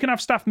 And then you can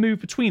have staff move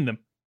between them,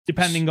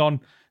 depending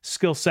on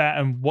skill set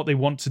and what they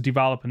want to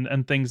develop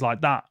and things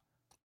like that.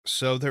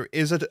 So there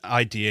is an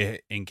idea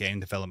in game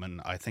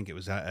development, I think it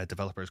was at a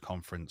developers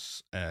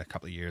conference a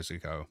couple of years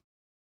ago,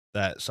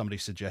 that somebody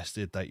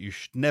suggested that you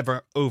should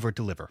never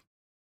over-deliver.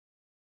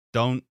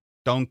 Don't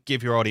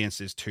give your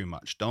audiences too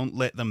much. Don't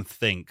let them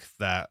think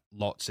that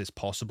lots is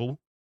possible,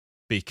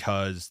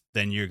 because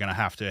then you're going to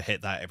have to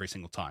hit that every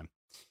single time.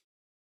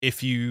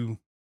 If you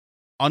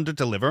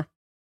under-deliver,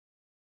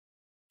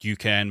 you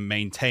can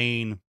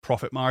maintain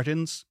profit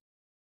margins,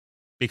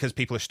 because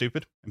people are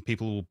stupid and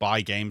people will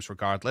buy games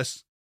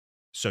regardless.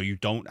 So you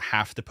don't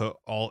have to put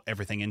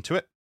everything into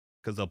it,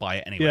 because they'll buy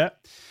it anyway. Yeah.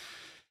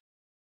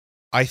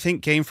 I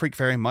think Game Freak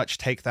very much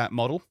take that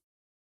model.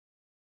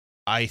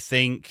 I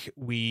think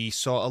we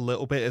saw a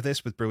little bit of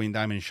this with Brilliant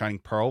Diamond and Shining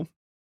Pearl,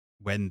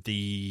 when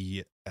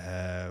the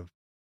not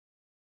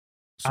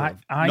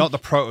the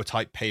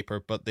prototype paper,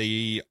 but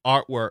the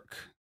artwork.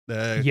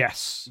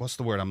 Yes. What's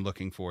the word I'm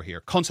looking for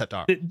here? Concept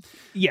art.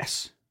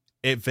 Yes.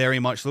 It very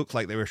much looked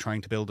like they were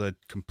trying to build a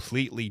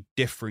completely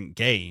different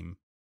game.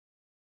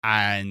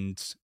 And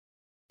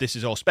this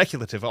is all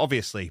speculative,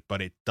 obviously,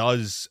 but it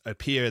does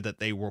appear that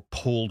they were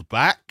pulled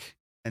back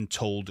and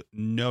told,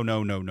 no.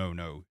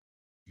 You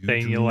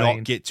do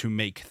not get to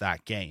make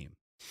that game.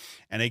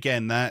 And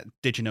again, that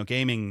Did You Know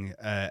Gaming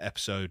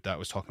episode that I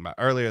was talking about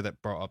earlier,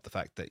 that brought up the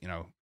fact that,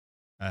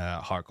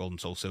 Heart Gold and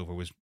Soul Silver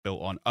was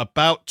built on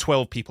about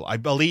 12 people. I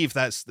believe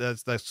that's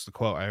the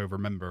quote I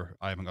remember.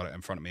 I haven't got it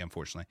in front of me,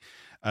 unfortunately.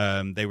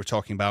 They were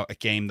talking about a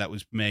game that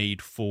was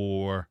made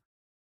for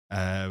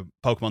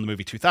Pokemon the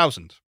Movie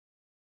 2000.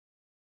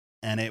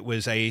 And it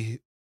was a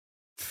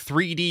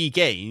 3D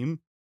game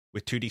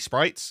with 2D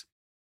sprites.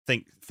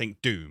 Think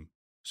Doom.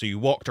 So you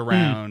walked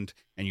around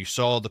and you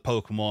saw the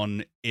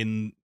Pokemon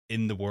in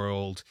the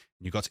world,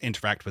 and you got to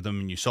interact with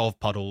them, and you solved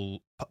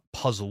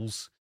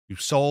puzzles. You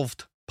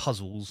solved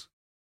puzzles,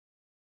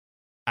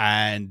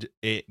 and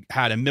it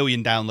had 1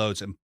 million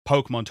downloads, and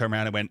Pokemon turned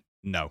around and went,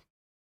 no.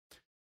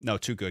 No,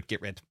 too good.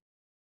 Get rid.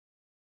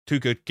 Too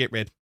good. Get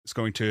rid. It's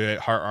going to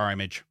hurt our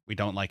image. We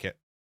don't like it.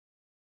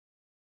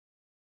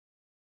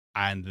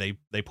 And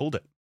they pulled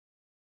it.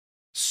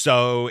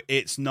 So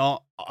it's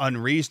not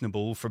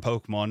unreasonable for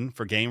Pokemon,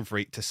 for Game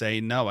Freak, to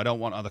say, no, I don't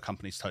want other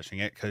companies touching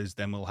it, because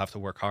then we'll have to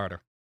work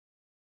harder.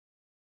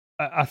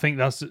 I think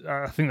that's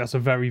a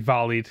very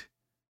valid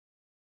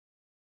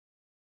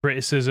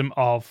criticism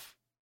of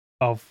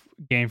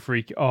Game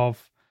Freak. I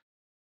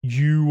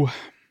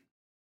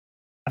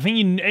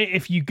think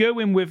if you go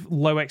in with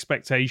low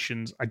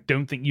expectations, I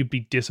don't think you'd be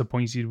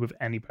disappointed with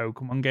any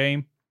Pokemon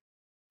game.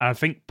 And I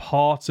think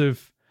part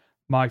of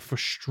my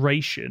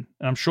frustration,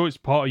 and I'm sure it's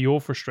part of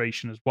your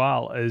frustration as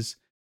well, is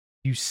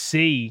you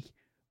see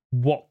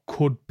what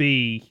could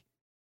be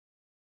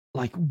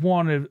like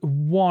one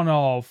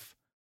of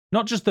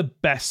not just the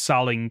best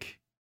selling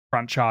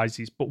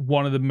franchises, but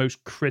one of the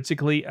most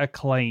critically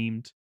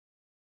acclaimed.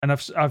 And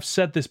I've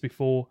said this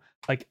before,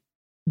 like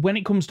when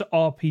it comes to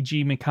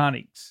RPG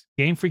mechanics,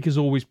 Game Freak is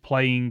always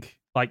playing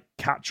like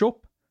catch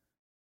up.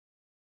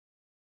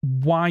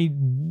 Why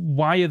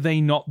are they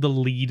not the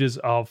leaders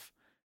of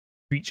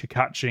creature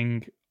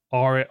catching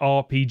or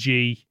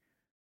RPG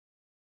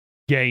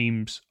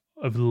games,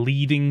 of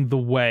leading the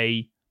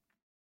way,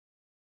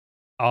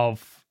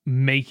 of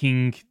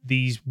making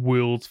these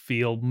worlds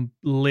feel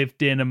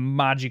lived in and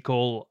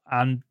magical,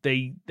 and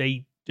they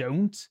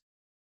don't?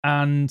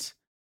 And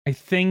I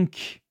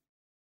think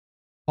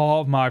part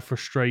of my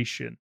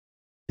frustration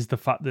is the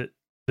fact that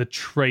the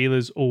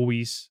trailers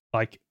always,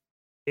 like,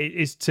 it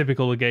is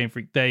typical of Game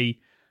Freak. They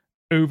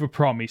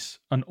overpromise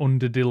and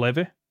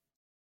underdeliver.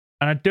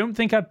 And I don't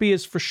think I'd be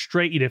as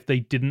frustrated if they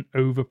didn't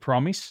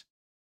overpromise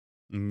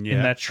in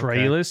their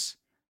trailers.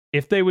 Okay.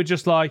 If they were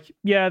just like,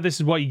 yeah,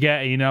 this is what you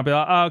get, you know, I'd be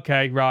like, oh,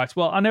 okay, right.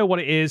 Well, I know what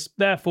it is.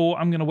 Therefore,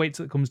 I'm going to wait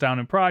till it comes down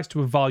in price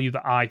to a value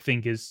that I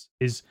think is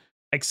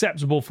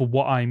acceptable for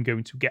what I'm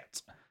going to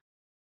get.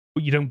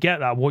 But you don't get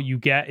that. What you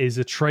get is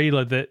a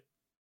trailer that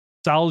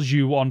sells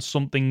you on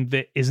something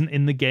that isn't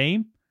in the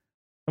game.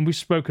 And we've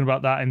spoken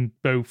about that in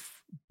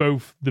both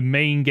the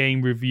main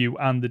game review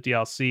and the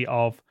DLC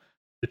of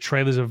the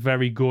trailers are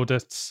very good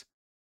at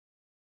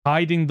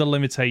hiding the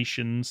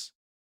limitations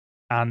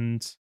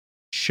and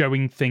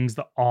showing things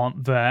that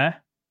aren't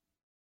there.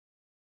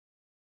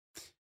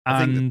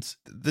 I think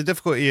the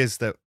difficulty is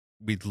that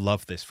we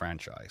love this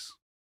franchise.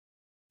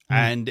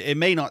 And it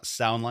may not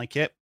sound like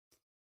it,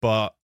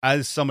 but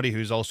as somebody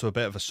who's also a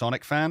bit of a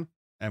Sonic fan,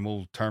 and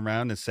will turn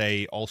around and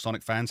say all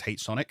Sonic fans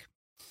hate Sonic.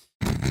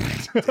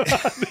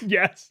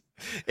 Yes.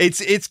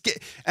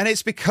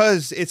 It's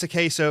because it's a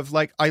case of,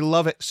 like, I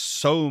love it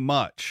so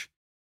much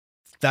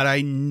that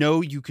I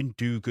know you can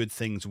do good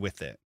things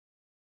with it.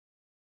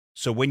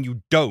 So when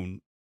you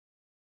don't,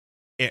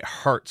 it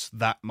hurts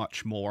that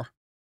much more.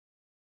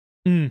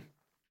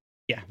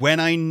 Yeah. When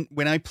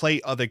I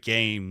play other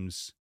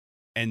games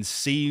and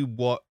see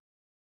what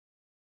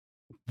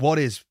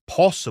is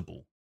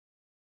possible,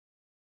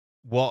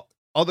 what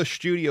other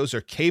studios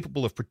are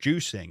capable of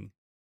producing,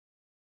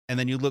 and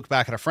then you look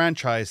back at a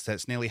franchise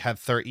that's nearly had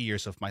 30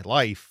 years of my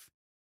life,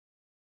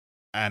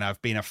 and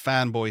I've been a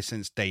fanboy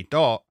since day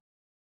dot,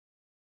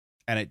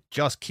 and it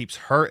just keeps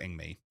hurting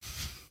me.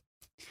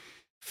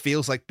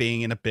 Feels like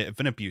being in a bit of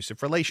an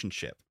abusive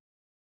relationship.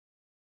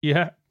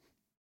 Yeah.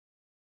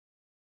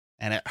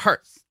 And it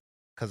hurts,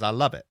 because I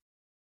love it.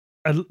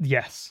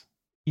 Yes.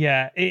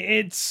 Yeah,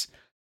 it's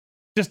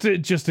just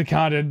to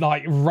kind of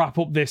like wrap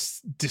up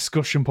this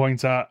discussion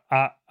point.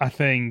 I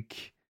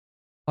think,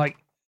 like,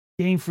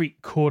 Game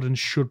Freak could and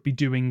should be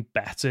doing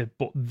better,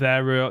 but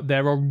there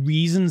are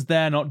reasons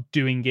they're not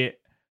doing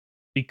it,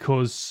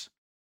 because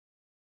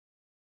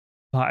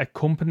like a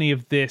company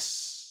of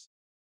this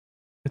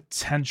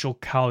potential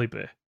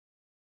caliber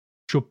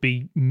should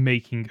be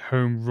making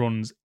home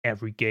runs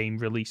every game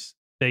release.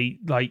 They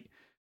like,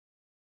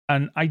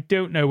 and I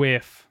don't know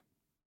if.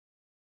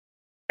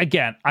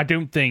 Again, I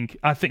think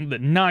that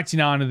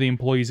 99 of the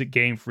employees at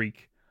Game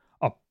Freak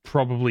are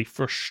probably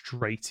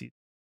frustrated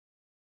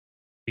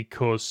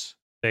because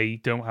they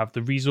don't have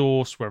the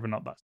resource, whether or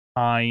not that's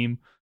time,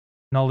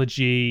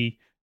 technology,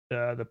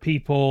 the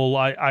people.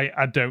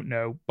 I don't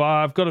know, but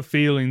I've got a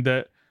feeling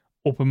that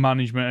upper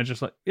management are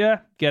just like, yeah,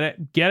 get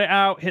it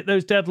out, hit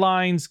those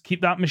deadlines,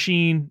 keep that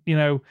machine,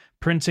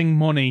 printing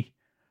money.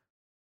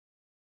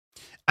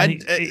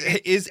 And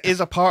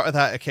is a part of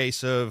that a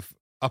case of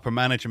upper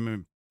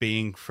management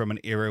being from an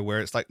era where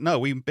it's like, no,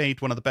 we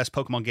made one of the best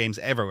Pokemon games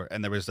ever,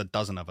 and there was a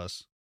dozen of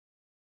us.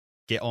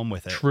 Get on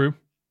with it. True.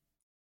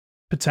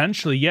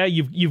 Potentially, yeah.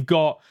 You've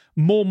got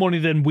more money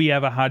than we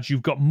ever had.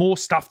 You've got more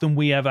stuff than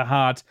we ever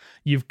had.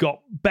 You've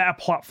got better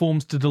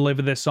platforms to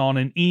deliver this on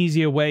in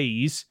easier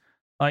ways.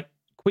 Like,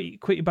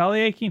 quit your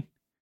belly aching.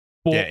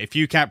 But, yeah, if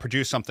you can't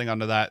produce something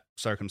under that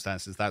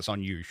circumstances, that's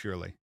on you,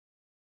 surely.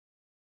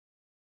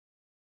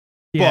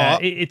 Yeah,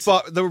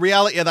 but the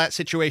reality of that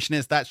situation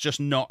is that's just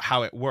not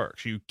how it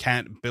works. You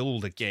can't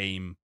build a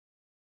game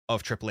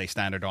of AAA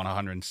standard on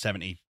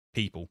 170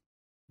 people.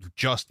 You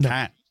just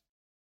can't.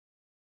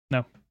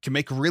 No. You can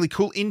make a really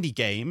cool indie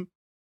game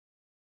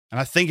And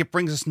I think it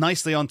brings us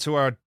nicely onto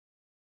our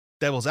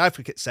Devil's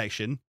Advocate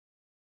section.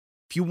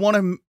 If you want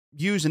to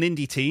use an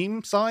indie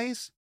team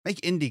size,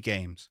 make indie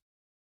games.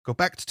 Go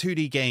back to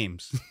 2D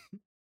games.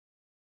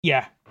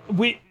 Yeah.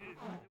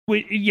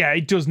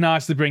 It does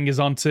nicely bring us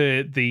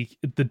onto the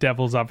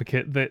Devil's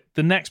Advocate that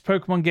the next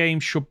Pokemon game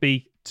should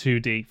be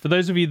 2D. For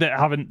those of you that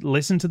haven't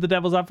listened to the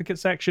Devil's Advocate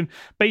section,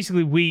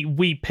 basically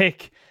we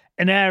pick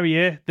an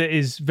area that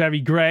is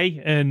very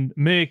grey and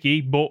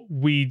murky, but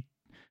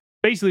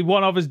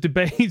one of us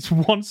debates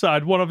one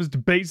side, one of us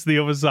debates the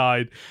other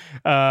side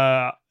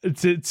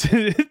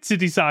to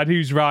decide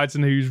who's right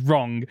and who's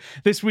wrong.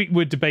 This week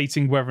we're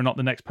debating whether or not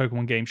the next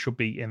Pokemon game should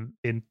be in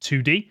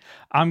 2D.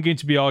 I'm going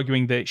to be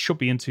arguing that it should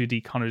be in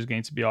 2D. Connor is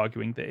going to be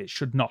arguing that it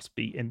should not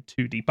be in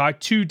 2D. By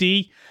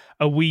 2D,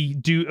 are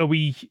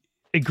we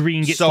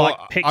agreeing it's like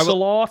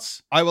pixel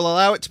art? I will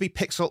allow it to be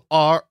pixel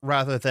art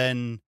rather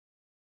than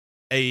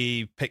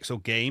a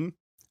pixel game.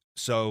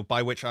 So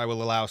by which I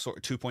will allow sort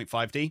of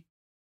 2.5D.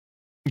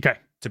 Okay.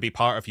 To be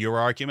part of your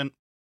argument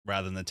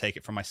rather than take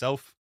it from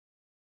myself.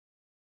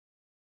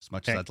 As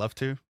much as I'd love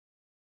to.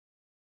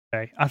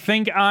 Okay. I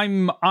think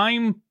I'm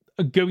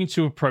going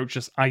to approach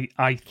this,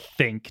 I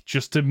think,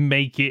 just to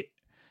make it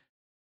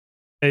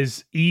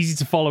as easy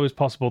to follow as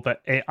possible,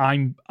 that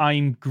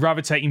I'm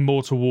gravitating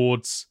more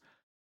towards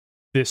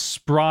the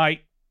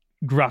sprite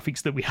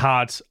graphics that we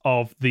had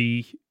of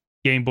the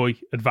Game Boy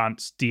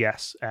Advance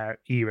DS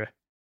era.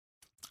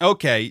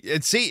 Okay.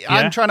 See, Yeah?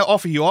 I'm trying to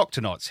offer you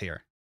Octonauts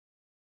here.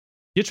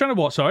 You're trying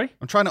to what, sorry?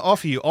 I'm trying to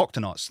offer you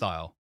Octonaut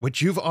style,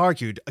 which you've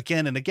argued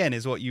again and again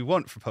is what you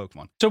want for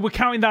Pokemon. So we're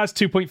counting that as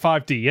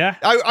 2.5D, yeah?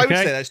 I would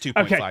say that's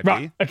 2.5D. Okay,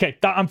 right. Okay,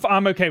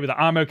 I'm okay with that.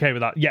 I'm okay with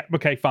that. Yeah,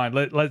 okay, fine.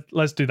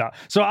 Let's do that.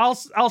 So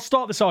I'll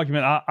start this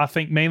argument, I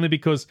think, mainly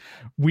because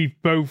we've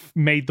both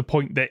made the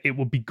point that it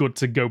would be good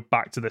to go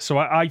back to this. So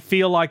I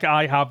feel like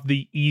I have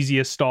the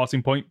easiest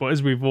starting point, but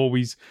as we've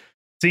always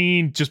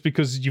seen, just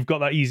because you've got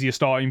that easier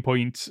starting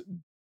point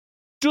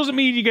doesn't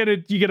mean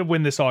you're gonna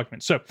win this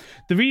argument. So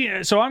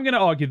I'm going to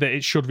argue that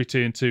it should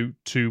return to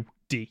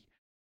 2D,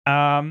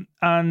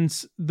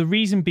 and the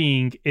reason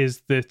being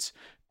is that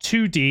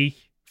 2D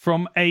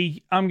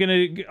I'm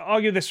going to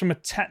argue this from a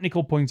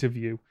technical point of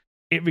view.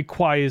 It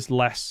requires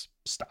less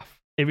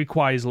stuff. It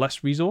requires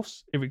less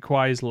resource. It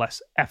requires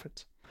less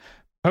effort.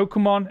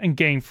 Pokemon and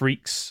Game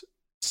Freak's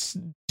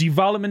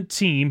development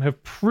team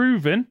have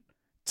proven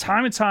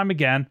time and time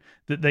again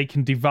that they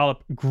can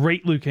develop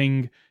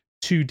great-looking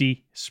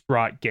 2D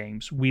sprite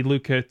games. We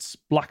look at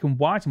Black and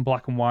White and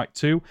Black and White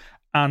 2,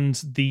 and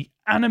the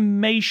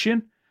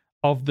animation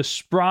of the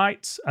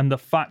sprites and the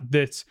fact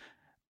that,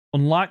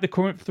 unlike the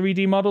current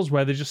 3D models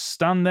where they just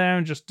stand there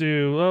and just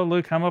do, oh,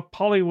 look, I'm a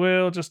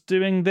polywheel just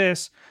doing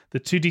this, the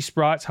 2D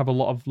sprites have a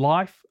lot of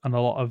life and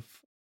a lot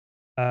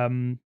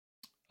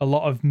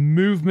of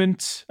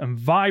movement and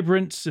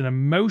vibrance and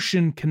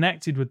emotion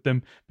connected with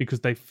them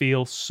because they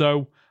feel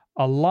so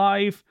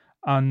alive,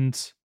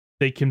 and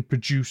they can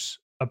produce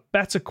a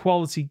better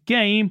quality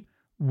game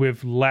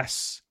with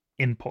less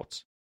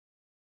input.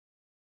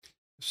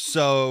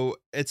 So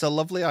it's a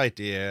lovely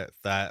idea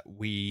that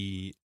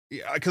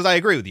because I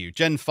agree with you,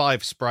 Gen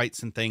 5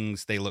 sprites and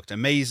things, they looked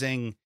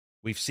amazing.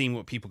 We've seen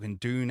what people can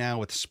do now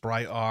with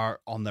sprite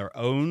art on their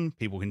own.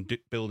 People can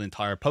build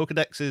entire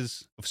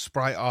Pokedexes of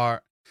sprite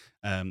art.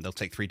 They'll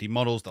take 3D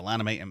models, they'll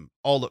animate them.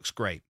 All looks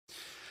great.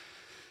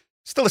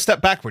 Still a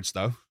step backwards,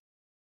 though.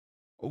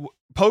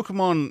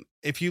 Pokemon,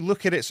 if you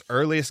look at its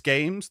earliest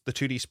games, the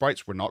 2D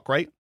sprites were not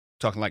great.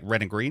 Talking like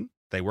Red and Green,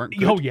 they weren't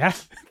good. Oh, yeah.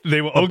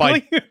 They were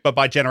ugly. But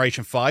by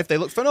Generation 5, they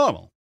look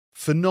phenomenal.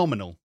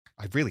 Phenomenal.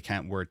 I really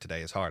can't word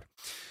today, it's hard.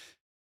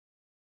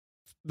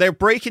 Their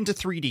break into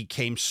 3D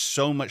came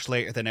so much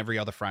later than every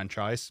other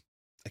franchise.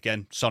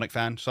 Again, Sonic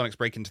fan. Sonic's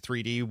break into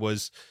 3D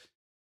was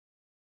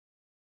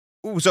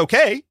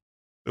okay.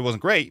 It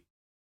wasn't great.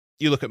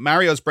 You look at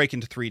Mario's break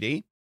into 3D.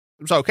 It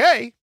was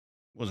okay.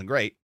 It wasn't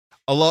great.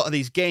 A lot of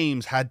these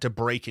games had to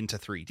break into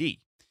 3D.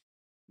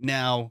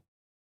 Now,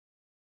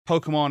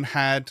 Pokemon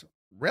had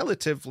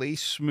relatively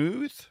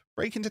smooth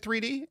break into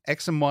 3D.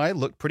 X and Y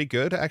looked pretty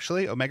good,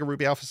 actually. Omega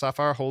Ruby Alpha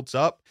Sapphire holds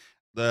up.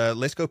 The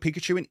Let's Go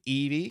Pikachu and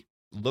Eevee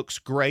looks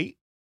great.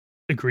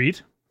 Agreed.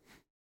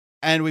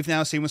 And we've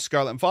now seen with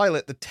Scarlet and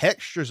Violet, the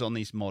textures on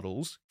these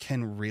models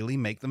can really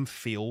make them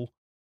feel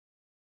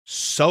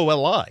so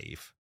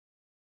alive.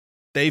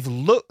 They've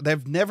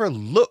never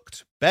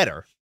looked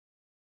better.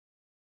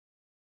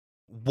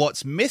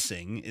 What's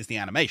missing is the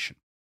animation.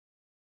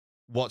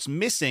 What's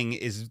missing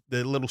is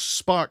the little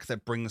spark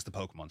that brings the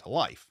Pokemon to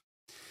life.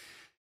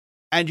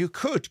 And you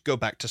could go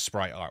back to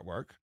sprite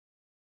artwork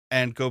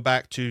and go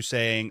back to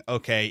saying,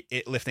 okay,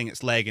 it lifting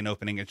its leg and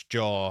opening its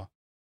jaw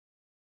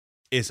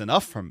is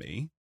enough for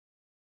me.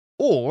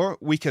 Or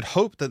we could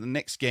hope that the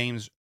next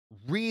games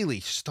really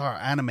start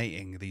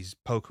animating these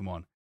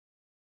Pokemon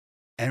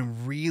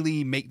and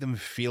really make them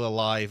feel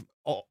alive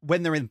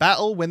when they're in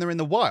battle, when they're in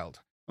the wild.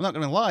 I'm not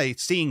going to lie,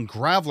 seeing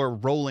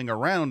Graveler rolling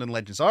around in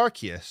Legends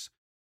Arceus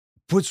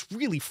was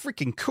really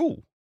freaking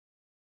cool.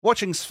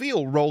 Watching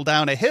Spheal roll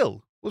down a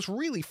hill was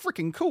really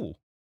freaking cool.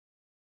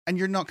 And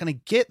you're not going to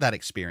get that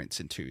experience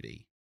in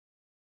 2D.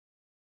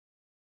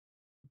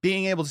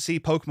 Being able to see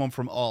Pokemon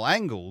from all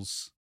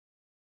angles,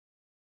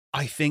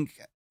 I think,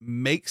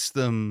 makes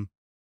them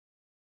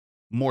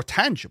more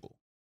tangible.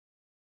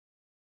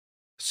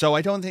 So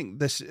I don't think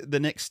the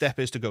next step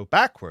is to go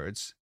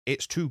backwards.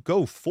 It's to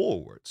go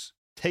forwards.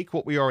 Take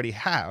what we already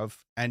have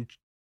and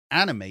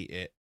animate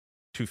it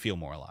to feel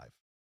more alive.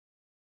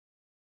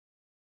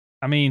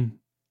 I mean,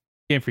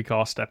 Game Freak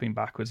are stepping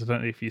backwards. I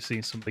don't know if you've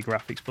seen some of the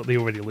graphics, but they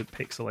already look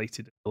pixelated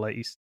in the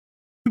latest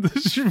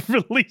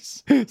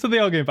release, so they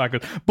are going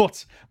backwards.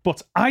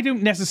 But I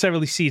don't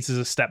necessarily see it as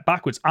a step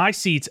backwards. I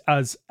see it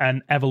as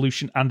an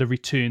evolution and a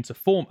return to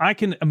form. I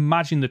can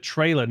imagine the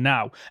trailer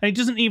now, and it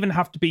doesn't even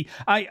have to be.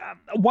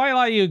 While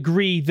I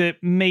agree that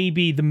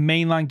maybe the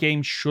mainline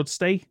game should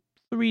stay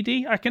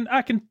 3D, I can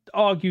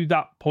argue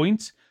that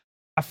point.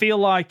 I feel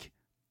like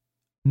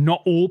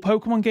not all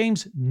Pokemon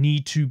games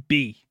need to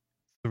be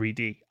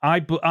 3D.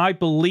 I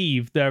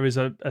believe there is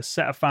a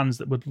set of fans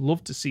that would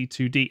love to see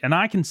 2D, and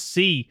I can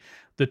see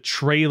the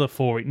trailer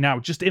for it now,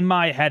 just in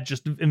my head,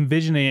 just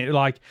envisioning it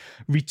like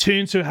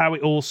return to how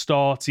it all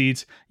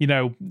started,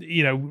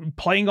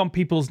 playing on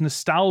people's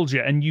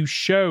nostalgia, and you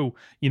show,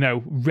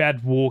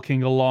 Red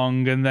walking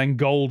along and then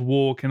Gold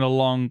walking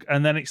along,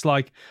 and then it's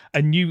like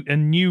a new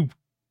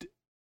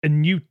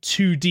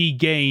 2D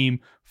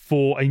game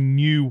for a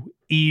new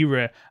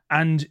era,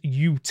 and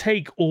you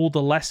take all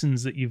the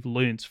lessons that you've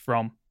learned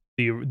from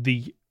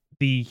the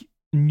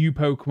new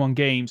Pokemon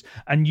games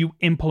and you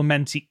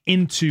implement it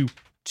into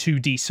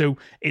 2D. So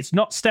it's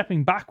not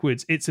stepping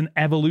backwards, it's an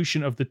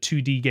evolution of the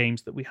 2D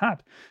games that we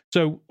had.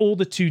 So all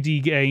the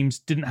 2D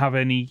games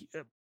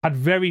had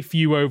very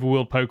few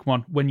overworld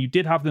Pokemon. When you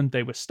did have them,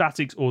 they were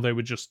statics, or they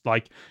were just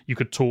like you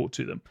could talk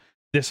to them.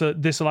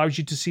 This allows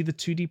you to see the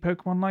 2D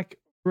Pokemon like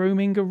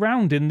roaming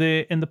around in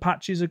the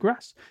patches of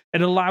grass.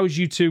 It allows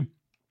you to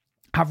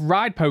have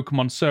ride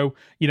Pokemon. So,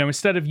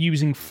 instead of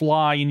using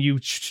fly and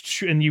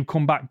you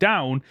come back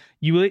down,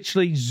 you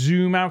literally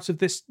zoom out of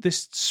this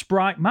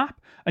sprite map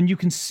and you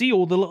can see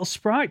all the little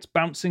sprites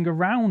bouncing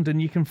around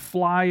and you can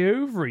fly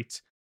over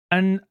it.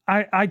 And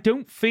I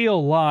don't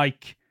feel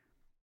like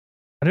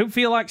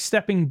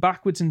stepping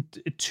backwards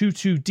into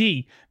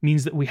 2D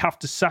means that we have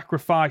to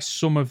sacrifice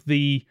some of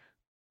the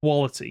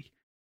quality.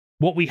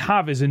 What we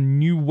have is a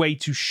new way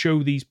to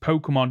show these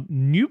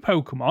new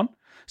Pokemon.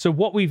 So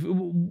what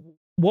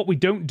we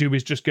don't do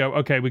is just go,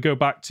 okay, we go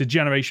back to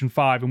Generation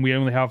 5 and we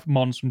only have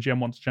Mons from Gen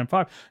 1 to Gen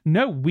 5.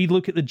 No, we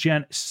look at the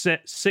Gen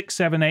 6,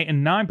 7, 8,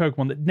 and 9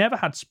 Pokemon that never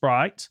had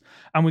sprites,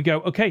 and we go,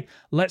 okay,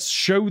 let's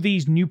show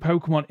these new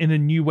Pokemon in a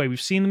new way. We've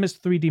seen them as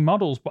 3D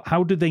models, but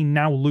how do they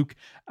now look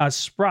as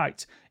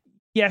sprites?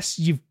 Yes,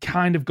 you've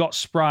kind of got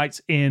sprites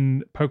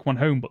in Pokemon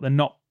Home, but they're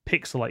not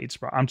pixelated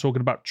sprite. I'm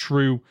talking about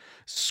true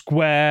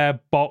square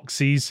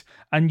boxes,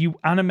 and you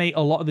animate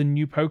a lot of the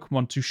new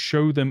Pokemon to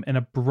show them in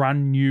a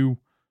brand new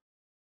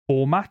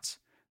format.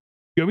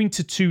 Going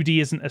to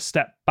 2D isn't a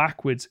step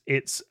backwards,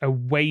 it's a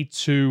way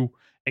to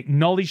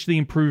acknowledge the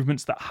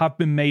improvements that have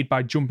been made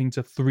by jumping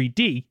to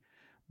 3D,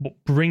 but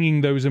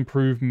bringing those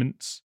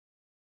improvements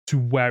to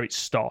where it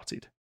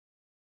started.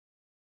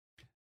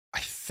 I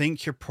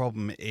think your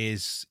problem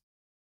is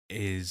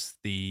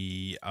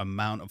the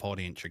amount of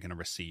audience you're going to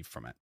receive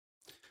from it.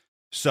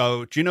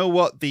 So, do you know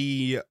what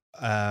the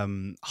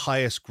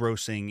highest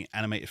grossing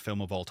animated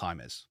film of all time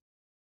is?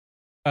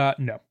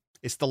 No.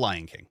 It's The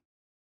Lion King.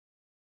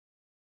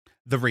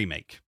 The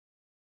remake.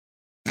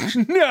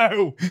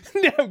 No,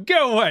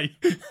 go away.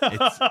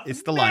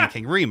 It's the Lion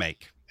King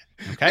remake.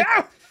 Okay?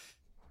 No!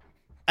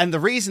 And the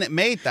reason it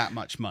made that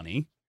much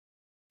money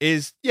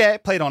is,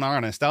 it played on our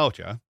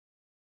nostalgia,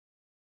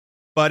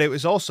 but it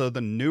was also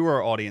the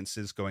newer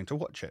audiences going to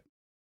watch it,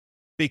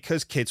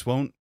 because kids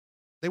won't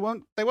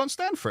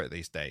stand for it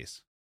these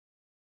days.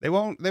 They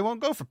won't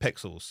go for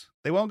pixels.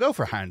 They won't go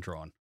for hand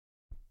drawn.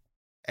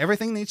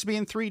 Everything needs to be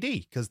in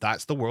 3D because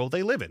that's the world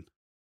they live in.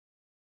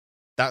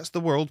 That's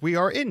the world we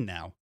are in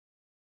now.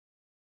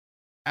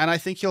 And I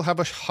think you'll have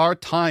a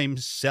hard time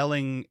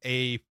selling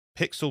a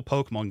pixel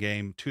Pokemon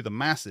game to the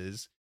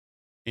masses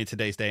in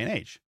today's day and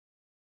age.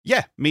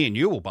 Yeah, me and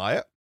you will buy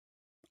it.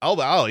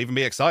 I'll even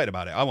be excited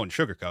about it. I won't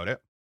sugarcoat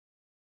it.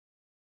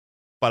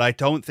 But I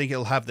don't think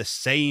it'll have the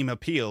same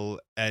appeal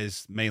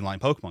as mainline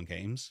Pokemon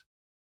games.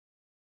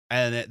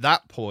 And at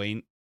that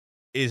point,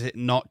 is it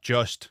not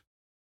just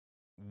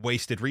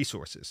wasted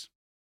resources?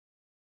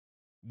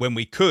 When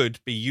we could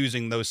be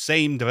using those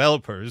same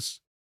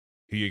developers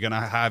who you're going to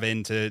have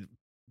in to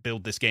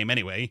build this game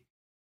anyway,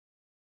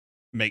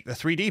 make the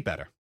 3D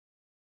better.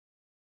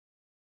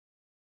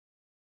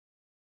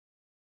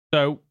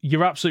 So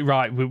you're absolutely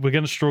right. We're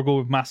going to struggle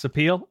with mass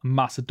appeal and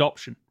mass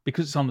adoption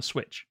because it's on the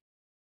Switch.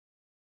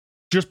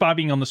 Just by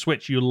being on the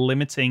Switch, you're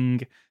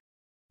limiting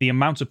the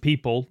amount of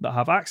people that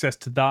have access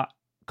to that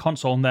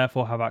console and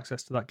therefore have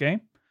access to that game.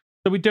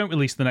 So we don't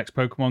release the next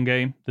Pokemon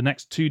game, the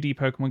next 2D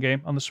Pokemon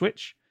game on the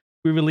Switch.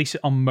 We release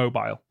it on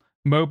mobile.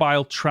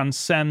 Mobile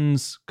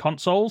transcends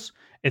consoles.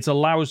 It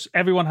allows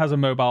everyone has a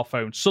mobile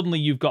phone. Suddenly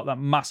you've got that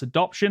mass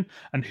adoption,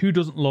 and who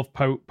doesn't love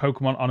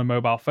Pokemon on a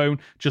mobile phone?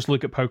 Just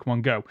look at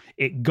Pokemon Go.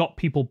 It got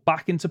people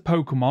back into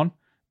Pokemon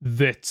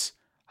that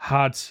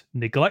had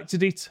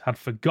neglected it, had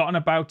forgotten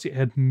about it,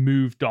 had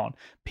moved on.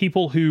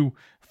 People who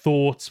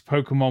thought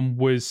Pokemon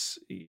was,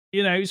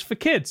 it's for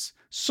kids.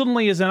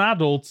 Suddenly, as an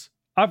adult,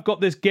 I've got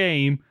this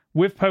game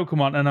with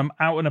Pokemon and I'm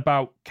out and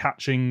about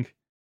catching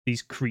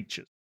these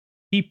creatures.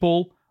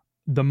 People,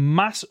 the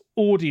mass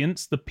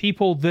audience, the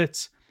people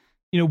that,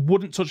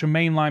 wouldn't touch a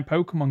mainline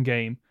Pokemon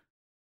game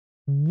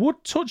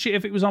would touch it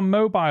if it was on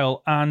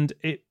mobile and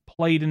it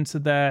played into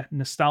their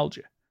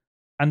nostalgia.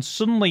 And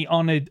suddenly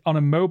on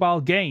a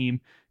mobile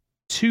game,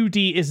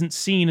 2D isn't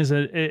seen as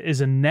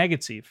a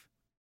negative.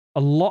 A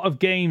lot of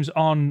games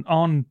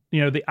on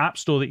the App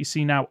Store that you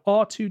see now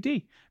are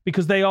 2D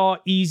because they are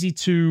easy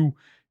to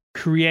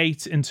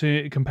create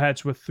compared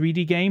to a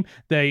 3D game.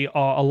 They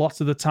are a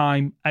lot of the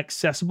time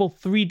accessible.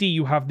 3D,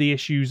 you have the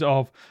issues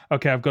of,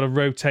 okay, I've got to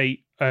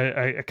rotate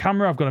a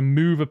camera, I've got to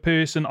move a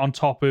person on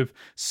top of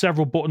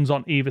several buttons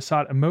on either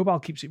side. And mobile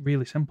keeps it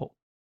really simple.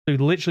 So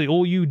literally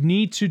all you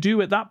need to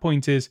do at that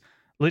point is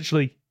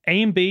literally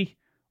A and B,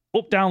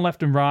 up, down,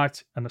 left, and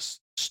right, and a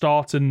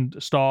start and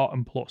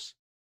plus.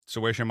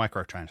 So where's your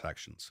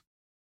microtransactions?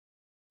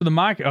 The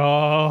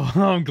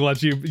I'm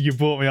glad you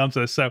brought me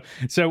onto this.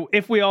 So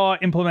if we are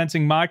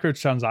implementing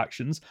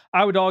microtransactions,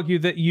 I would argue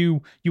that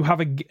you have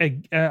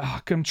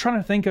I'm trying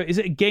to think of, is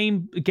it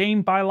a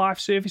game by life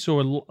service or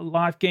a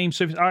live game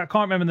service? I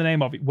can't remember the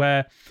name of it,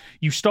 where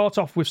you start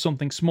off with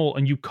something small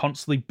and you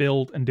constantly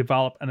build and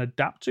develop and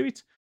adapt to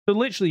it. So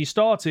literally you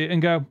start it and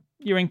go,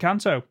 you're in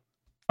Kanto.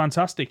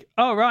 Fantastic.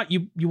 Oh right,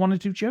 you want to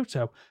do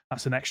Johto?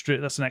 That's an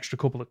extra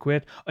couple of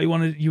quid. Oh, you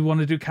want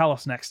to do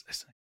Kalos next?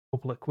 That's a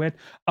couple of quid.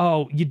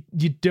 Oh,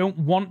 you don't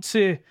want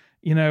to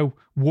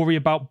worry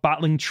about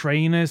battling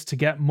trainers to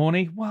get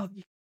money. Well,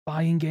 you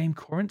buy in-game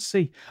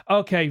currency.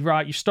 Okay,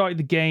 right. You started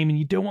the game and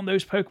you don't want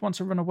those Pokemon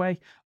to run away.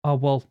 Oh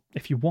well,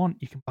 if you want,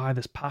 you can buy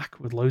this pack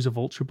with loads of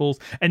Ultra Balls,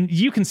 and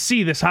you can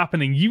see this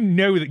happening. You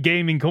know that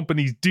gaming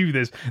companies do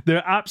this.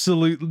 They're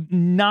absolute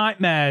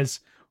nightmares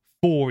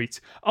for it.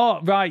 Oh,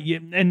 right. Yeah,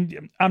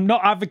 and I'm not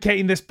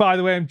advocating this, by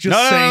the way. I'm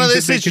just saying. No.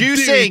 This is you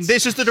saying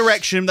this is the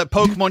direction that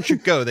Pokemon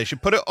should go. They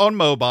should put it on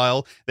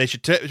mobile. They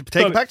should take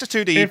it back to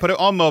 2D, put it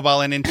on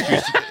mobile, and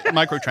introduce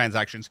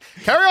microtransactions.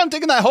 Carry on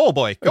digging that hole,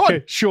 boy. Go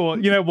on. Sure.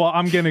 You know what?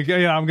 I'm gonna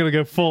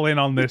go full in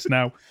on this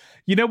now.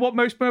 You know what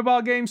most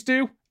mobile games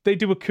do? They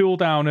do a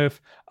cooldown of,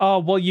 oh,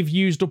 well, you've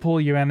used up all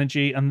your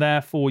energy, and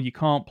therefore you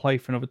can't play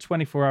for another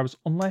 24 hours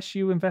unless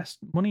you invest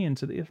money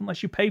into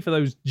unless you pay for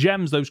those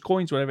gems, those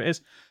coins, whatever it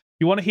is.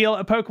 You want to heal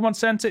at a Pokemon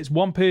Center? It's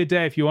 1 per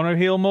day. If you want to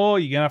heal more,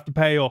 you're going to have to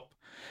pay up.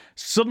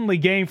 Suddenly,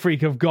 Game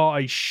Freak have got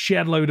a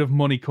shed load of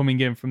money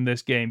coming in from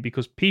this game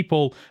because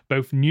people,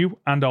 both new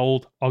and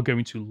old, are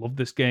going to love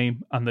this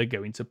game and they're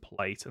going to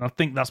play it. And I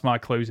think that's my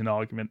closing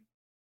argument.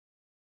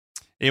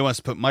 He wants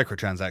to put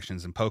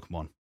microtransactions in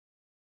Pokemon.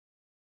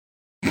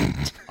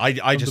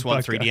 I just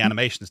want 3D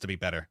animations to be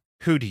better.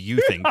 Who do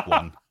you think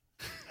won?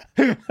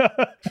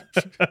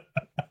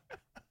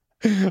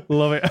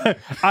 Love it.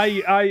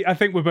 I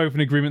think we're both in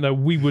agreement though.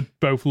 We would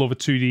both love a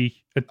 2D.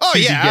 Oh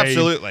 2D yeah, game,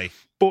 absolutely.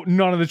 But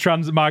none of the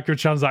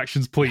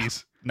microtransactions,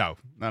 please. No,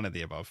 none of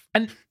the above.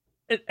 And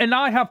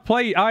I have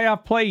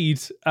played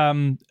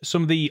some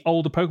of the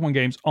older Pokemon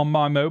games on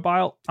my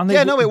mobile. And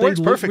it works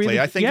perfectly. Really,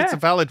 I think it's a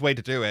valid way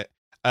to do it.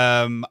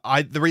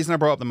 The reason I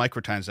brought up the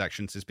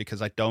microtransactions is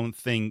because I don't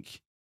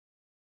think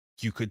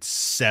you could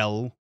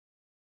sell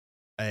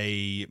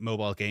a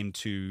mobile game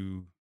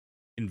to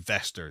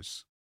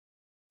investors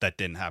that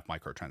didn't have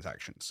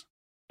microtransactions.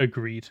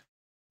 Agreed.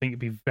 I think it'd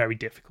be very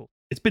difficult.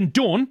 It's been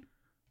done,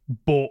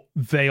 but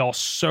they are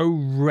so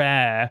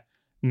rare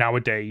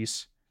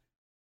nowadays.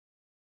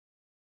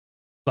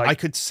 Like, I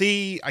could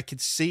see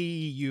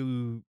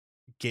you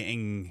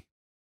getting.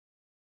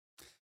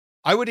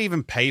 I would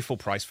even pay full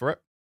price for it.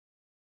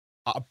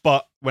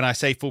 But when I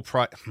say full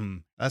price,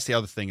 that's the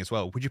other thing as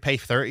well. Would you pay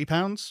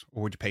 £30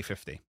 or would you pay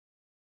 $50?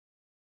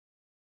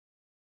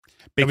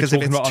 Because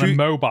if it's on a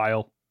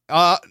mobile,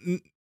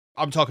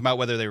 I'm talking about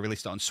whether they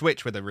released it on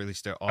Switch, whether they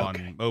released it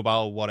on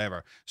mobile,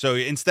 whatever. So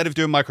instead of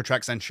doing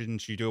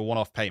microtransactions, you do a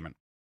one-off payment.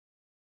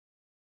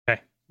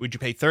 Okay. Would you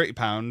pay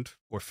 £30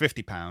 or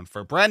 £50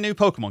 for a brand new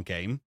Pokemon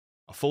game,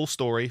 a full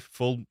story,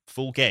 full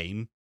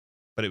game,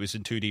 but it was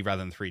in 2D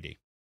rather than 3D?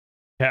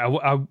 Yeah,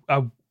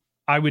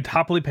 I would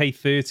happily pay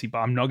 30, but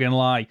I'm not going to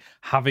lie.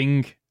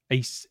 Having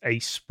a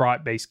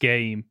sprite-based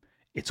game,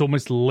 it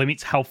almost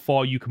limits how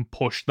far you can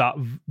push that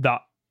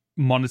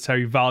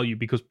monetary value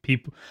because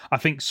I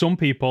think some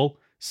people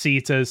see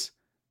it as,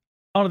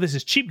 oh, this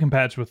is cheap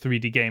compared to a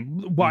 3D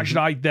game. Why should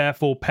I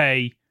therefore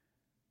pay?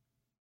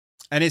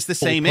 And it's the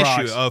same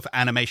issue of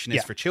animation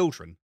is for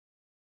children.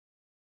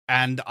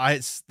 And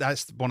that's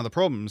one of the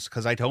problems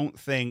because I don't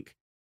think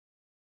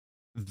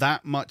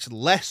that much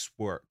less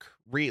work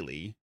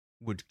really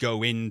would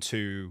go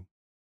into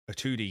a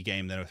 2D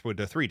game than would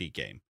a 3D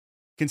game.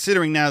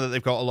 Considering now that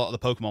they've got a lot of the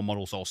Pokemon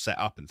models all set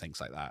up and things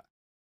like that.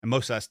 And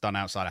most of that's done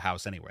outside of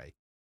house anyway.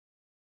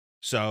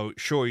 So,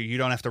 sure, you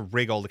don't have to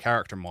rig all the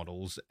character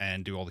models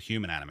and do all the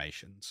human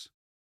animations.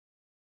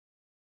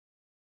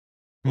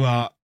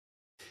 Well,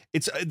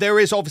 there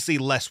is obviously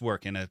less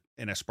work in a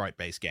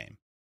sprite-based game.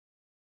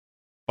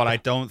 But I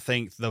don't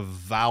think the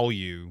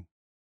value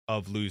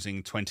of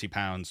losing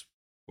 £20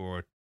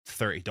 or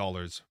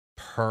 $30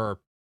 per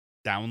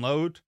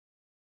download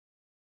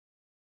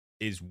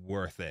is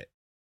worth it.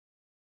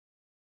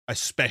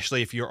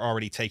 Especially if you're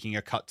already taking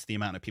a cut to the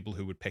amount of people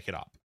who would pick it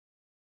up.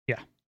 Yeah.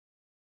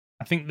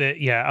 I think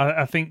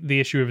I think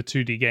the issue of a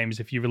 2D game is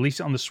if you release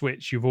it on the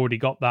Switch, you've already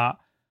got that.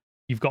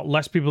 You've got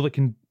less people that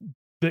can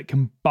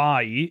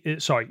buy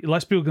it. Sorry,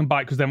 less people can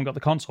buy it because they haven't got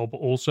the console, but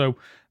also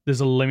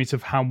there's a limit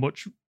of how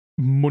much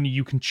money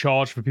you can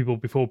charge for people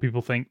before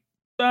people think,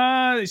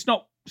 it's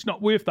not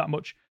worth that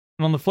much.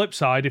 And on the flip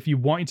side, if you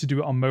wanted to do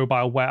it on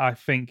mobile, where I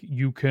think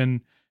you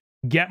can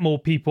get more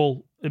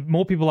people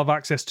have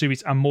access to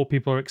it and more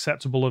people are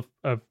acceptable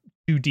of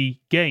 2D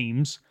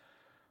games,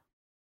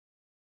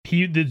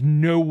 there's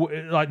no,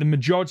 like, the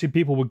majority of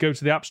people would go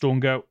to the App Store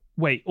and go,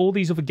 wait, all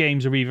these other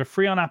games are either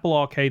free on Apple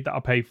Arcade that I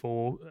pay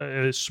for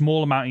a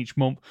small amount each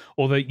month,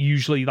 or they're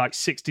usually like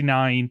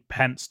 69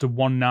 pence to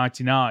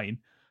 $1.99,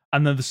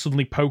 and then there's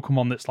suddenly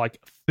Pokemon that's like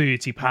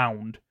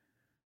 £30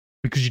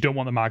 because you don't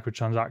want the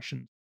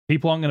microtransactions.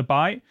 People aren't going to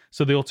buy it,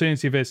 so the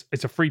alternative is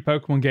it's a free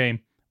Pokemon game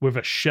with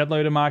a shed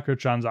load of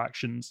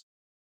microtransactions,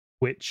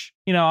 which,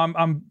 you know,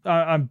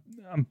 I'm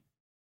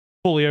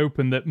fully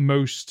open that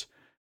most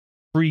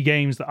free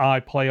games that I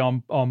play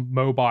on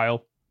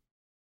mobile,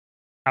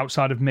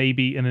 outside of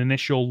maybe an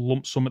initial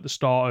lump sum at the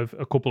start of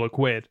a couple of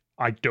quid,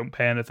 I don't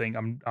pay anything.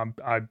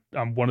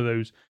 I'm one of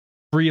those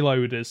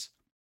freeloaders.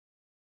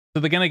 So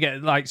they're gonna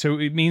get, like, so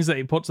it means that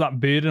it puts that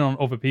burden on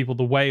other people,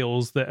 the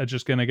whales that are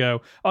just gonna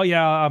go, oh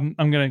yeah, I'm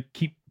gonna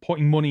keep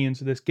putting money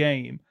into this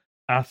game.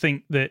 And I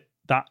think that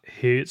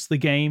hurts the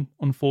game,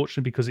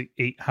 unfortunately, because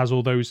it has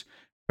all those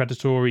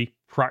predatory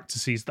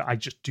practices that I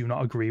just do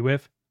not agree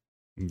with.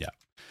 Yeah.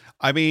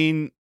 I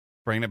mean,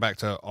 bringing it back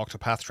to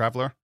Octopath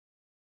Traveler,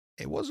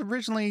 it was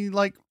originally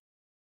like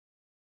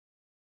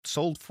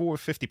sold for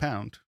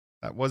 £50.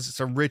 That was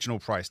its original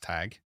price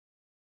tag.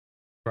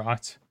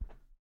 Right.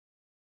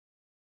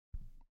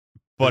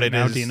 But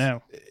now, do you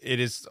know? It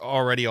is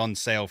already on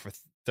sale for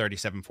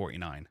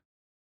 $37.49.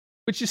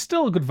 Which is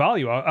still a good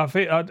value. I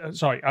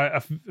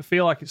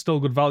feel like it's still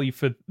good value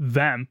for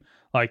them,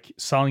 like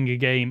selling a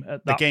game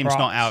at that The game's price.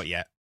 not out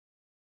yet.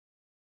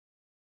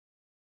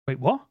 Wait,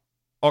 what?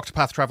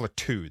 Octopath Traveler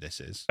 2, this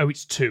is. Oh,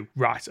 it's 2.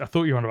 Right. I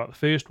thought you were on about the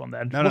first one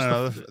then.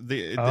 No.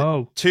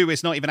 The 2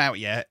 is not even out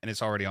yet, and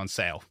it's already on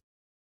sale.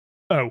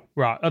 Oh,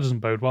 right. That doesn't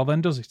bode well then,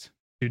 does it?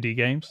 2D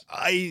games?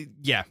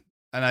 Yeah.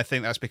 And I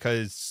think that's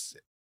because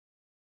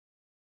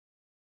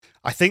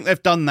I think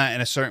they've done that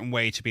in a certain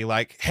way to be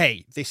like,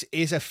 hey, this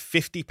is a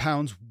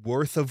 £50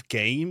 worth of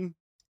game.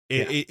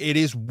 It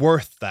is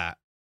worth that.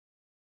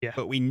 Yeah.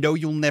 But we know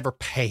you'll never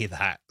pay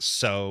that,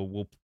 so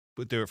we'll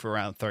do it for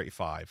around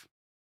 35.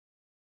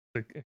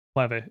 A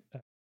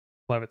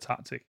clever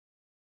tactic.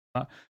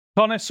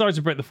 Connor, sorry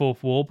to break the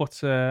fourth wall,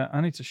 but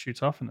I need to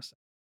shoot off in a second.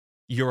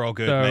 You're all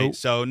good, mate.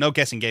 So no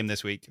guessing game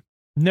this week.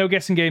 No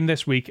guessing game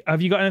this week.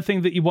 Have you got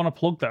anything that you want to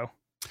plug, though?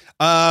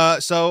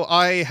 So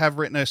I have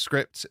written a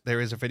script.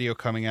 There is a video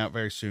coming out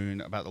very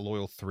soon about the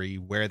Loyal 3,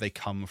 where they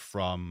come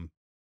from,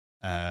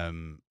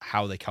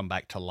 how they come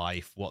back to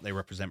life, what they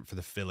represent for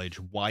the village,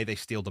 why they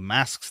steal the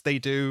masks they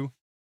do,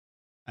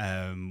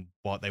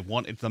 what they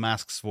wanted the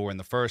masks for in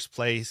the first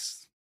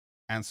place.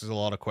 Answers a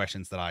lot of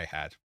questions that I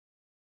had.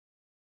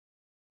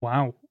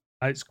 Wow.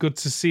 It's good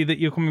to see that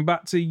you're coming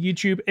back to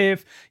YouTube.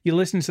 If you're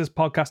listening to this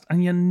podcast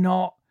and you're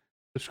not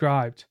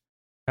subscribed,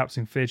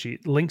 Captain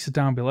Fidget, links are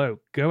down below.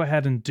 Go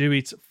ahead and do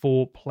it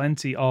for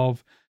plenty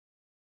of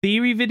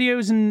theory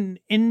videos and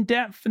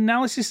in-depth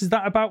analysis. Is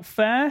that about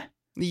fair?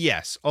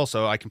 Yes.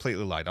 Also, I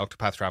completely lied.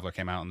 Octopath Traveler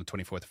came out on the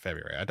 24th of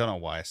February. I don't know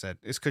why I said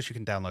it's because you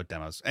can download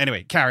demos.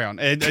 Anyway, carry on.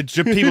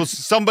 People,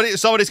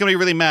 somebody's going to be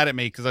really mad at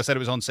me because I said it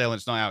was on sale and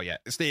it's not out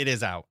yet. It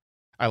is out.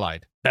 I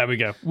lied. There we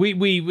go. We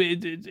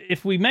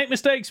if we make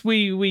mistakes,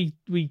 we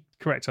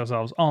correct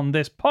ourselves on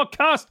this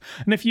podcast.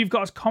 And if you've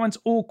got a comment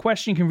or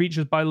question, you can reach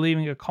us by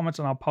leaving a comment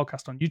on our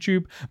podcast on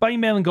YouTube, by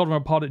emailing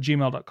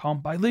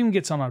goldenrodpod@gmail.com, by leaving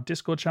it on our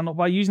Discord channel,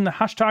 by using the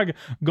hashtag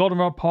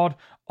goldenrodpod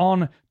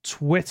on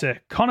Twitter.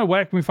 Connor,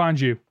 where can we find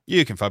you?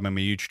 You can find me on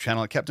my YouTube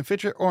channel at Captain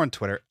Fidget or on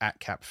Twitter at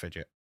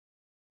CapFidget.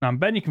 And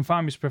Ben, you can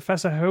find me as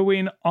Professor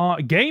Hoenn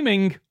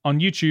Gaming on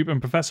YouTube and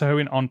Professor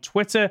Hoenn on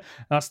Twitter.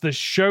 That's the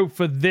show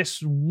for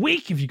this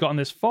week. If you've gotten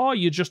this far,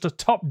 you're just a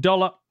top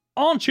dollar,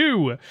 aren't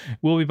you?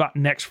 We'll be back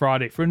next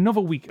Friday for another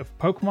week of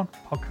Pokemon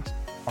podcast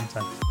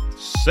content.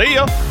 See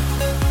ya!